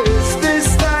at least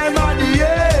this time of the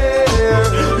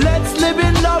year. Let's live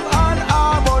in love and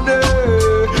harmony,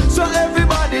 so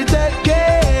everybody take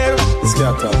care.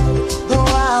 Scatter. Though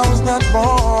I was not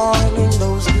born in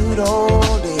those good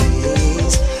old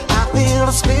days, I feel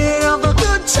the spirit of the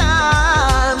good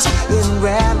times in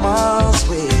grandma's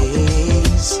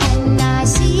ways. And I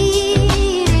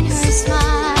see it in her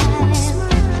smile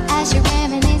as she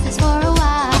reminisces for a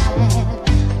while.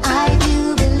 I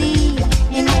do believe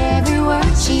in every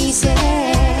word she said.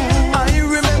 I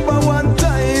remember one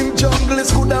time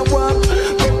junglers could have walked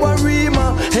go a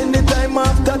rima anytime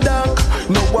after dark.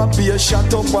 No one be a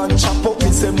shut up and chop up.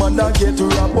 Me say man I get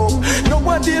wrap up.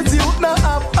 Nowadays you not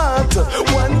have heart.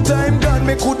 One time God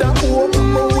me could have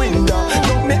opened my window.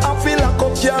 Now me I feel like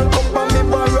up can't come on me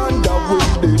veranda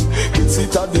with them. Kids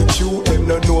it at the truth, them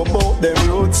no know about them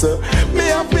roots. Me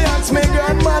have to ask me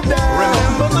grandmother.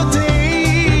 Remember the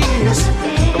days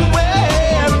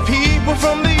when people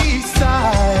from the east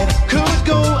side could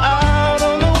go out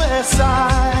on the west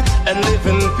side and live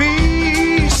in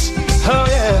peace. Oh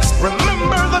yes,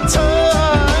 remember the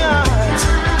times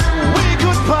we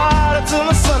could party till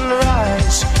the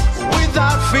sunrise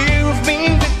without fear of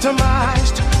being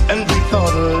victimized, and we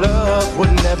thought love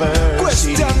would never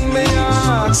cease. Question me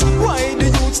ask, why the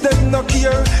youths them no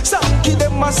care? Sanky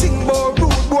them a sing but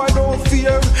rude boy don't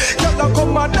fear. Y'all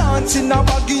come a dance in a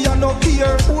baggy and no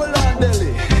care. Hold on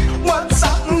Delhi, what's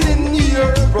happening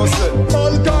here?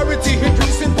 Vulgarity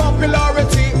increasing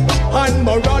popularity and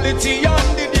morality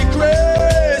and the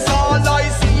decrease. All I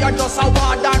see are just a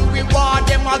word and reward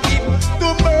them a give to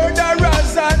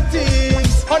murderers and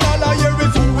thieves. And all I hear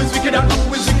is who is wicked and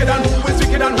who is wicked and who is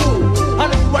wicked and who.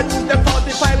 And who are use them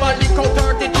 45 and lick out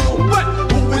 32. But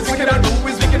who is wicked and who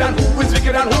is wicked and who is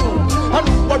wicked and who. And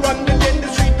who are running in the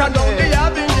street and down the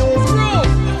avenues.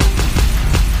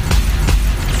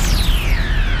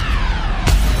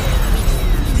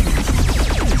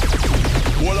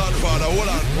 Hold on, father, hold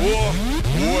on.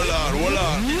 Hold on.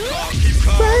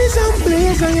 Rise and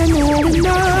blaze and you know we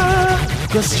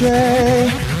not go stray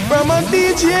from a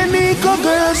DJ Nico,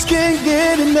 girls can't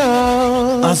get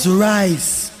enough. As we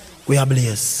rise, we are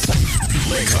blaze.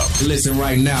 Wake up. Listen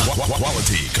right now.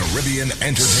 Quality Caribbean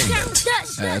entertainment.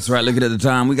 That's right. Look at the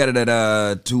time. We got it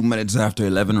at 2 minutes after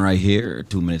 11 right here.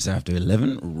 2 minutes after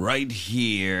 11 right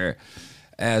here.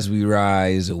 As we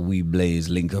rise, we blaze.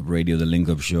 Link Up Radio, the Link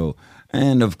Up Show.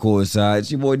 And of course,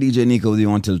 it's your boy DJ Nico with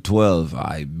you until 12.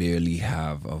 I barely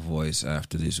have a voice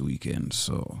after this weekend,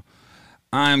 so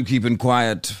I'm keeping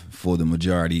quiet for the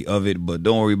majority of it. But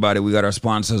don't worry about it. We got our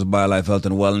sponsors, BioLife Health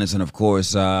and Wellness, and of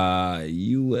course,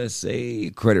 USA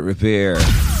Credit Repair.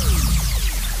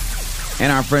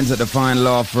 And our friends at the Fine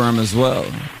Law Firm as well.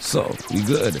 So, we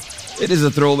good. It is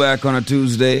a throwback on a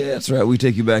Tuesday. That's right, we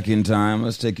take you back in time.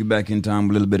 Let's take you back in time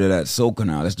with a little bit of that soca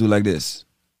now. Let's do it like this.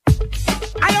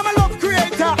 I am a love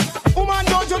creator. Woman,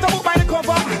 don't judge a book by the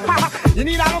cover. You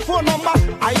need a phone number.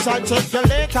 I shall check you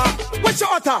later. What's your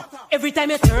order? Every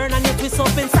time you turn and you twist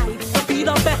up inside, you feel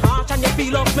up my heart and you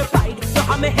feel up my pride. You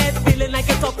have my head feeling like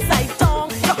it's upside down.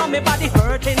 You have my body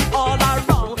hurting all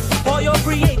around. For your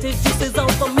creative juices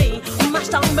out for me. Mash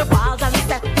down my walls and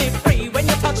set me free. When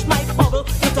you touch my bubble,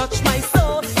 you touch my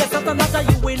soul. There's nothing other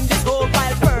you in this whole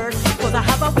wild world. Cause I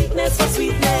have a weakness for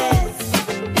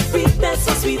sweetness. Weakness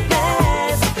for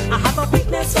sweetness. I have a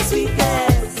weakness for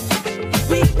sweetness.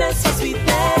 Weakness for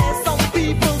sweetness. Some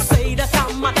people say that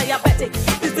I'm a diabetic.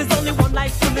 This is only one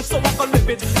life to live, so I can live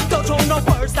it. Don't throw no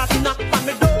words that knock on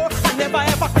the door. I never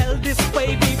ever felt this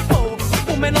way before.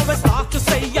 Women always start to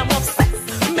say I'm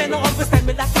obsessed. Men always tell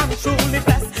me that I'm truly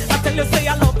blessed. I tell you, say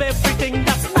I love everything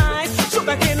that's nice.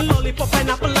 Sugar cane, lollipop,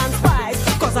 pineapple and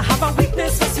spice. Cause I have a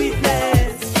weakness for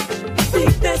sweetness.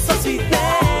 Weakness for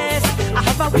sweetness. I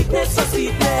have a weakness for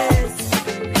sweetness.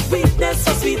 Weakness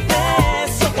for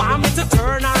sweetness. You want me to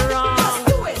turn around. Just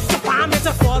do it. You want me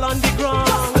to fall on the ground.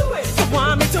 Just do it. You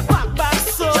want me to back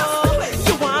so. Just do it.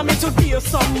 You want me to give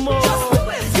some more. Just do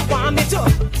it. You want me to.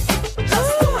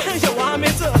 Just do it. You want me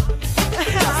to.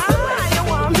 Just do it. You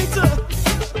want me to.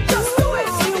 Just do it.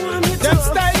 You want me to. Them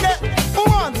style that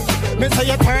woman. Me say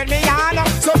you turn me on.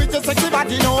 So me just sexy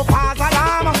body no false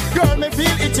alarm. Girl me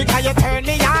feel itchy 'cause you turn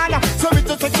me on. So me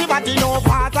just sexy body no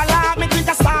false alarm. Me think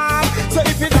a storm. So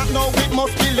if you don't know it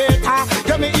must be later.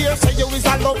 Let me hear say you is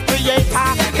a love creator.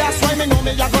 That's why me know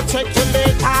me I go check you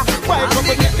later. Why come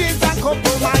we get this and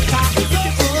couple matter.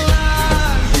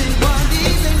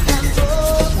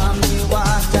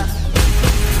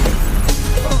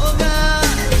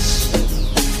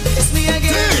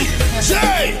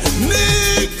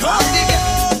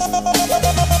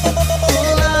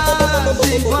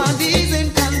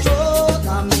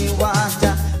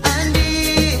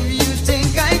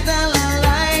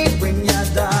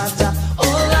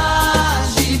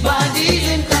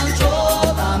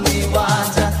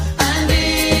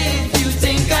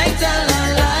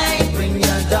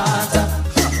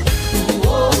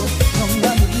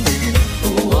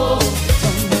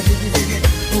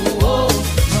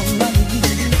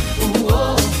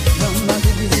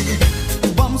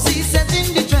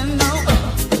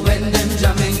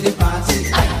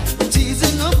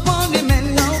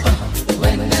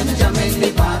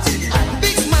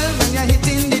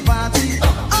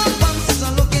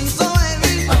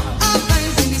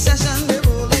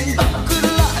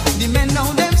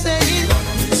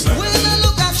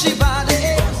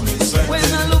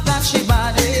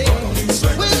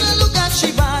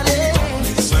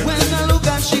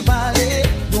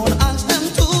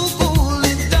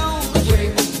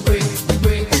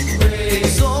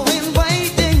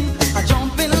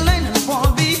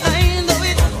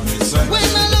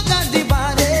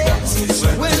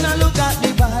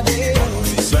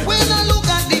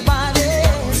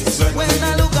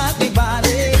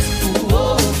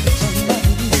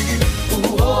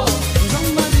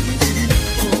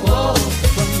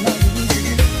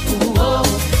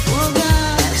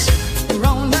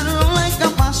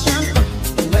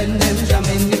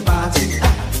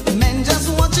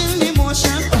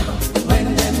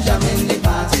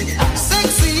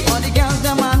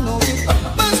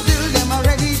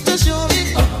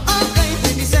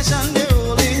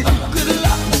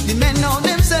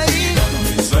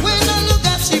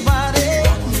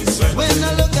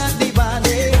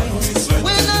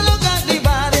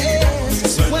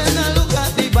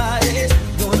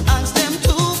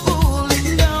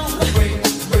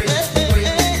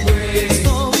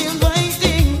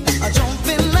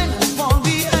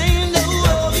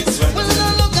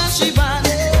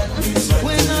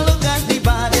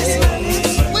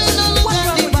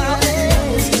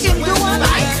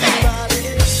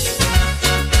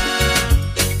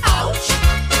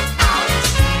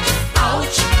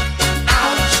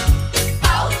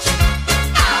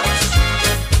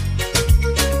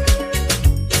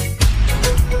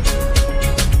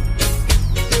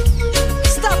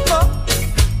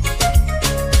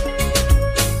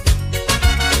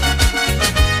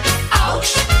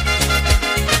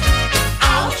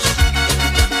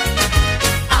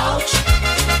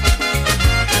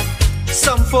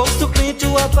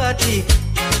 party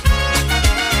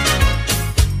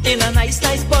in a nice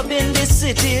pub in this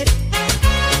city.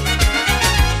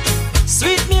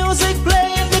 Sweet music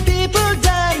playing, the people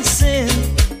dancing.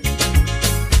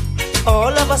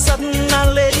 All of a sudden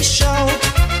a lady shout,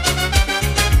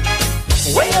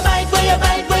 where you bite,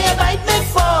 me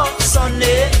for,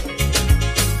 Sunday?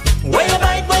 Where you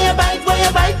bite,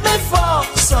 me for,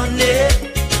 Sunday?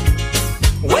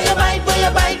 Where you bite,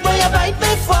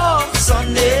 me for,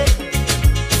 Sunday?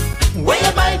 Where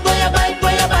you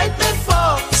bite, me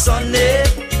for, Sunday?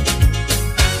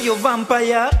 You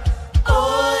vampire,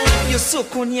 oh, you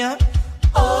sukunya,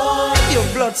 oh, you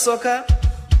bloodsucker,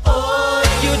 oh,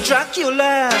 you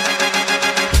Dracula.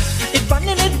 It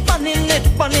bunning, it bunning,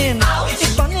 it bunning.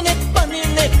 It bunning, it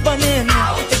bunning, it bunning.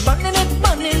 It bunning, it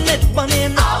bunning, it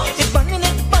bunning. It bunning,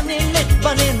 it bunning, it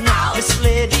bunning. Miss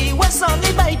Lady, what's on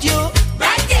me bite you?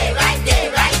 Right there, right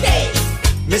there, right there.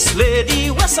 Miss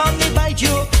Lady, what's on me bite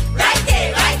you? Right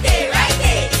there, right there, right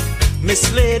there.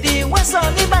 Miss Lady, what's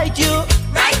on me bite you?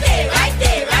 Right there, right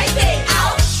there, right there.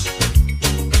 Ouch.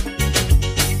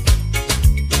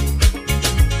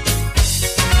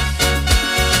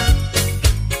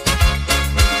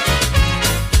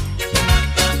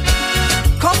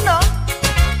 Come now.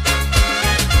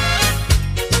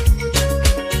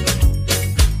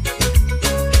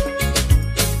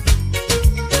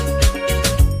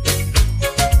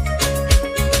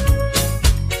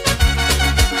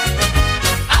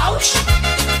 Ouch.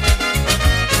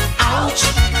 Ouch.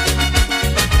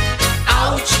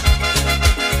 Ouch.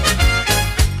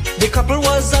 The couple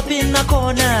was up in a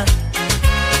corner,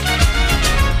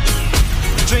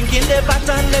 drinking the bat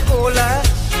and the cola.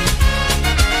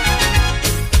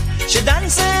 She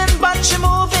dancing, but she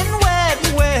moving wet.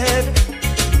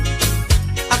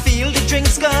 I feel the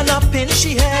drinks gone up in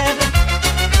she head.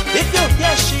 If you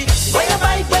hear she, where you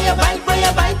bite,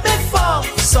 me for,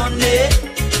 Sunday?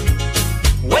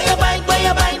 Where you bite, me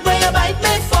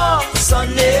for,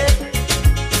 Sunday?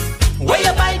 Where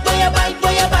you bite, me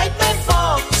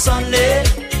for, Sunday?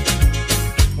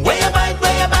 Where you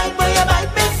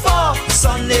bite, me for,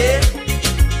 Sunday?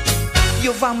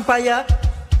 You vampire,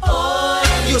 oh,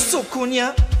 you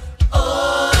sukunya,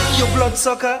 oh, you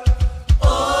bloodsucker,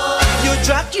 oh, you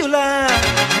Dracula.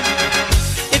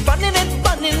 It bunning, it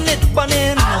bunning, it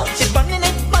bunning. It bunning,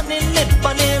 it bunning, it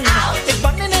bunning. It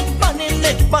bunning, it bunning,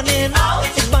 it bunning.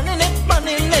 It bunning, it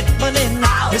bunning, it bunning.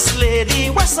 Miss Lady,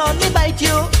 what's on me bite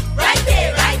you? Right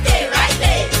there, right there, right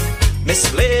there.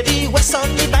 Miss Lady, what's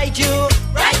on me bite you?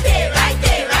 Right there, right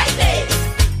there, right there.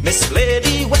 Miss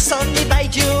Lady, what's on me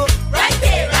bite you? Right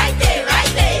there, right there,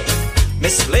 right there.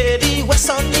 Miss Lady, what's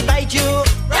on me bite you?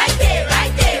 Right there,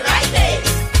 right there, right there.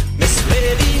 Miss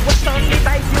Lady, what's on me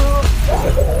bite you?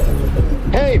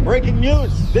 Hey, breaking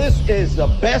news. This is the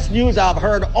best news I've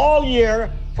heard all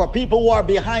year for people who are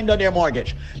behind on their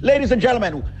mortgage. Ladies and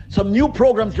gentlemen, some new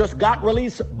programs just got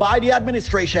released by the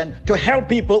administration to help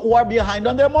people who are behind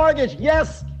on their mortgage.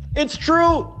 Yes, it's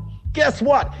true. Guess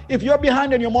what? If you're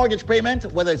behind on your mortgage payment,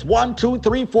 whether it's 1, 2,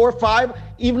 3, 4, 5,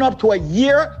 even up to a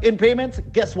year in payments,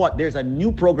 guess what? There's a new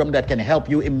program that can help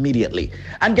you immediately.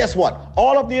 And guess what?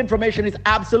 All of the information is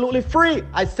absolutely free.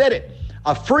 I said it.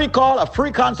 A free call, a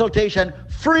free consultation,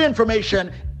 free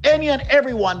information. Any and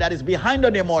everyone that is behind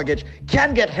on their mortgage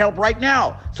can get help right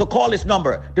now. So call this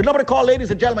number. The number to call,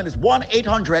 ladies and gentlemen, is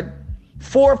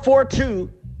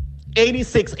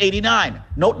 1-800-442-8689.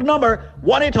 Note the number,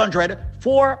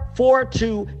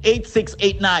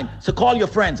 1-800-442-8689. So call your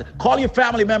friends, call your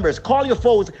family members, call your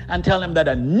foes, and tell them that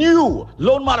a new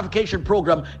loan modification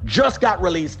program just got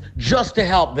released just to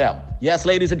help them. Yes,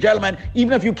 ladies and gentlemen,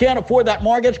 even if you can't afford that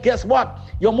mortgage, guess what?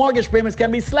 Your mortgage payments can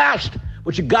be slashed.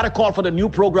 But you got to call for the new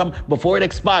program before it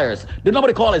expires. The number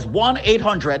to call is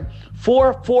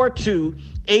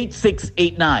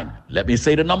 1-800-442-8689. Let me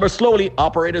say the number slowly.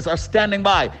 Operators are standing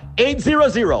by.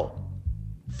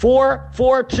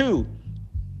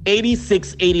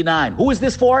 800-442-8689. Who is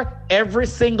this for? Every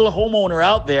single homeowner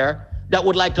out there that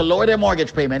would like to lower their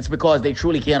mortgage payments because they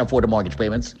truly can't afford the mortgage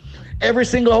payments. Every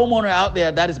single homeowner out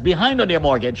there that is behind on their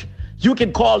mortgage, you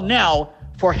can call now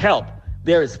for help.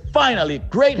 There is finally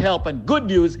great help and good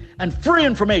news and free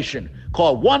information.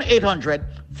 Call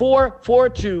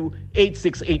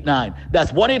 1-800-442-8689.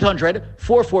 That's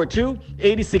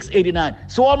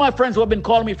 1-800-442-8689. So all my friends who have been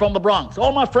calling me from the Bronx,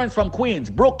 all my friends from Queens,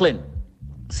 Brooklyn,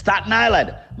 Staten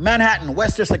Island, Manhattan,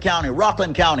 Westchester County,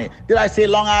 Rockland County. Did I say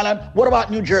Long Island? What about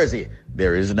New Jersey?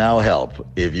 There is now help.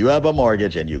 If you have a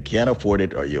mortgage and you can't afford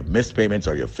it, or you've missed payments,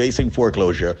 or you're facing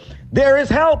foreclosure, there is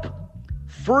help.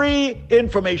 Free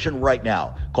information right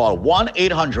now. Call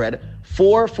 1-800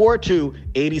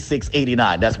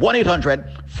 1-800-442-8689. That's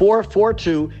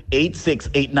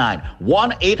 1-800-442-8689.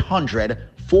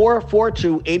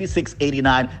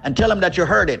 1-800-442-8689, and tell them that you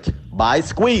heard it by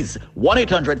Squeeze.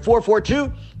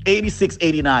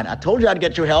 1-800-442-8689. I told you how to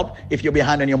get your help if you're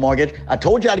behind on your mortgage. I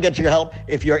told you how to get your help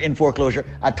if you're in foreclosure.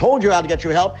 I told you how to get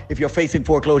your help if you're facing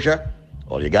foreclosure.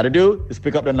 All you got to do is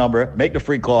pick up the number, make the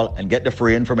free call, and get the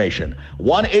free information.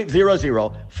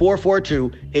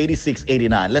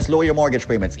 1-800-442-8689. Let's lower your mortgage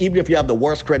payments, even if you have the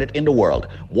worst credit in the world.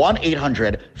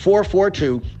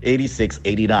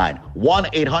 1-800-442-8689.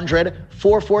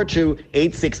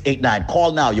 1-800-442-8689.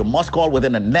 Call now. You must call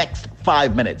within the next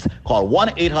 5 minutes. Call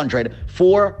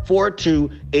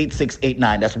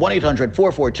 1-800-442-8689. That's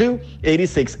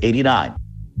 1-800-442-8689.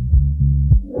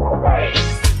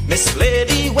 Miss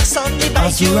Lady, what's on the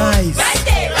bite you? Rise. Right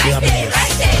there, right there,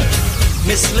 right there.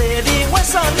 Miss Lady,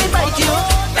 what's on the bite you?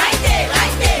 Right there,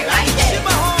 right there, right there.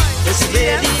 Miss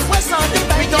Lady, what's on the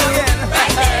bite you?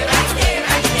 Right there, right there,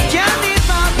 right there. Can't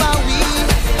live off a weed.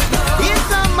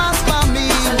 It's a must for me.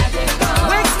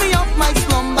 Wakes me up my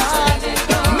slumber.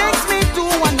 Makes me do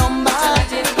a number.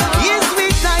 Is we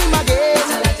time again.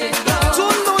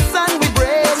 Too loose and we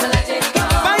break.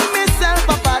 Find myself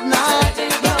a partner.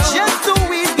 Just to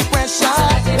ease the pressure.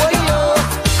 Oh, yo.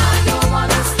 I don't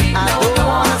wanna sleep. I don't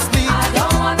wanna sleep. I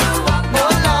don't wanna walk.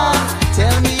 Hold on.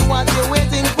 Tell me what you're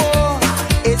waiting for.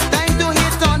 It's time to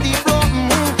hit on the floor.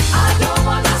 I don't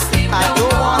wanna sleep. I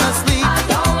don't wanna sleep. I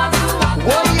don't wanna walk.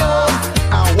 Oh, yo.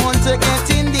 I want to get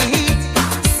in the heat.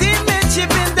 See me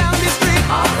chipping down the street.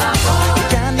 All aboard.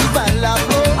 Carnival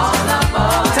aboard. All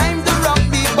aboard. Time to rock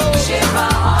the boat.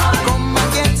 Come and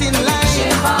get in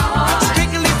line.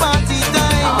 Strictly party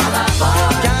time. All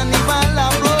aboard. Carnival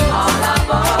aboard. All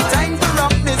aboard. Time to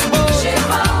rock this boat.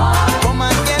 Come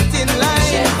and get in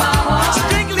line.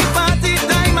 Strictly party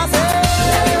time. I say.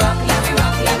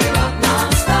 Let me rock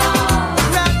non-stop.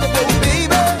 Rock the boat,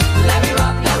 baby. Let me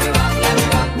rock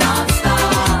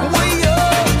non-stop. Oh, yo.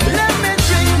 Let me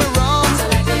drink my rum.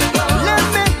 Let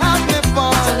me have me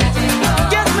fun.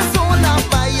 Get me soul on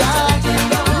fire.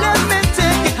 Let me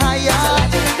take it higher.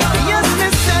 Yes, me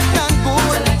set and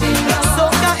good.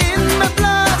 Soca in my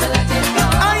blood.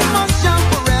 I must jump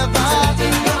forever.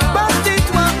 But it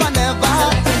was whenever.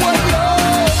 Oh, yo.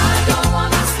 I don't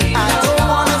wanna sleep. I don't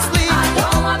wanna sleep. I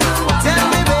don't wanna walk. Tell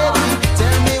me, baby.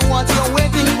 Tell me what you're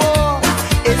waiting for.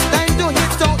 It's time to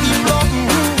hit on the floor.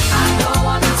 I don't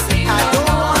wanna sleep. I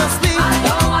don't wanna sleep. I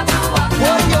don't wanna walk.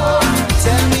 Oh, yo.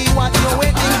 Tell me what you're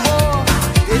waiting for.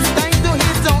 It's time to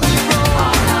hit on the floor.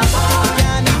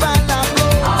 Carnival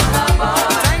aboard.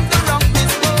 Time to rock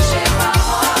this boat.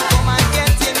 Come and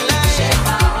get in line.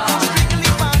 Strictly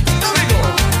party.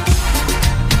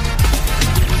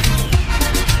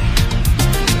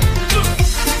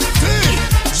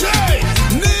 DJ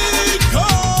Nico.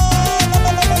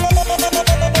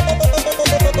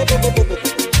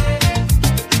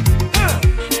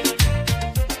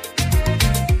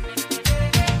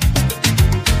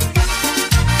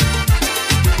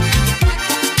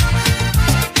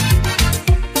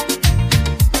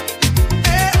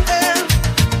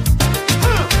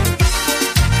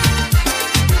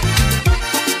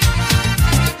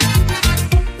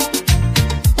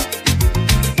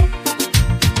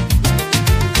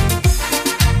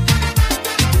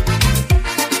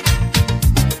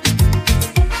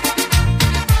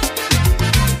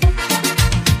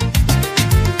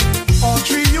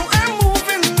 Audrey, you ain't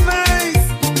moving nice.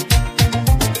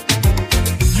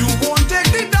 You won't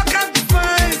take the doc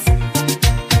advice.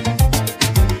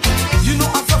 You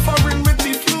know I'm suffering with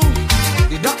the flu.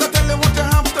 The doctor tell you what you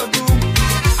have to do.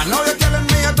 And now you're telling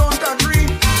me I don't agree.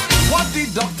 What the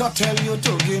doctor tell you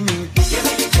to give me? Give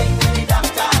me the thing with the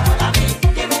doctor.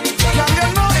 Give me the thing. Girl, you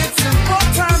know it's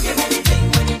important. Give me the thing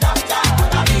with the doctor.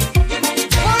 Give me the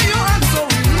thing. Why you act so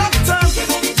reluctant? Give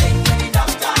me the thing with the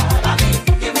doctor.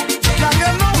 Give me the thing. Girl, you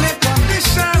know my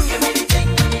condition. Give me the thing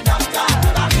with the doctor.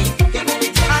 Give me the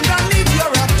thing. And I need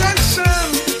your attention.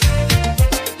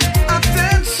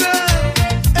 Attention.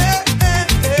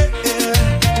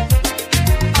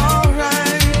 All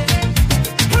right.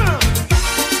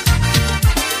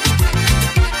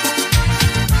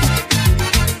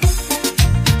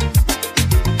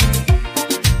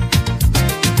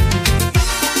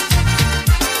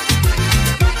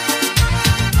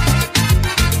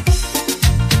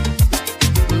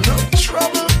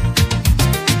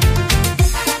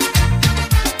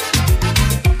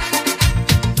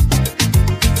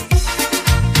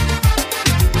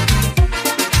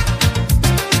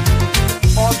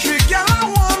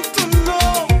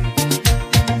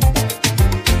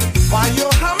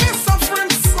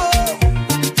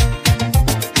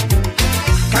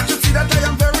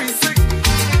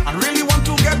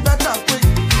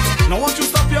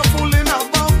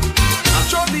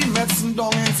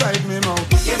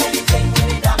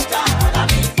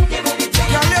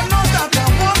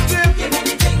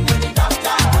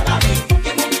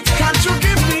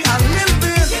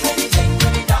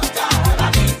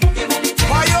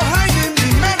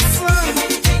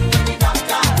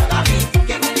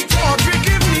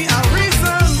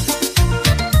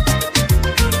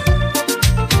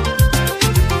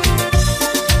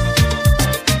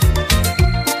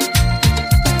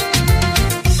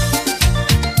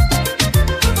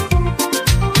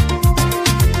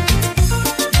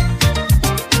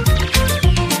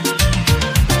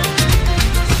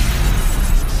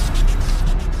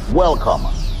 Welcome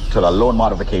to the Loan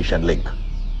Modification Link.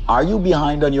 Are you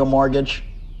behind on your mortgage?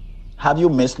 Have you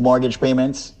missed mortgage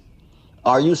payments?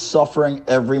 Are you suffering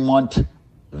every month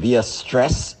via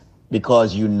stress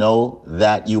because you know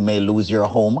that you may lose your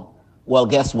home? Well,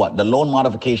 guess what? The Loan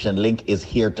Modification Link is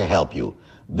here to help you.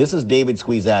 This is David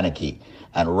Squeezaniki.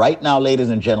 And right now, ladies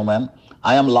and gentlemen,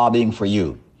 I am lobbying for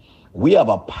you. We have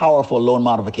a powerful loan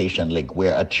modification link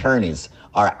where attorneys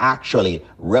are actually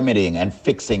remedying and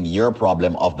fixing your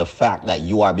problem of the fact that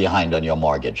you are behind on your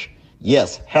mortgage.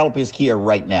 Yes, help is here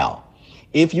right now.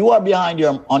 If you are behind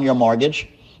on your mortgage,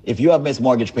 if you have missed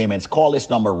mortgage payments, call this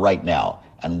number right now.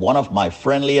 And one of my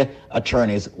friendly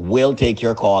attorneys will take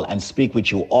your call and speak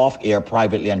with you off air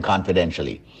privately and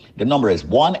confidentially. The number is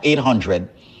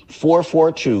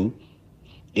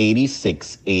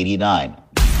 1-800-442-8689.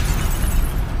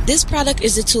 This product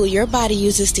is a tool your body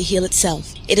uses to heal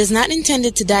itself. It is not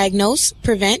intended to diagnose,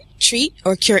 prevent, treat,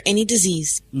 or cure any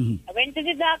disease. I went to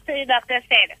the doctor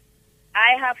said,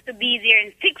 I have to be there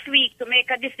in 6 weeks to make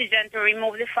a decision to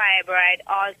remove the fibroid,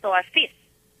 also a cyst.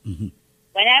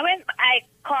 When I went, I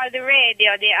called the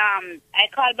radio, I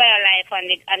called BioLife, and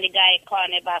the guy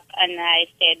called me back, and I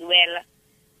said, well,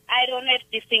 I don't know if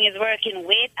this thing is working.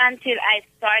 Wait until I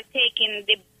start taking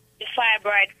the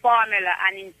fibroid formula,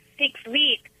 and in 6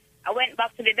 weeks, I went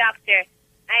back to the doctor.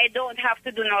 I don't have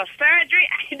to do no surgery.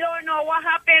 I don't know what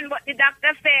happened, but the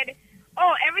doctor said,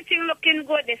 oh, everything looking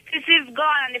good. The cyst is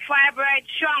gone and the fibroid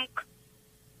shrunk.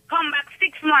 Come back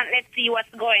 6 months. Let's see what's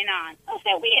going on. I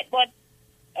said, wait, but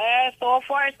so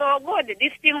far so good.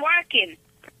 This thing working.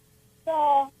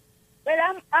 So,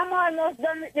 well, I'm almost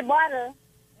done with the bottle,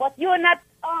 but you're not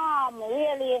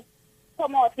really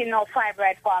promoting no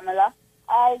fibroid formula.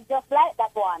 I just like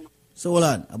that one. So hold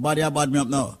on, a body bad me up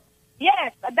now.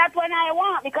 Yes, that one I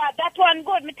want because that one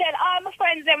good. Me tell all my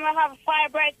friends them will have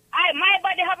fibroid. My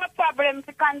body have a problem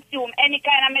to consume any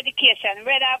kind of medication,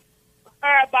 whether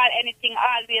herbal, anything,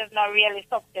 always not really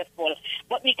successful.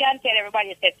 But we can tell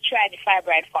everybody say try the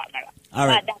fibroid formula. All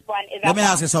right. That one is Let me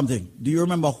ask you something. Do you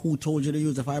remember who told you to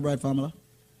use the fibroid formula?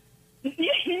 No,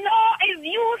 it's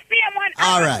you, someone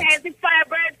All right. the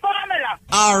fibroid formula.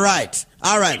 All right.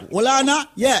 Well, Anna,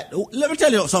 yeah, let me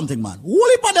tell you something, man.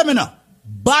 Woolly for them, you know.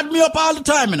 Bad me up all the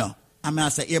time, you know. I mean, I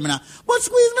say, hear me now. But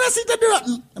squeeze me, I see to do that.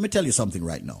 Let me tell you something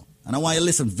right now. And I want you to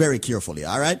listen very carefully,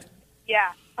 all right?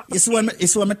 Yeah. It's when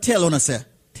I tell you, say,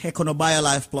 take on a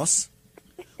BioLife Plus.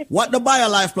 What the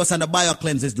BioLife Plus and the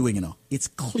BioCleanse is doing, you know, it's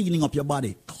cleaning up your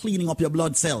body, cleaning up your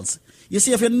blood cells. You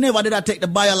see, if you never did I take the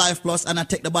BioLife Plus and I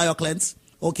take the BioCleanse,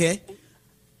 okay,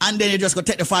 and then you just go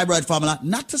take the fibroid formula,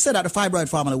 not to say that the fibroid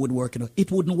formula would work, you know,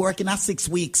 it wouldn't work in 6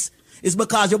 weeks. It's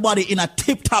because your body in a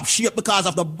tip-top shape because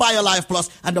of the BioLife Plus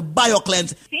and the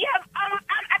BioCleanse. Yeah,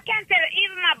 I can't tell you,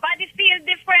 even my body feels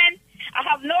different. I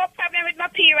have no problem with my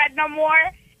period no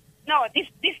more. No, this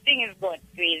thing is good,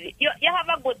 really. You have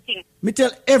a good thing. Me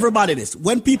tell everybody this.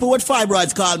 When people with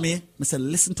fibroids call me, I say,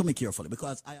 listen to me carefully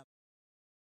because I am...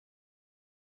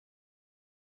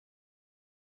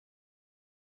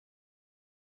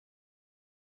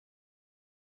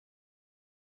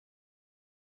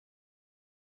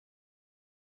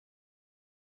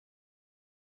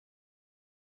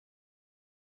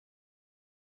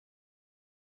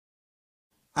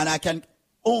 And I can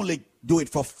only do it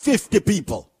for 50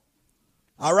 people.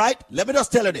 All right? Let me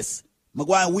just tell you this. I'm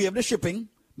going to waive the shipping.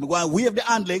 I'm going to waive the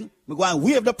handling. I'm going to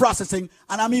waive the processing.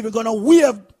 And I'm even going to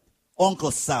waive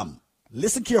Uncle Sam.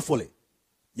 Listen carefully.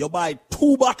 You buy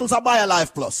 2 bottles of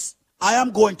BioLife Plus. I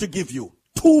am going to give you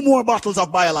 2 more bottles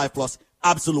of BioLife Plus.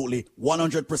 Absolutely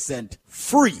 100%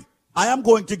 free. I am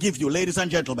going to give you, ladies and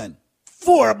gentlemen,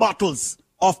 4 bottles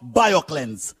of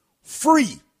BioCleanse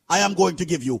free. I am going to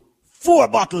give you 4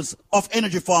 bottles of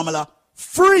energy formula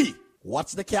free.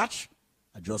 What's the catch?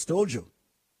 I just told you.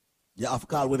 You have to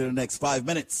call within the next 5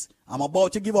 minutes. I'm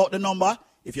about to give out the number.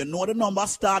 If you know the number,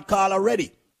 start call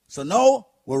already. So now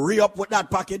we'll re-up with that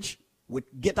package, we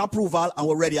get approval, and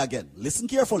we're ready again. Listen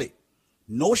carefully.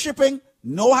 No shipping,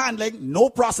 no handling, no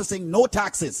processing, no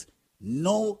taxes.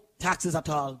 No taxes at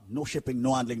all, no shipping,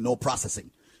 no handling, no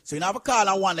processing. So you have a call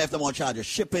and one if they want to charge you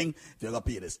shipping, if you're going to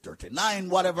pay this $39,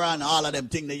 whatever, and all of them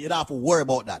things, you don't have to worry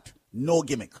about that. No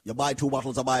gimmick. You buy 2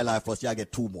 bottles of BioLife Plus, you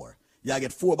get 2 more. You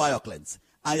get 4 BioCleanse,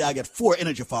 and you get 4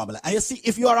 energy formula. And you see,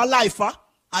 if you are a lifer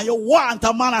and you want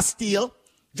a man of steel,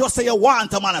 just say you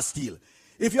want a man of steel.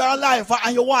 If you're a lifer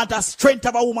and you want a strength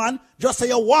of a woman, just say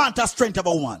you want a strength of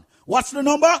a woman. What's the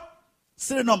number?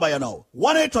 See the number you know.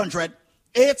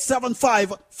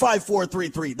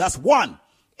 1-800-875-5433. That's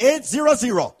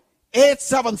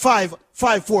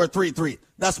 1-800-875-5433.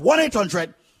 That's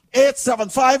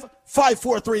 1-800-875-5433.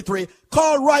 5433.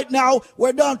 Call right now.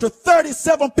 We're down to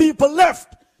 37 people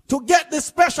left to get this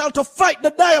special to fight the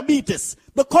diabetes,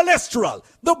 the cholesterol,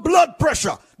 the blood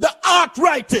pressure, the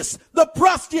arthritis, the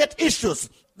prostate issues,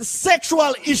 the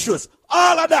sexual issues,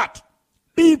 all of that.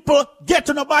 People, get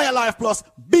to the BioLife Plus.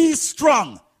 Be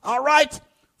strong. All right?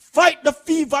 Fight the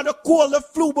fever, the cold, the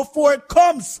flu before it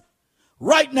comes.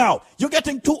 Right now, you're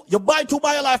getting two. You buy 2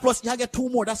 BioLife Plus, you get 2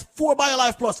 more. That's 4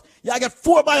 BioLife Plus. You get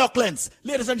 4 BioCleanse.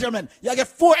 Ladies and gentlemen, you get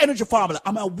 4 Energy Formula.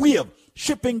 I'm a wave.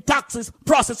 Shipping, taxes,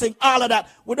 processing, all of that.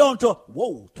 We're down to,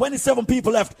 27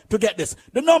 people left to get this.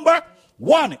 The number,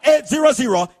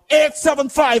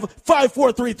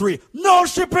 1-800-875-5433. No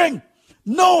shipping,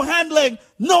 no handling,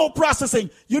 no processing.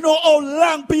 You know how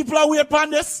long people are waiting on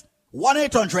this?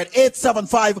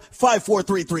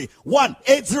 1-800-875-5433.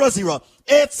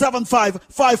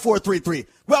 1-800-875-5433.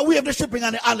 Well, we have the shipping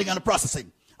and the handling and the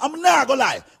processing. I'm not gonna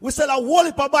lie. We sell a whole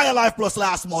heap of BioLife Plus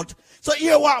last month. So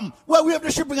here what happened? Well, we have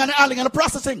the shipping and the handling and the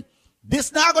processing.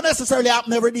 This not gonna necessarily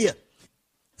happen every day.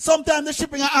 Sometimes the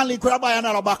shipping and handling could buy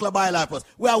another bottle of BioLife Plus.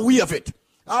 Well, we have it.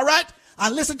 All right?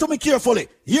 And listen to me carefully.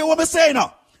 Hear what I say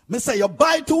now. I say you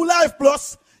buy 2 Life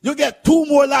Plus, you get 2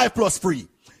 more Life Plus free.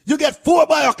 You get 4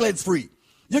 BioCleanse free.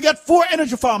 You get 4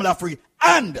 Energy Formula free.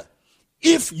 And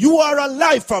if you are a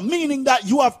lifer, meaning that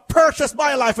you have purchased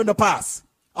BioLife in the past,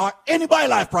 or any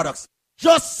BioLife products,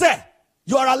 just say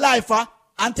you are a lifer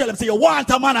and tell them, say you want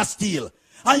a man of steel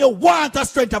and you want the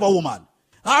strength of a woman.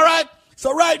 All right?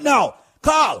 So right now,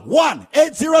 call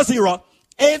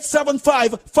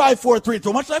 1-800-875-5433.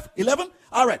 How much left? 11?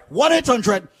 All right.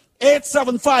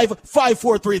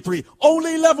 1-800-875-5433.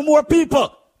 Only 11 more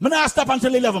people. I'm not stop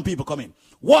until 11 people come in.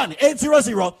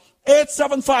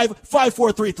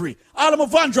 1-800-875-5433. All of my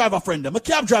van driver friend them, my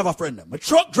cab driver friend them, my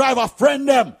truck driver friend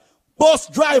them, bus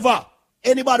driver.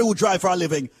 Anybody who drive for a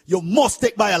living, you must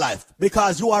take BioLife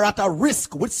because you are at a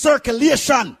risk with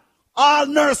circulation. All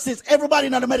nurses, everybody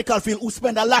in the medical field who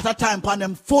spend a lot of time on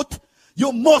them foot,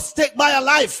 you must take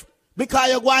BioLife because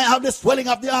you're going to have the swelling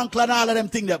of the ankle and all of them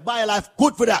things there. BioLife,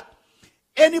 good for that.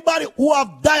 Anybody who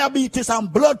have diabetes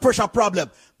and blood pressure problem,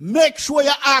 make sure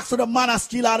you ask for the man of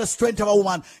steel or the strength of a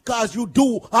woman because you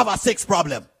do have a sex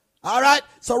problem. All right?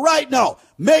 So right now,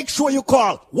 make sure you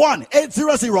call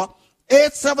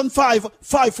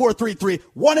 1-800-875-5433.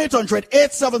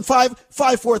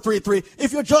 1-800-875-5433.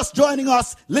 If you're just joining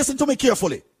us, listen to me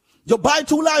carefully. You buy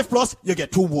 2 Life Plus, you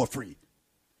get 2 more free.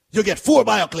 You get 4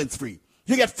 BioCleanse free.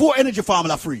 You get 4 Energy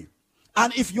Formula free.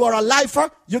 And if you are a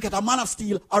lifer, you get a man of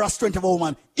steel or a strength of a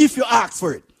woman if you ask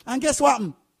for it. And guess what?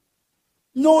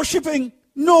 No shipping,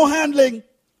 no handling,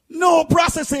 no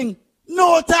processing,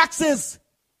 no taxes.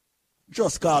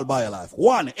 Just call BioLife.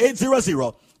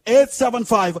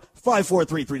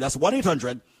 1-800-875-5433. That's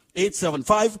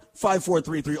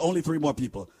 1-800-875-5433. Only 3 more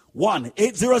people.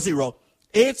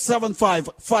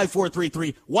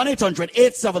 1-800-875-5433.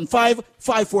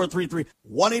 1-800-875-5433.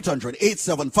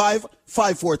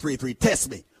 1-800-875-5433. Test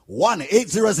me.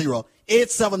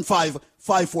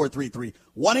 1-800-875-5433.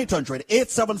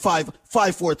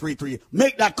 1-800-875-5433.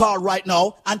 Make that call right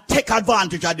now and take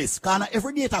advantage of this. Because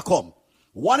every data come.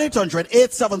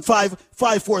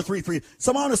 1-800-875-5433.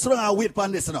 Someone is trying to wait for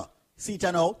this now. See it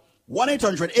now.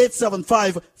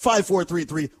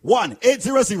 1-800-875-5433.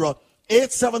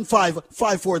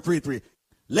 1-800-875-5433.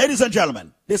 Ladies and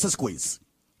gentlemen, this is Squeeze.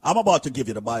 I'm about to give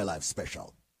you the BioLife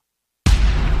special.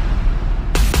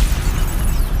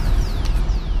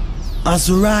 As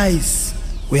we rise,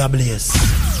 we are blessed.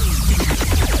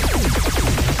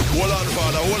 Hold on,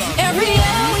 Father, hold on. Every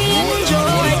year we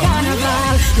enjoy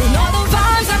carnival. You know the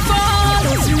vibes that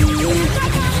follow through.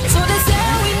 So this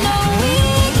year we know we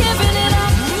giving it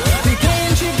up. We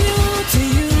paying tribute to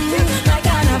you like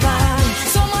carnival.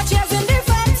 So much as in the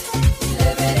fete,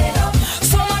 living it up.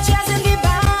 So much as in the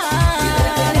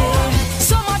body.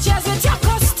 So much as with your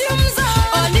costumes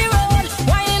on the road,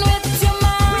 whining with your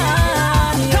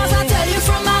mind. Cause I tell you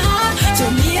from my heart, to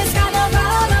me it's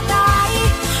carnival or die.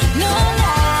 No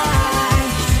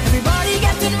lie. Everybody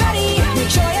getting ready.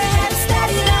 Make sure your head's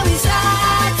steady. Now we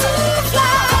start to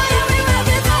fly. We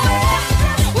wave it away.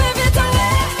 Wave it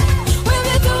away. Wave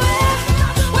it away.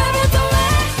 Wave it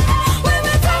away. Wave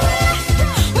it away.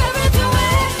 Wave it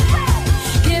away.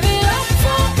 Give it up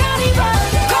for carnival.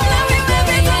 Come now we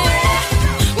wave it away.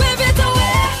 Wave it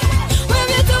away.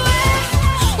 Wave it away.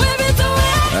 Wave it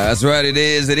away. That's right, it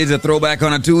is. It is a throwback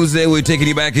on a Tuesday. We're taking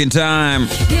you back in time.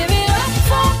 Give it up for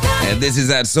carnival. And this is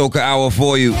that Soca Hour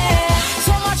for you. So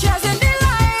much as in the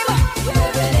lime,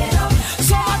 living it up.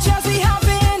 So much as we have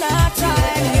in our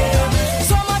time here.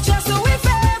 So much as we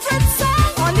favorite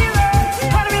song on the road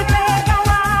when we take a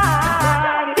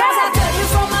ride. Cause I tell you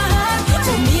from my heart,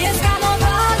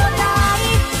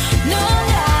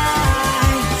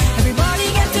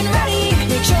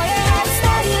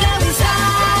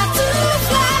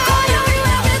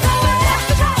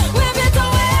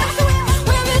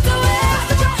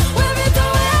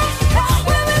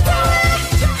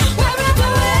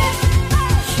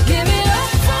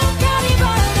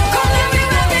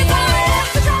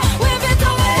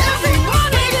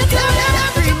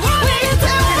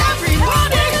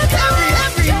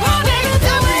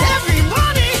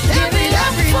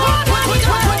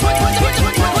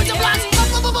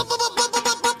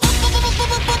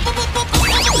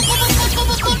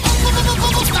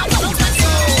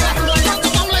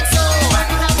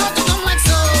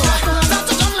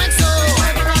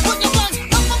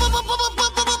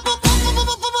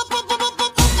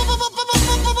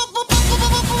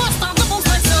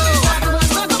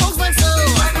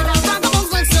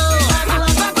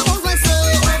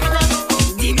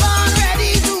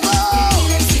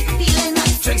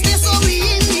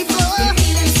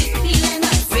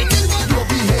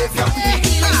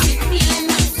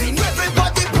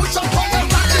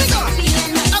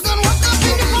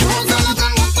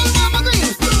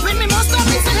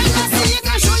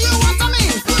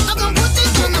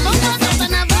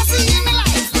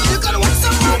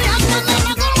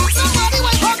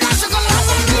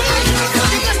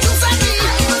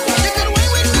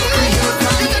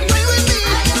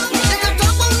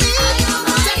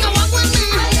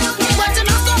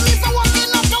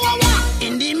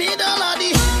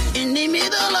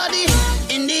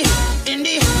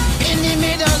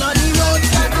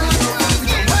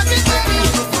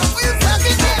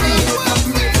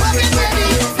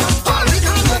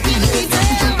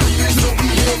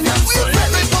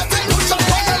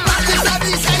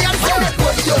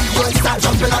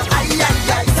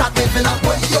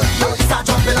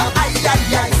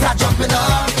 start jumping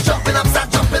up,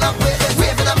 start jumping up,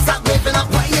 waving up, start waving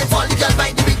up. Why you fall the girl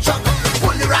by the big truck?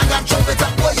 Pull the rag and jump it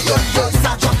up, boy, yo, yo,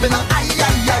 start jumping up, aye,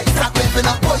 aye, aye, start waving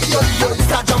up, boy, yo, yo,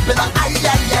 start jumping up, aye,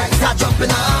 aye, aye, start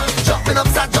jumping up,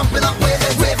 start jumping up,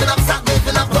 waving up, start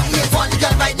waving up. Why you fall the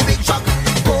girl by the big truck?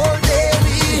 Oh,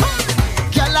 baby,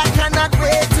 girl, I cannot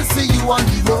wait to see you on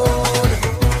the road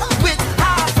with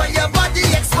half of your body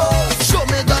exposed. Show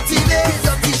me dirtiness,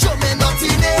 show me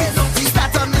naughtiness.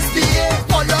 Start on misbehave,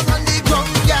 fall on the ground,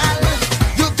 girl.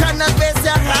 You cannot waste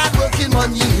your hard working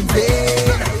money in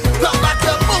vain. Come back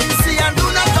your boomsy and do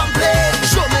not complain.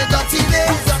 Show me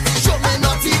dirtiness, show me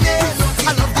naughtiness.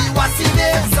 I love the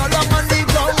wassiness, all up on the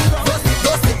ground.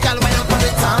 Those girl, wind up on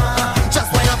the time.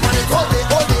 Just wind up on it, hold it,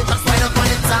 just wind up on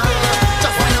the time.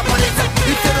 Just wind up on it.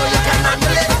 If you know you can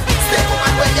handle it, stay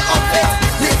woman when you're up it.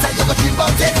 Later you go dream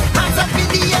about it. Hands up in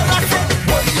the air and say,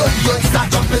 boy, yo, yo, start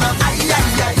jumping up, aye,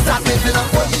 aye, aye, start waving up,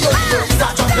 boy, yo, yo,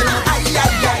 start jumping up, aye,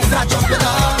 aye, aye, start jumping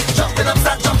up,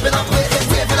 start jumping up,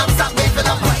 waving up, start waving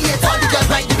up. Why you all the girls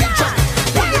by the big truck?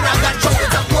 Pull the rag and jump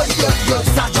it up, boy, yo, yo,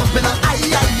 start jumping up,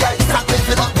 aye, aye, aye, start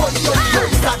waving up, boy, yo, yo,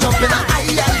 start jumping up,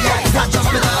 aye, aye, aye, start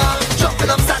jumping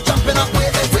up, start jumping up,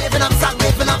 waving up, start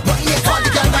waving up. Why you all the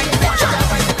girls by the big truck?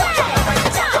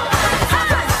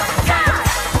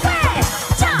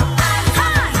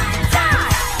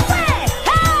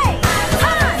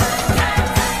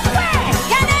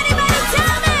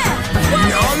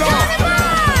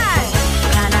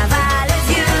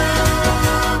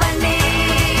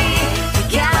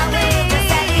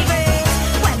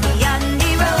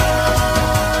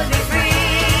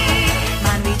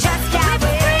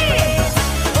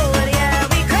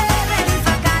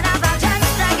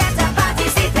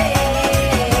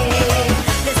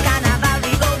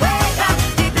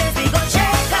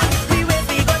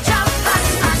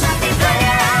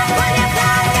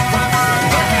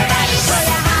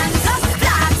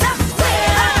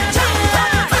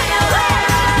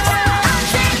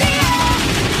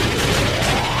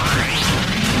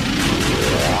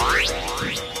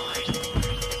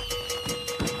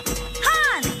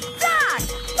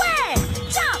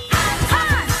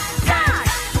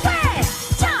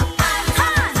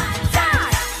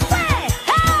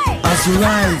 As we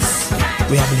rise,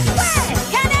 we are blessed.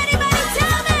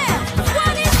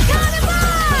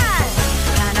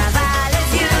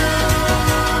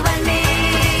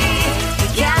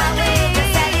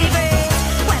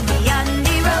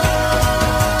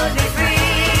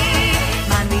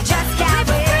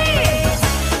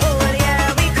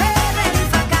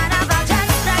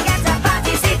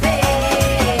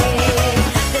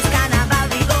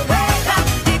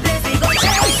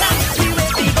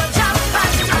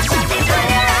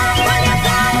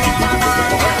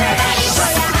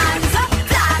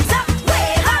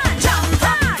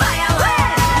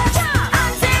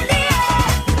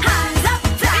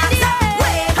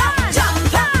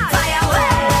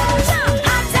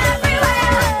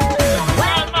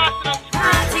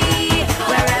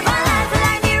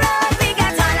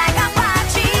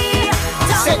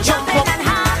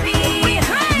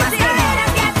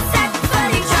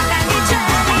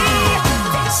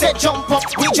 Jump up,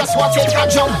 we just want to take a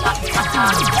jump.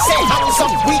 Say hands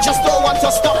up, we just don't want to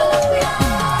stop.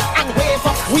 And wave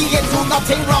up, we ain't do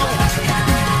nothing wrong.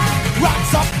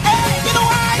 Rocks up, hey, you know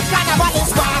why? Carnival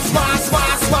is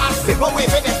fast. People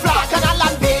waving their flag and a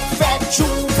land big fed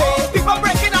Tuesday. People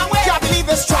breaking away, can't believe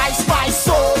it's try spice,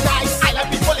 so nice.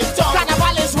 Island people in town,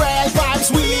 Carnival is real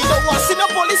vibes. We don't want to see no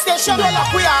police station. Don't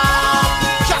lock we are.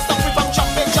 Can't stop me from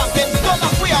jumping. Don't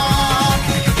lock we are.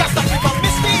 Can't stop me from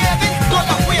misbehaving. Don't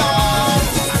lock we are.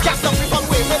 Can't stop me from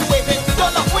waving.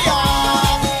 Don't lock we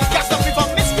are. Can't stop me from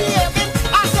misbehaving.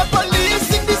 As the police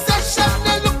in the session,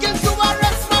 they're looking to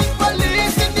arrest my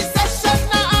police in the session.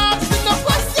 Now asking no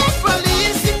question.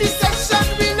 Police in the session,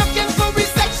 we looking for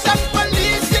resection.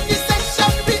 Police in the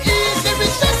session, we easy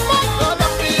with chest man. Don't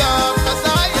lock me up, 'cause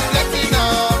I am getting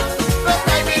up. Don't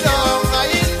tie me down, I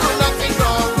ain't do nothing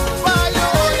wrong. Why you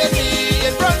holding me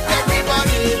in front of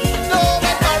everybody? No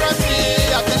embarrass me,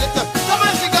 I tell it to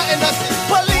someone she got innocent.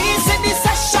 Police in the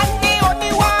session, they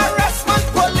only want arrest man.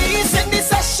 Police in the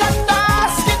session,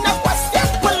 asking no question.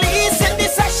 Police in the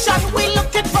session, we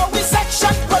looking for we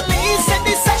section. Police in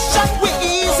the session, we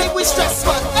easy, we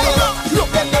stressful. Hey, look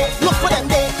them there, look for them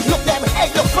there, look them, hey,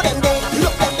 look for them there,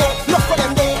 look them there, look for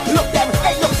them there, look them,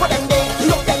 hey, look for them there,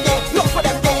 look them there, look for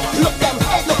them there, look them,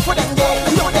 hey, look for them there,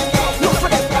 look them there, look for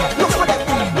them there, look for them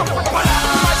there, look for them there.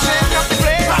 Mashing up the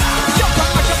place, jump up,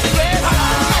 mash up the place,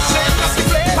 mashing up the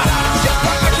place, jump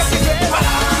up, mash up the place,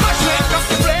 mashing up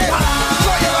the place,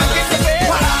 throw your hand in the place,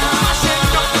 mashing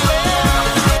up the place.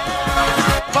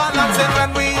 Balancing when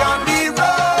we on the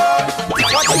road.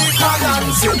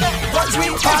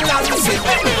 balancing.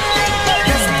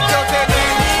 Yes, we don't take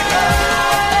any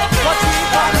love. Watch me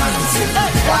balancing.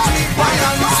 Watch me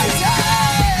balancing.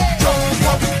 Jump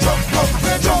up, jump up,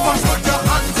 jump up, put your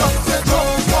hands up.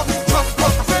 Jump up, jump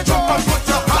up, jump up, put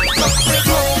your hands up.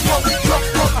 Jump up,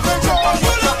 jump up, jump up,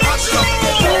 put your hands up.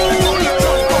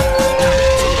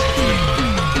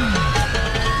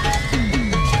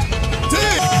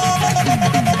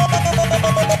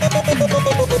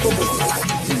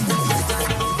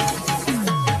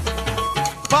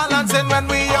 Balancing when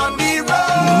we on the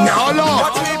road. No, Lord.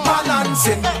 Watch me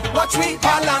balancing. Watch me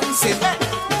balancing.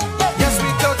 Yes, we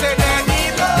don't take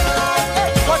any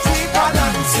road. Watch me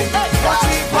balancing. Watch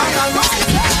me balancing.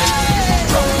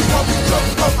 Jump up,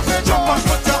 jump up, jump up,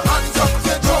 put your hands up.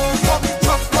 Jump up,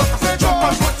 jump up, jump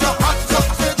up, put your hands up.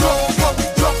 Jump up,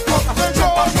 jump up,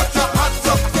 jump up, put your hands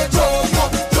up. Jump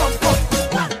up, jump up.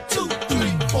 1, 2,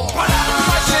 3, 4.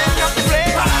 Mashing up the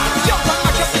place. Jump up,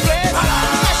 mash up the place.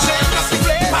 Mashing up the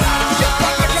place. Jump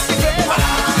up, mash up the place.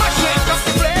 Mashing up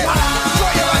the place.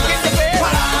 Throw your hand in the face.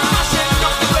 Mashing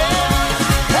up the place.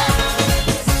 Hey.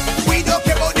 We don't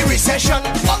care about the recession.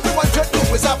 All we want to do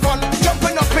is have fun.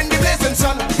 Jumping up in the blazing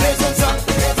sun. Blazing sun.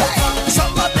 Hey.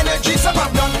 Some have energy, some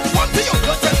have none. One to you,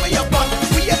 don't tell me you're fun.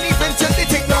 We ain't even till the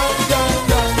thing down, down,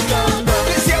 down, down, down.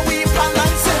 This year we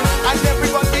balancing and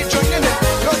everybody joining in.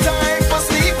 No time for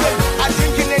sleeping and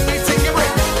drinking anything you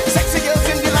bring. Sexy girls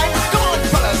in the line. Come on,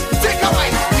 fellas, take a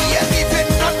ride. We ain't leaving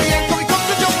and we ain't going. Come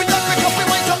to jumping up, pick up the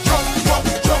right up. Jump up,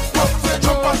 jump up,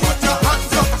 jump up, put your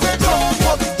hands up. Jump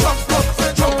up, jump up,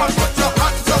 jump up, put your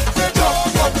hands up.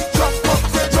 Jump up, jump up,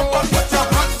 jump up, put your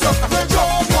hands up.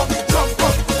 Jump up, jump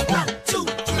up. 1, 2,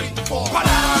 3, 4.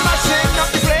 Mashing up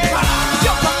the place.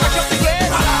 Jump up, mash up the place.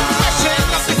 Mashing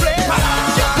up the place.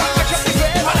 Jump up, mash up the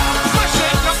place.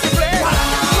 Mashing up the place.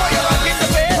 Throw your hand in the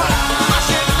face.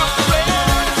 Mashing up the place.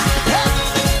 Hey.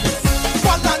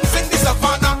 Balancing the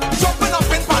savannah, jumping up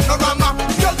in panorama.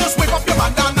 Girl, just wave up your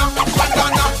bandana,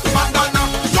 bandana, bandana.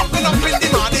 Jumping up in the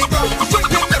Mardi Gras,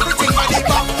 drinking everything by the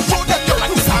bar. Show them you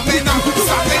like stamina,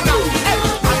 stamina. Hey,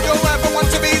 I don't ever want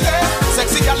to be there.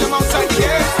 Sexy girl, I'm outside the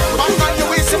air. Man, man, you're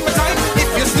wasting my time. If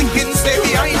you're stinking, stay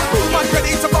behind. Man,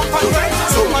 ready to bump and grind.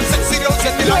 So man, sexy girls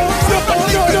in the line.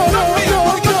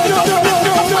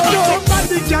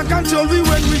 Nobody can control we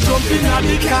when we jump in at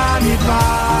the carnival.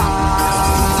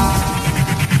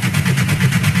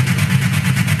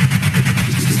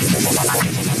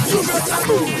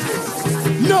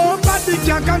 Nobody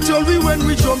can control we when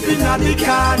we jump in at the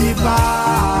carnival.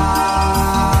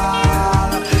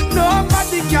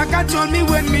 Nobody can control me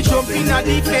when we jump in at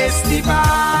the festival.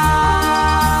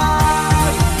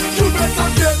 You better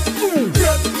get move,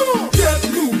 get move, get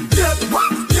move, get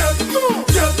what, get move,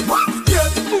 get what,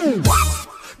 get move, what.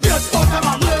 Get out of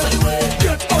my way,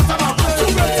 get out of my way. You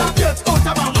better get out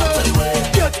of my way,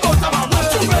 get out of my way.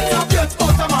 You better get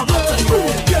out of my way,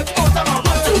 get out of my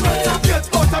way. You better get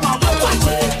out of my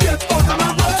way, get out of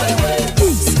my way.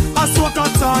 I smoke a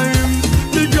time,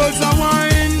 the girls are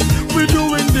wine. We're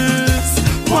doing this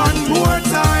one more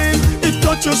time. It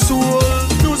touch your soul,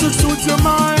 music suits your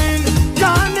mind.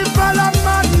 Carnival of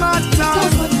mad, mad time.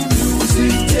 'Cause when the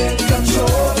music take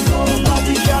control,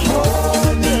 nobody can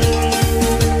hold me.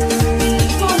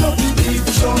 Follow the beat,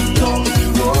 jump down the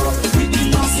road with the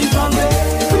massive array.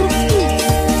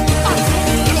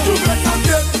 You better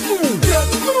get move, get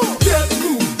move, get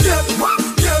move, get what,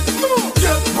 get move,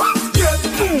 get what, get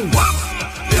move, what.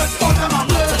 Get out of my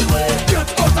way, get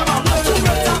out of my way. You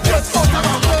better get out of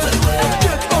my way,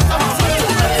 get out of my way. You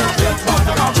better get out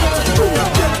of my way,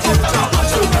 get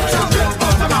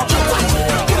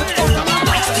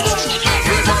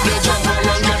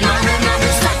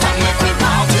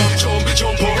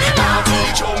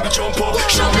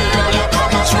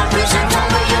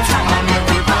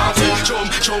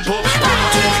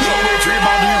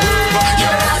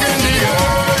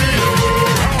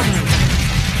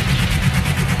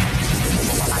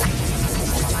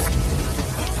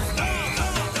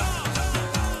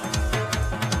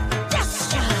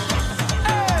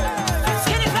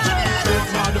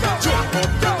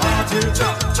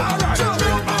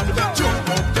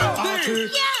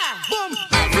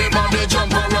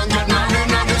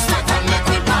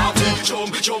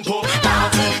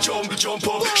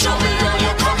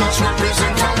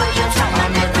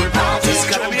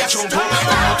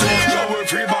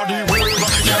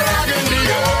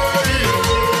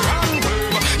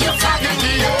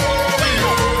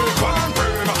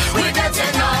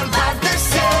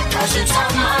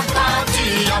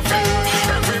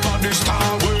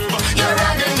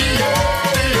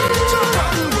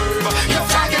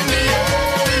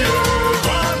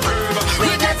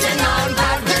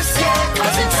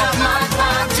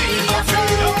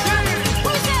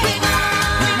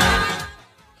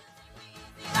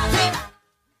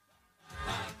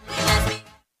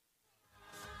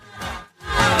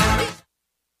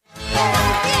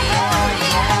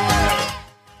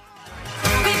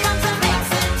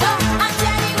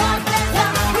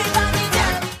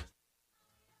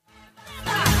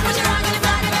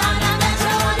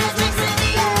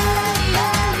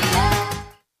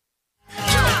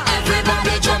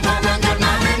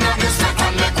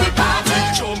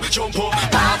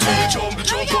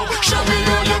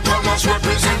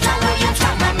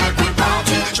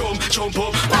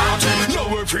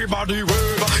Everybody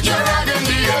wave your hand in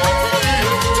the air.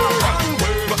 And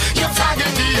wave your flag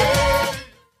in the air.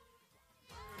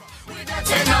 We're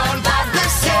getting on back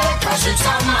this year, 'cause it's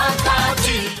a mad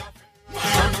party.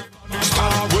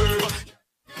 Star wave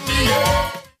in the air.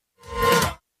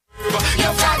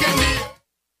 Your flag in the air.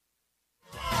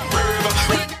 Wave,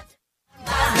 we're getting on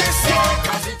back this year,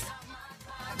 'cause it's a mad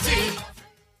party.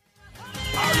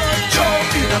 Alright, Joe,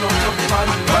 in and out of the man,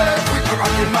 wave with the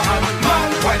rockin' man,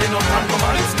 winding up and come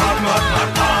on, it's mad, mad, mad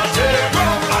party.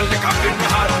 All the cup in my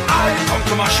hand, I come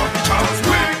to mash up the chance.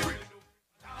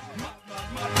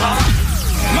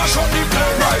 Mash up the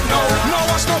play right now, no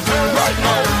watch no play right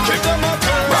now. Keep them up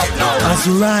right now. As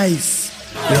rise,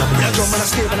 we are blessed. Drum and a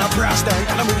stave and a brass tank,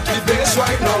 and I move to the bass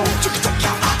right now. Chuck it up,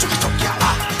 y'all, chuck it up, y'all.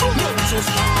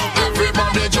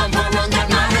 Everybody jump around, get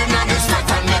money in this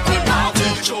night and make me party.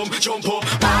 Jump, jump up,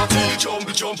 party,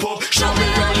 jump, jump up. Show me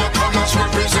all your colors,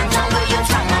 represent and where you're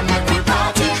from and make me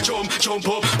party. Jump, jump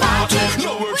up, party.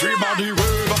 Now everybody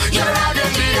wave your hand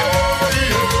in the air,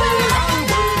 and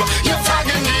wave your flag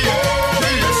in the air.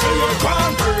 Yes, so you're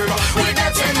grand wave. We're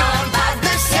getting on back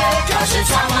this year, 'cause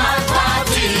it's a mad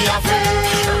party affair.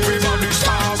 Everybody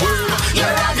start wave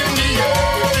your hand in the air,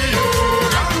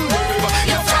 and wave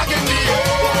your flag in the air.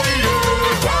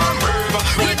 Grand wave.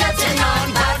 We're getting on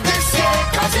back this year,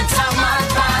 'cause it's a mad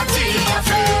party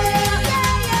affair.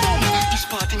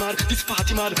 This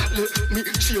party mad, let me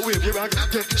see you wave your rag,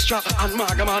 Dextra and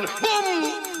Maga man.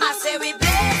 Boom! I say we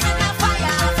blazing the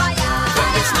fire, fire. In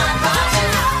this mad party,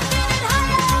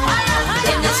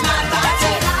 in this mad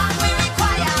party, we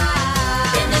require.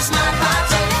 In this mad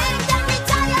party, let them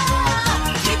retire.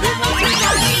 Keep them moving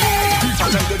down the air. I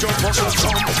tell you jump, watch us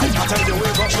jump. I tell you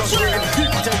wave, watch us wave.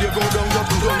 I tell you go down, down,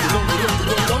 down, down, down, down,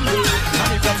 down, down.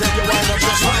 And if I tell you why not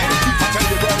just fine, I tell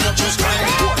you go not just climb.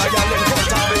 I got them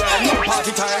front of the line, no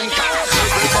party time.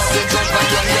 Everybody jump and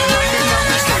run your money on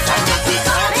this night and make me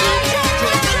party.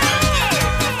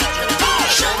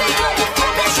 Show me how you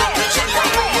come and represent and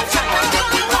where you're from and make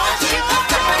me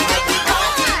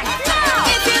party.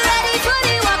 If you're ready for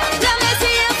the walk, let me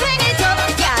see you bring it up,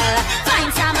 girl. Find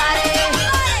somebody,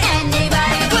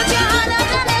 anybody, put your hand up,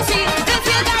 let me see if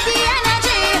you got the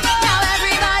energy. Now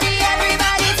everybody,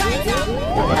 everybody, find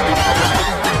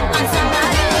on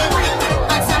somebody,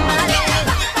 on somebody,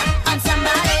 on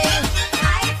somebody.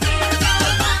 I feel so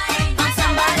fine. On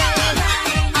somebody,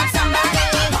 on somebody,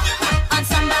 on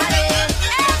somebody.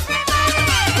 Everybody,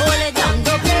 hold it down,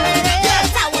 go play with it.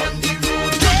 Yes, I want the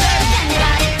road.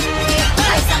 Anybody,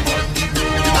 I some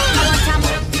I want some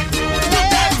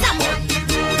there's some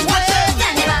words.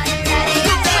 Anybody ready?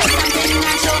 Play something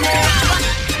and show me.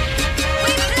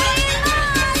 We play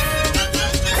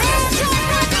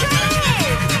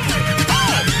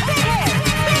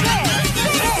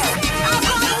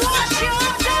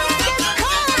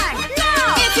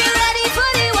If you're ready for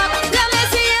the walk, let me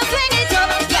see you bring it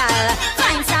up, girl.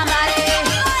 Find somebody,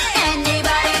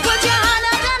 anybody, put your hand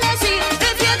up, let me see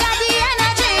if you got the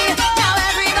energy. Now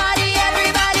everybody,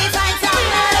 everybody, find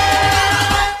somebody.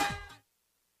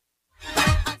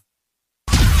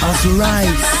 As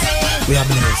rise, we are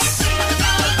blessed.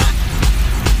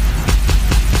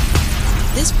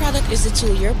 This product is a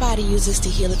tool your body uses to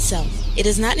heal itself. It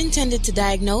is not intended to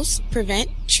diagnose, prevent,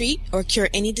 treat, or cure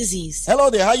any disease. Hello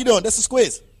there, how you doing? This is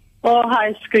Squeeze. Oh,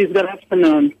 hi, Squeeze. Good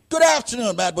afternoon. Good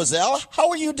afternoon, mademoiselle. How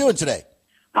are you doing today?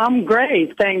 I'm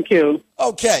great, thank you.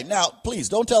 Okay, now, please,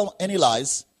 don't tell any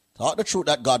lies. Talk the truth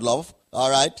that God love, all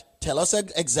right? Tell us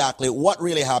exactly what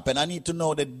really happened. I need to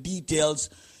know the details.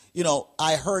 You know,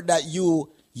 I heard that you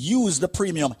use the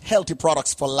premium healthy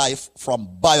products for life from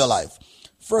BioLife.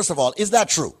 First of all, is that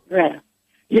true? Yeah.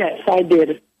 Yes, I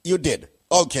did. You did?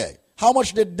 Okay. How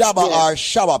much did Daba or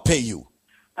Shaba pay you?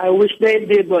 I wish they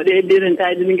did, but they didn't.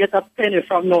 I didn't get a penny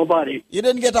from nobody. You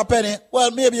didn't get a penny?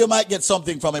 Well, maybe you might get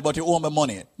something from it, but you owe me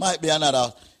money. Might be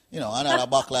another, another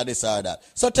buckle of this or that.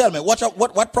 So tell me,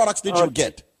 what products did you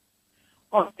get?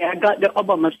 Okay, I got the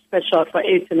Obama special for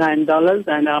 $89,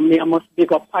 and I must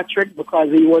big up Patrick because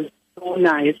he was so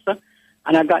nice,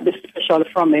 and I got the special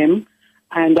from him,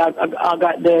 and I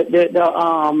got the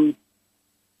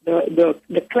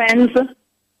cleanse,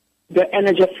 the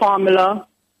energy formula,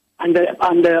 and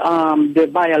the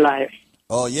BioLife.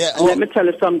 Oh yeah. And let me tell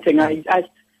you something.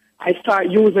 I start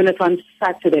using it on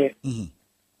Saturday. Mm-hmm.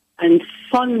 And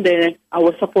Sunday, I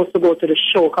was supposed to go to the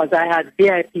show because I had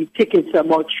VIP tickets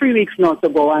about 3 weeks now to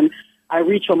go. And I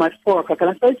reached home at 4 o'clock.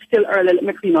 And I said, it's still early. Let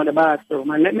me clean out the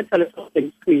bathroom. And let me tell you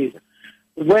something, Squeeze.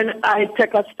 When I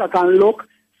take a stock and look,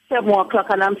 7 o'clock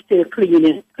and I'm still clean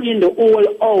the whole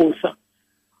house.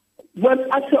 When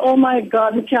I said, oh, my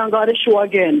God, we can't go to the show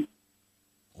again.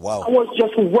 Wow. I was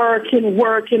just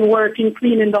working,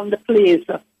 cleaning down the place.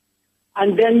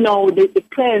 And then now the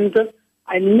cleanse,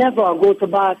 I never go to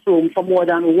bathroom for more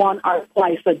than 1 or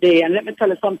twice a day. And let me tell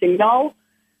you something now.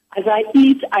 As I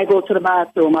eat, I go to the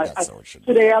bathroom.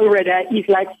 Today already, I eat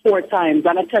like 4 times.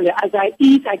 And I tell you, as I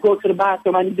eat, I go to the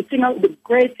bathroom. And the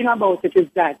great thing about it is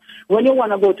that when you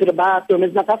want to go to the bathroom,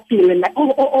 it's not a feeling like,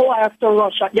 I have to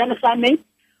rush. You understand me?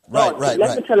 Right.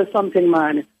 Let me tell you something,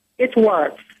 man. It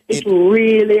works. It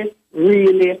really,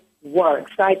 really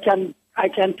works. I can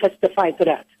testify to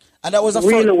that. And that was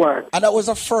really works. And that was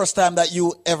the first time that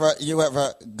you ever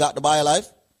got the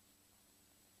BioLife?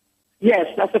 Yes,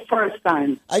 that's the first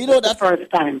time. You know, that's the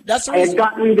first time. That's the I had reason.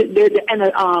 gotten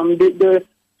the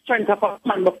strength of a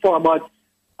plan before, but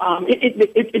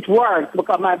it worked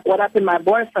because what happened, my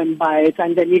boyfriend buy it,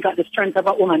 and then he got the strength of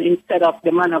a woman instead of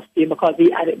the man of steel because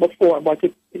he had it before, but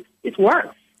it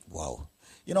works. Wow.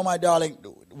 You know, my darling,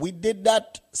 we did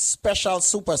that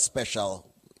super special,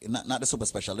 not the super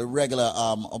special, the regular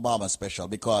Obama special,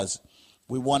 because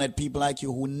we wanted people like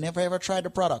you who never ever tried the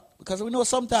product. Because we know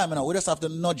sometime, we just have to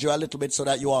nudge you a little bit so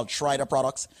that you all try the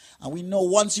products. And we know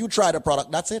once you try the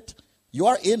product, that's it. You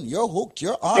are in, you're hooked,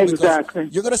 you're on. Exactly.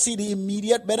 Because you're going to see the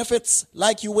immediate benefits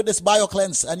like you with this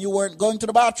BioCleanse. And you weren't going to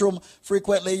the bathroom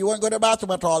frequently. You weren't going to the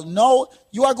bathroom at all. No,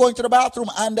 you are going to the bathroom.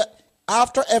 And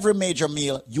after every major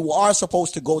meal, you are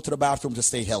supposed to go to the bathroom to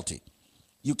stay healthy.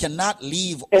 You cannot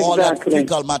leave all that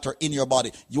fecal matter in your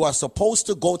body. You are supposed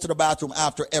to go to the bathroom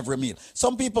after every meal.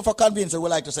 Some people, for convenience, would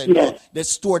like to say, no, they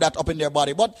store that up in their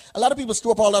body. But a lot of people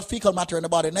store up all that fecal matter in the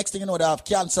body. Next thing you know, they have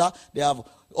cancer, they have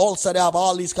ulcer, they have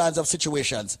all these kinds of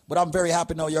situations. But I'm very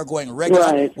happy now you're going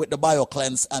regular with the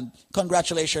BioCleanse. And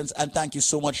congratulations and thank you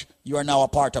so much. You are now a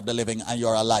part of the living and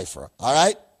you're a lifer. All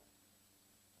right?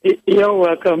 You're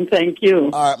welcome. Thank you.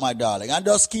 All right, my darling. And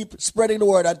just keep spreading the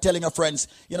word and telling your friends.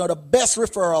 The best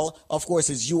referral, of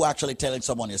course, is you actually telling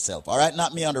someone yourself. All right?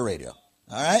 Not me on the radio.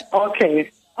 All right?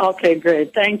 Okay,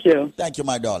 great. Thank you. Thank you,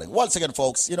 my darling. Once again,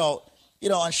 folks, and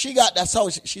she got, that's how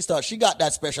she started. She got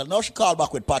that special. Now she called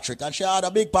back with Patrick and she had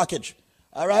a big package.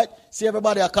 All right? See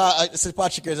everybody, see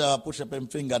Patrick is push up his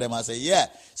finger them and say, yeah.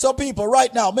 So people,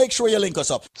 right now, make sure you link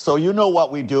us up. So you know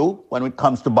what we do when it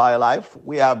comes to BioLife.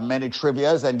 We have many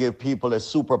trivias and give people a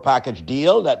super package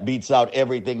deal that beats out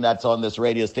everything that's on this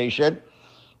radio station.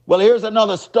 Well, here's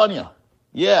another stunner.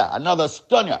 Yeah, another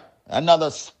stunner.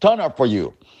 Another stunner for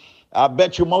you. I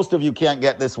bet you most of you can't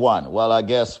get this one. Well, I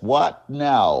guess what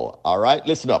now? All right,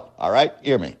 listen up. All right,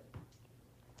 hear me.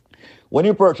 When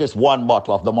you purchase one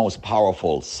bottle of the most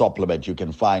powerful supplement you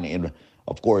can find in,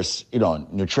 of course,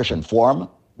 nutrition form,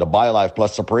 the BioLife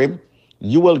Plus Supreme,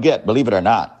 you will get, believe it or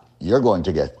not, you're going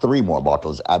to get 3 more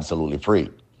bottles absolutely free.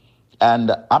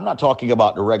 And I'm not talking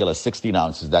about the regular 16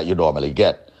 ounces that you normally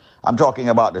get. I'm talking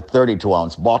about the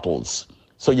 32-ounce bottles.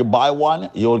 So you buy one,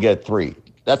 you'll get 3.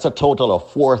 That's a total of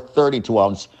 4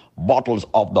 32-ounce bottles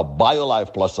of the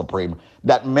BioLife Plus Supreme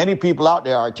that many people out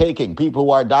there are taking. People who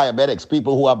are diabetics,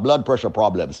 people who have blood pressure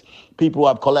problems, people who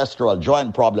have cholesterol,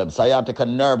 joint problems, sciatica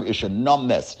nerve issue,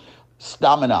 numbness,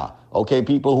 stamina, okay,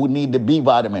 people who need the B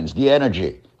vitamins, the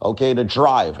energy, okay, the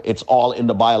drive. It's all in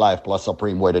the BioLife Plus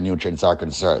Supreme where the nutrients are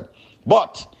concerned.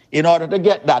 But in order to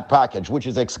get that package, which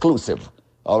is exclusive,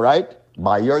 all right,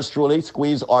 by yours truly,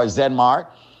 Squeeze or Zenmar,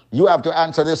 you have to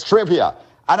answer this trivia.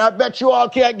 And I bet you all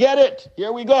can't get it.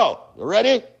 Here we go. You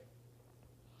ready?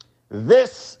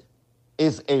 This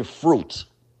is a fruit.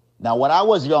 Now, when I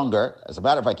was younger, as a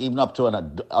matter of fact, even up to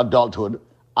an adulthood,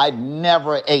 I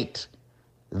never ate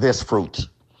this fruit.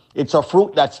 It's a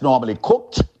fruit that's normally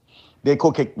cooked. They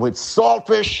cook it with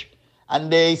saltfish,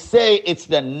 and they say it's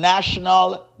the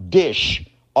national dish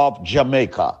of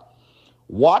Jamaica.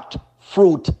 What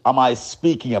fruit am I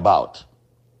speaking about?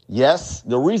 Yes,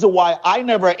 the reason why I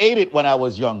never ate it when I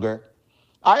was younger,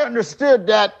 I understood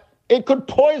that it could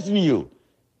poison you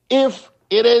if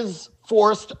it is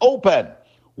forced open.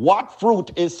 What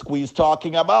fruit is Squeeze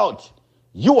talking about?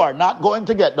 You are not going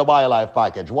to get the BioLife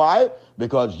package. Why?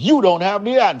 Because you don't have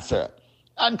the answer.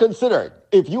 And consider,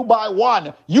 if you buy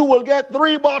one, you will get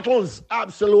 3 bottles.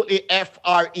 Absolutely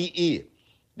free.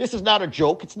 This is not a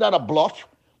joke. It's not a bluff.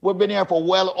 We've been here for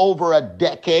well over a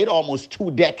decade, almost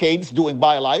 2 decades doing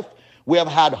BioLife. We have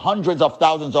had hundreds of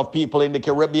thousands of people in the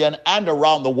Caribbean and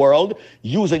around the world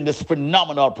using this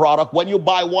phenomenal product. When you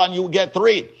buy one, you get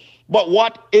 3. But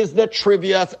what is the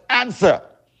trivia's answer?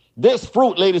 This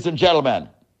fruit, ladies and gentlemen,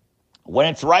 when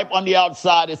it's ripe on the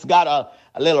outside, it's got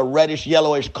a little reddish,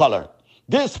 yellowish color.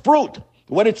 This fruit,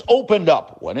 when it's opened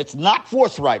up, when it's not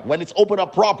forthright, when it's opened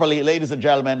up properly, ladies and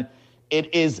gentlemen,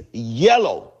 it is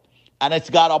yellow. And it's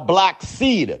got a black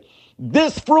seed.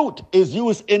 This fruit is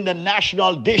used in the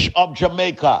national dish of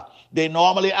Jamaica. They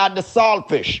normally add the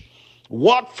saltfish.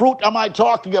 What fruit am I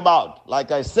talking about?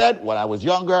 Like I said, when I was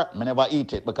younger, I never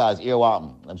eat it because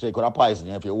earworm. I'm saying could have poison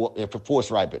you if you force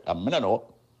ripe it. I don't know.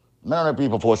 None of the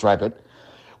people force ripe it.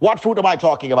 What fruit am I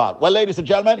talking about? Well, ladies and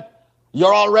gentlemen,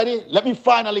 you're all ready? Let me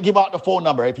finally give out the phone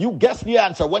number. If you guess the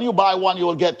answer, when you buy one, you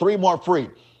will get 3 more free.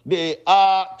 The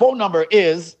phone number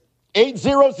is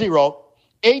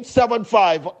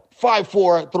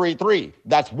 800-875-5433.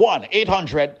 That's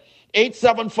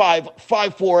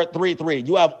 1-800-875-5433.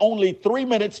 You have only 3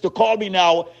 minutes to call me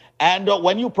now. And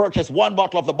when you purchase 1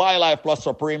 bottle of the BioLife Plus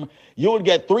Supreme, you will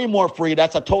get 3 more free.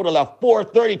 That's a total of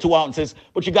 432 ounces.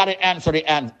 But you got to answer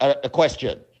the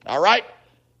question. All right?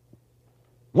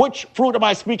 Which fruit am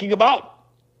I speaking about?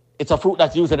 It's a fruit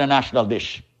that's used in a national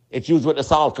dish. It's used with the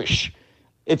saltfish.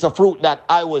 It's a fruit that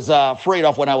I was afraid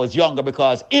of when I was younger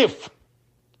because if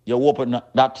you open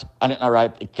that and it's not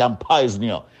ripe, it can poison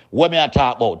you. What may I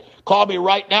talk about? Call me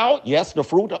right now. Yes, the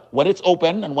fruit, when it's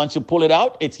open and once you pull it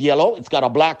out, it's yellow. It's got a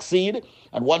black seed.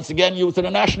 And once again, used in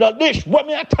a national dish. What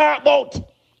may I talk about?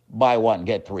 Buy 1,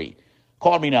 get 3.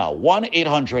 Call me now,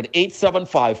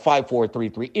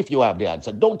 1-800-875-5433 if you have the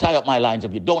answer. Don't tie up my lines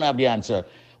if you don't have the answer.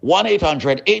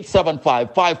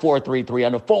 1-800-875-5433.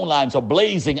 And the phone lines are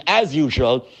blazing as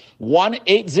usual.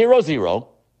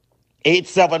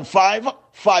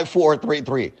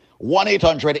 1-800-875-5433.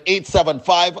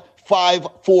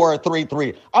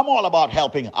 1-800-875-5433. I'm all about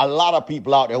helping a lot of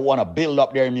people out there who want to build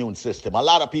up their immune system. A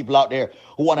lot of people out there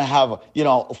who want to have,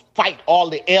 fight all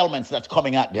the ailments that's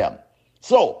coming at them.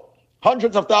 So,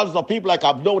 hundreds of thousands of people, like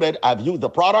I've noted, have used the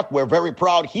product. We're very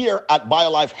proud here at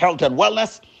BioLife Health and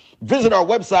Wellness. Visit our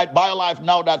website,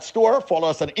 biolifenow.store. Follow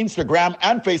us on Instagram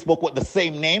and Facebook with the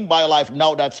same name,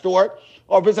 biolifenow.store.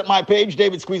 Or visit my page,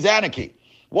 David Squeezaniki.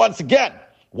 Once again,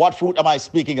 what fruit am I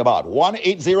speaking about?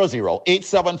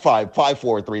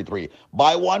 1-800-875-5433.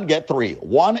 Buy 1, get 3.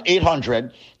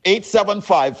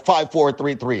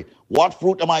 1-800-875-5433. What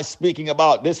fruit am I speaking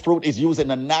about? This fruit is used in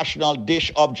the national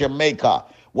dish of Jamaica.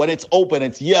 When it's open,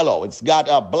 it's yellow. It's got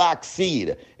a black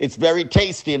seed. It's very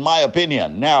tasty, in my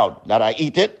opinion. Now that I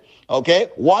eat it, okay?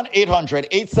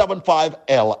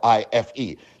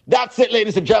 1-800-875-LIFE. That's it,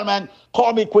 ladies and gentlemen.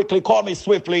 Call me quickly, call me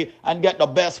swiftly, and get the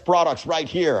best products right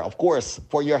here, of course,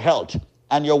 for your health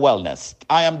and your wellness.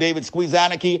 I am David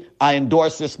Squeezaniki. I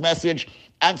endorse this message.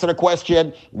 Answer the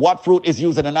question, what fruit is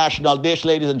used in a national dish,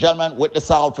 ladies and gentlemen, with the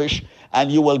saltfish?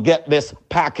 And you will get this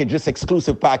package, this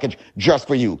exclusive package, just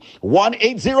for you.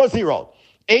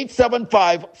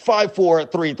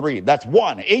 1-800-875-5433. That's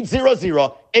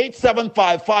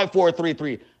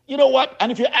 1-800-875-5433. You know what?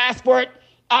 And if you ask for it,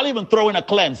 I'll even throw in a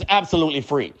cleanse, absolutely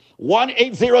free.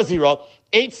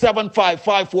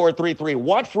 1-800-875-5433.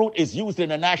 What fruit is used in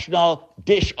the national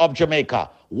dish of Jamaica?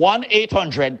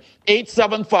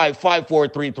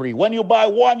 1-800-875-5433. When you buy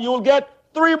 1, you'll get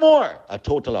 3 more. A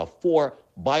total of 4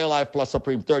 BioLife Plus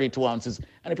Supreme, 32 ounces.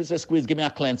 And if it says squeeze, give me a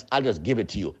cleanse, I'll just give it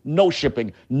to you. No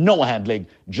shipping, no handling,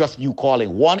 just you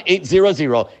calling.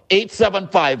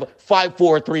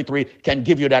 1-800-875-5433 can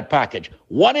give you that package.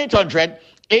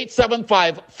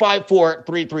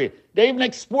 1-800-875-5433. They're even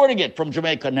exporting it from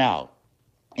Jamaica now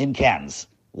in cans.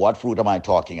 What fruit am I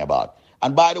talking about?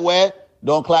 And by the way,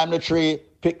 don't climb the tree,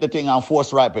 pick the thing and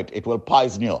force ripe it. It will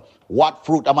poison you. What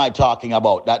fruit am I talking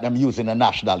about that I'm using the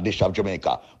national dish of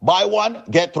Jamaica? Buy 1,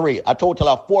 get 3. A total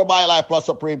of 4 BioLife Plus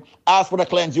Supreme. Ask for the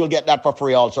cleanse, you'll get that for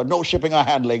free also. No shipping or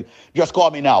handling. Just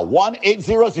call me now.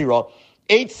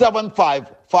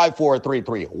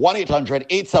 1-800-875-5433.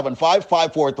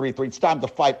 1-800-875-5433. It's time to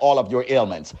fight all of your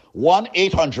ailments.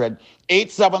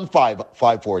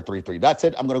 1-800-875-5433. That's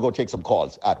it. I'm going to go take some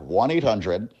calls at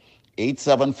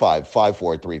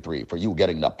 1-800-875-5433 for you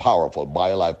getting the powerful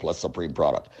BioLife Plus Supreme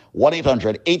product.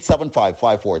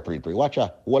 1-800-875-5433. Watch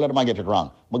out. What am I get it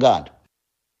wrong? My God.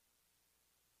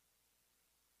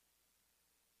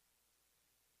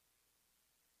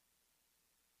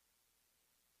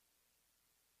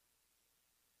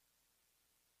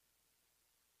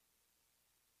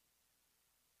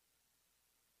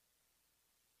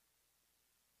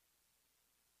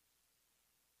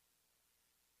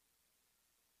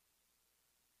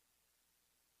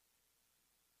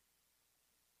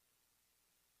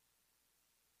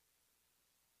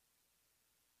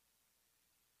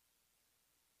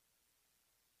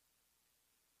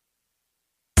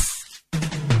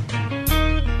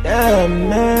 Yeah,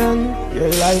 man, your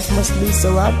life must be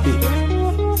so happy.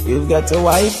 You've got a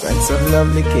wife and some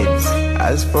lovely kids.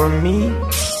 As for me,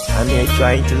 I'm here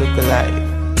trying to look alive.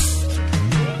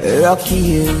 Lucky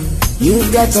you,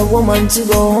 you've got a woman to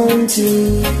go home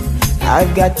to.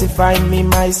 I've got to find me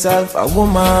myself a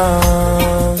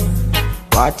woman.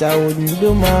 What I wouldn't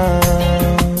do,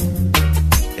 man.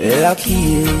 Lucky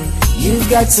you, you've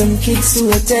got some kids to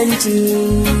attend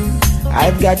to.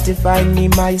 I've got to find me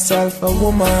myself a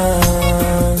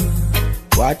woman.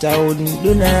 What I wouldn't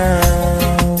do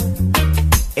now.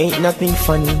 Ain't nothing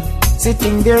funny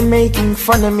sitting there making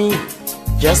fun of me.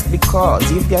 Just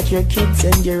because you've got your kids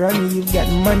and you're on, you've got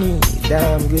money.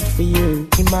 Damn good for you.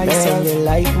 Man, your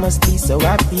life must be so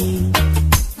happy.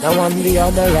 Now on the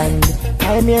other hand,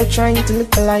 I'm here trying to live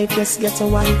a life, just get a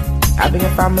wife. Having a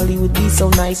family would be so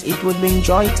nice, it would bring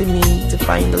joy to me. To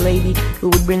find a lady who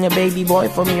would bring a baby boy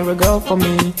for me or a girl for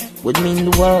me would mean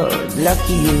the world.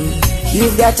 Lucky you,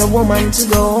 you've got a woman to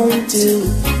go home to.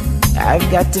 I've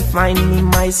got to find me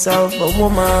myself a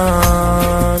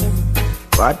woman.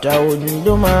 What I wouldn't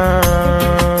do,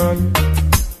 man.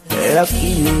 Lucky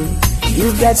you,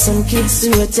 you've got some kids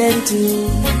to attend to.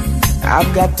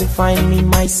 I've got to find me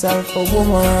myself a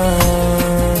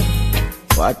woman.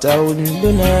 What I wouldn't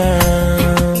do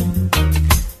now.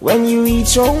 When you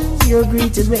reach home, you're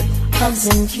greeted with hugs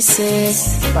and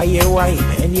kisses by your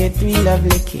wife and your 3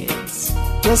 lovely kids.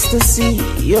 Just to see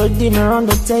your dinner on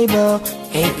the table.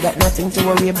 Ain't got nothing to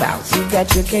worry about, you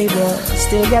got your cable.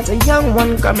 Still got a young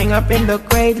one coming up in the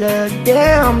cradle.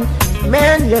 Damn,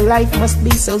 man, your life must be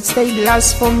so stable.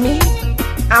 As for me,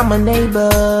 I'm a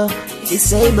neighbor,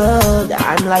 disabled,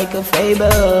 I'm like a fable.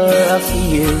 For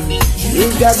you,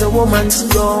 you've got a woman to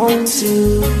go home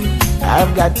to.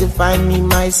 I've got to find me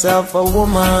myself a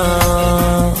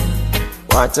woman.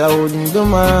 What I wouldn't do,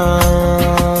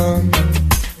 man.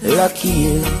 Lucky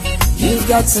you, you've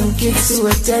got some kids to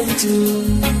attend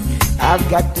to. I've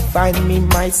got to find me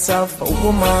myself a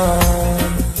woman.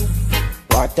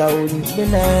 What I wouldn't do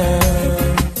now.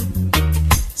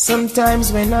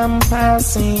 Sometimes when I'm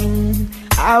passing,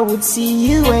 I would see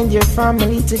you and your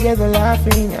family together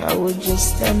laughing. I would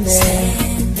just stand there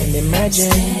and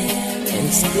imagine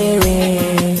and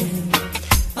staring.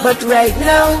 But right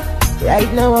now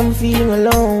I'm feeling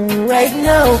alone. Right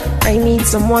now I need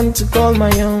someone to call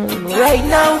my own. Right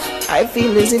now I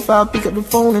feel as if I'll pick up the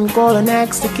phone and call and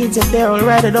ask the kids if they're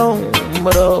alright at home.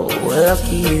 But oh,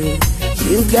 lucky you,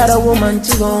 you've got a woman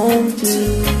to go home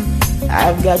to.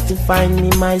 I've got to find me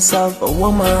myself a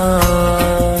woman.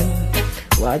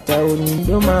 What I wouldn't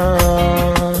do,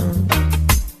 man.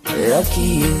 Lucky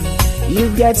you,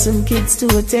 you've got some kids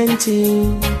to attend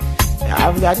to.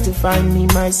 I've got to find me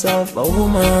myself a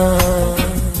woman.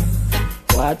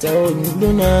 What I wouldn't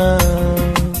do now.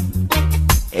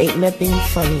 Ain't nothing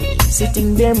funny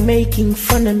sitting there making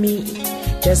fun of me.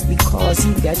 Just because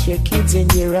you got your kids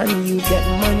and you're on, you got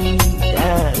money.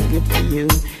 Damn good for you.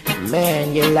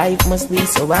 Man, your life must be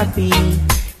so happy.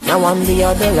 Now on the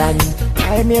other hand,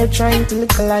 I'm here trying to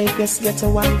look alive, just get a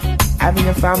wife. Having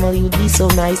a family would be so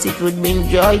nice, it would bring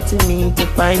joy to me. To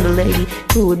find a lady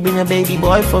who would bring a baby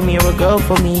boy for me or a girl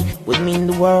for me would mean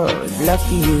the world.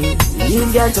 Lucky you,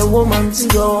 you got a woman to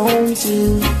go home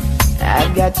to.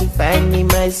 I've got to find me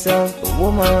myself a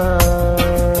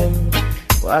woman.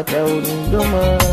 What I wouldn't do, man.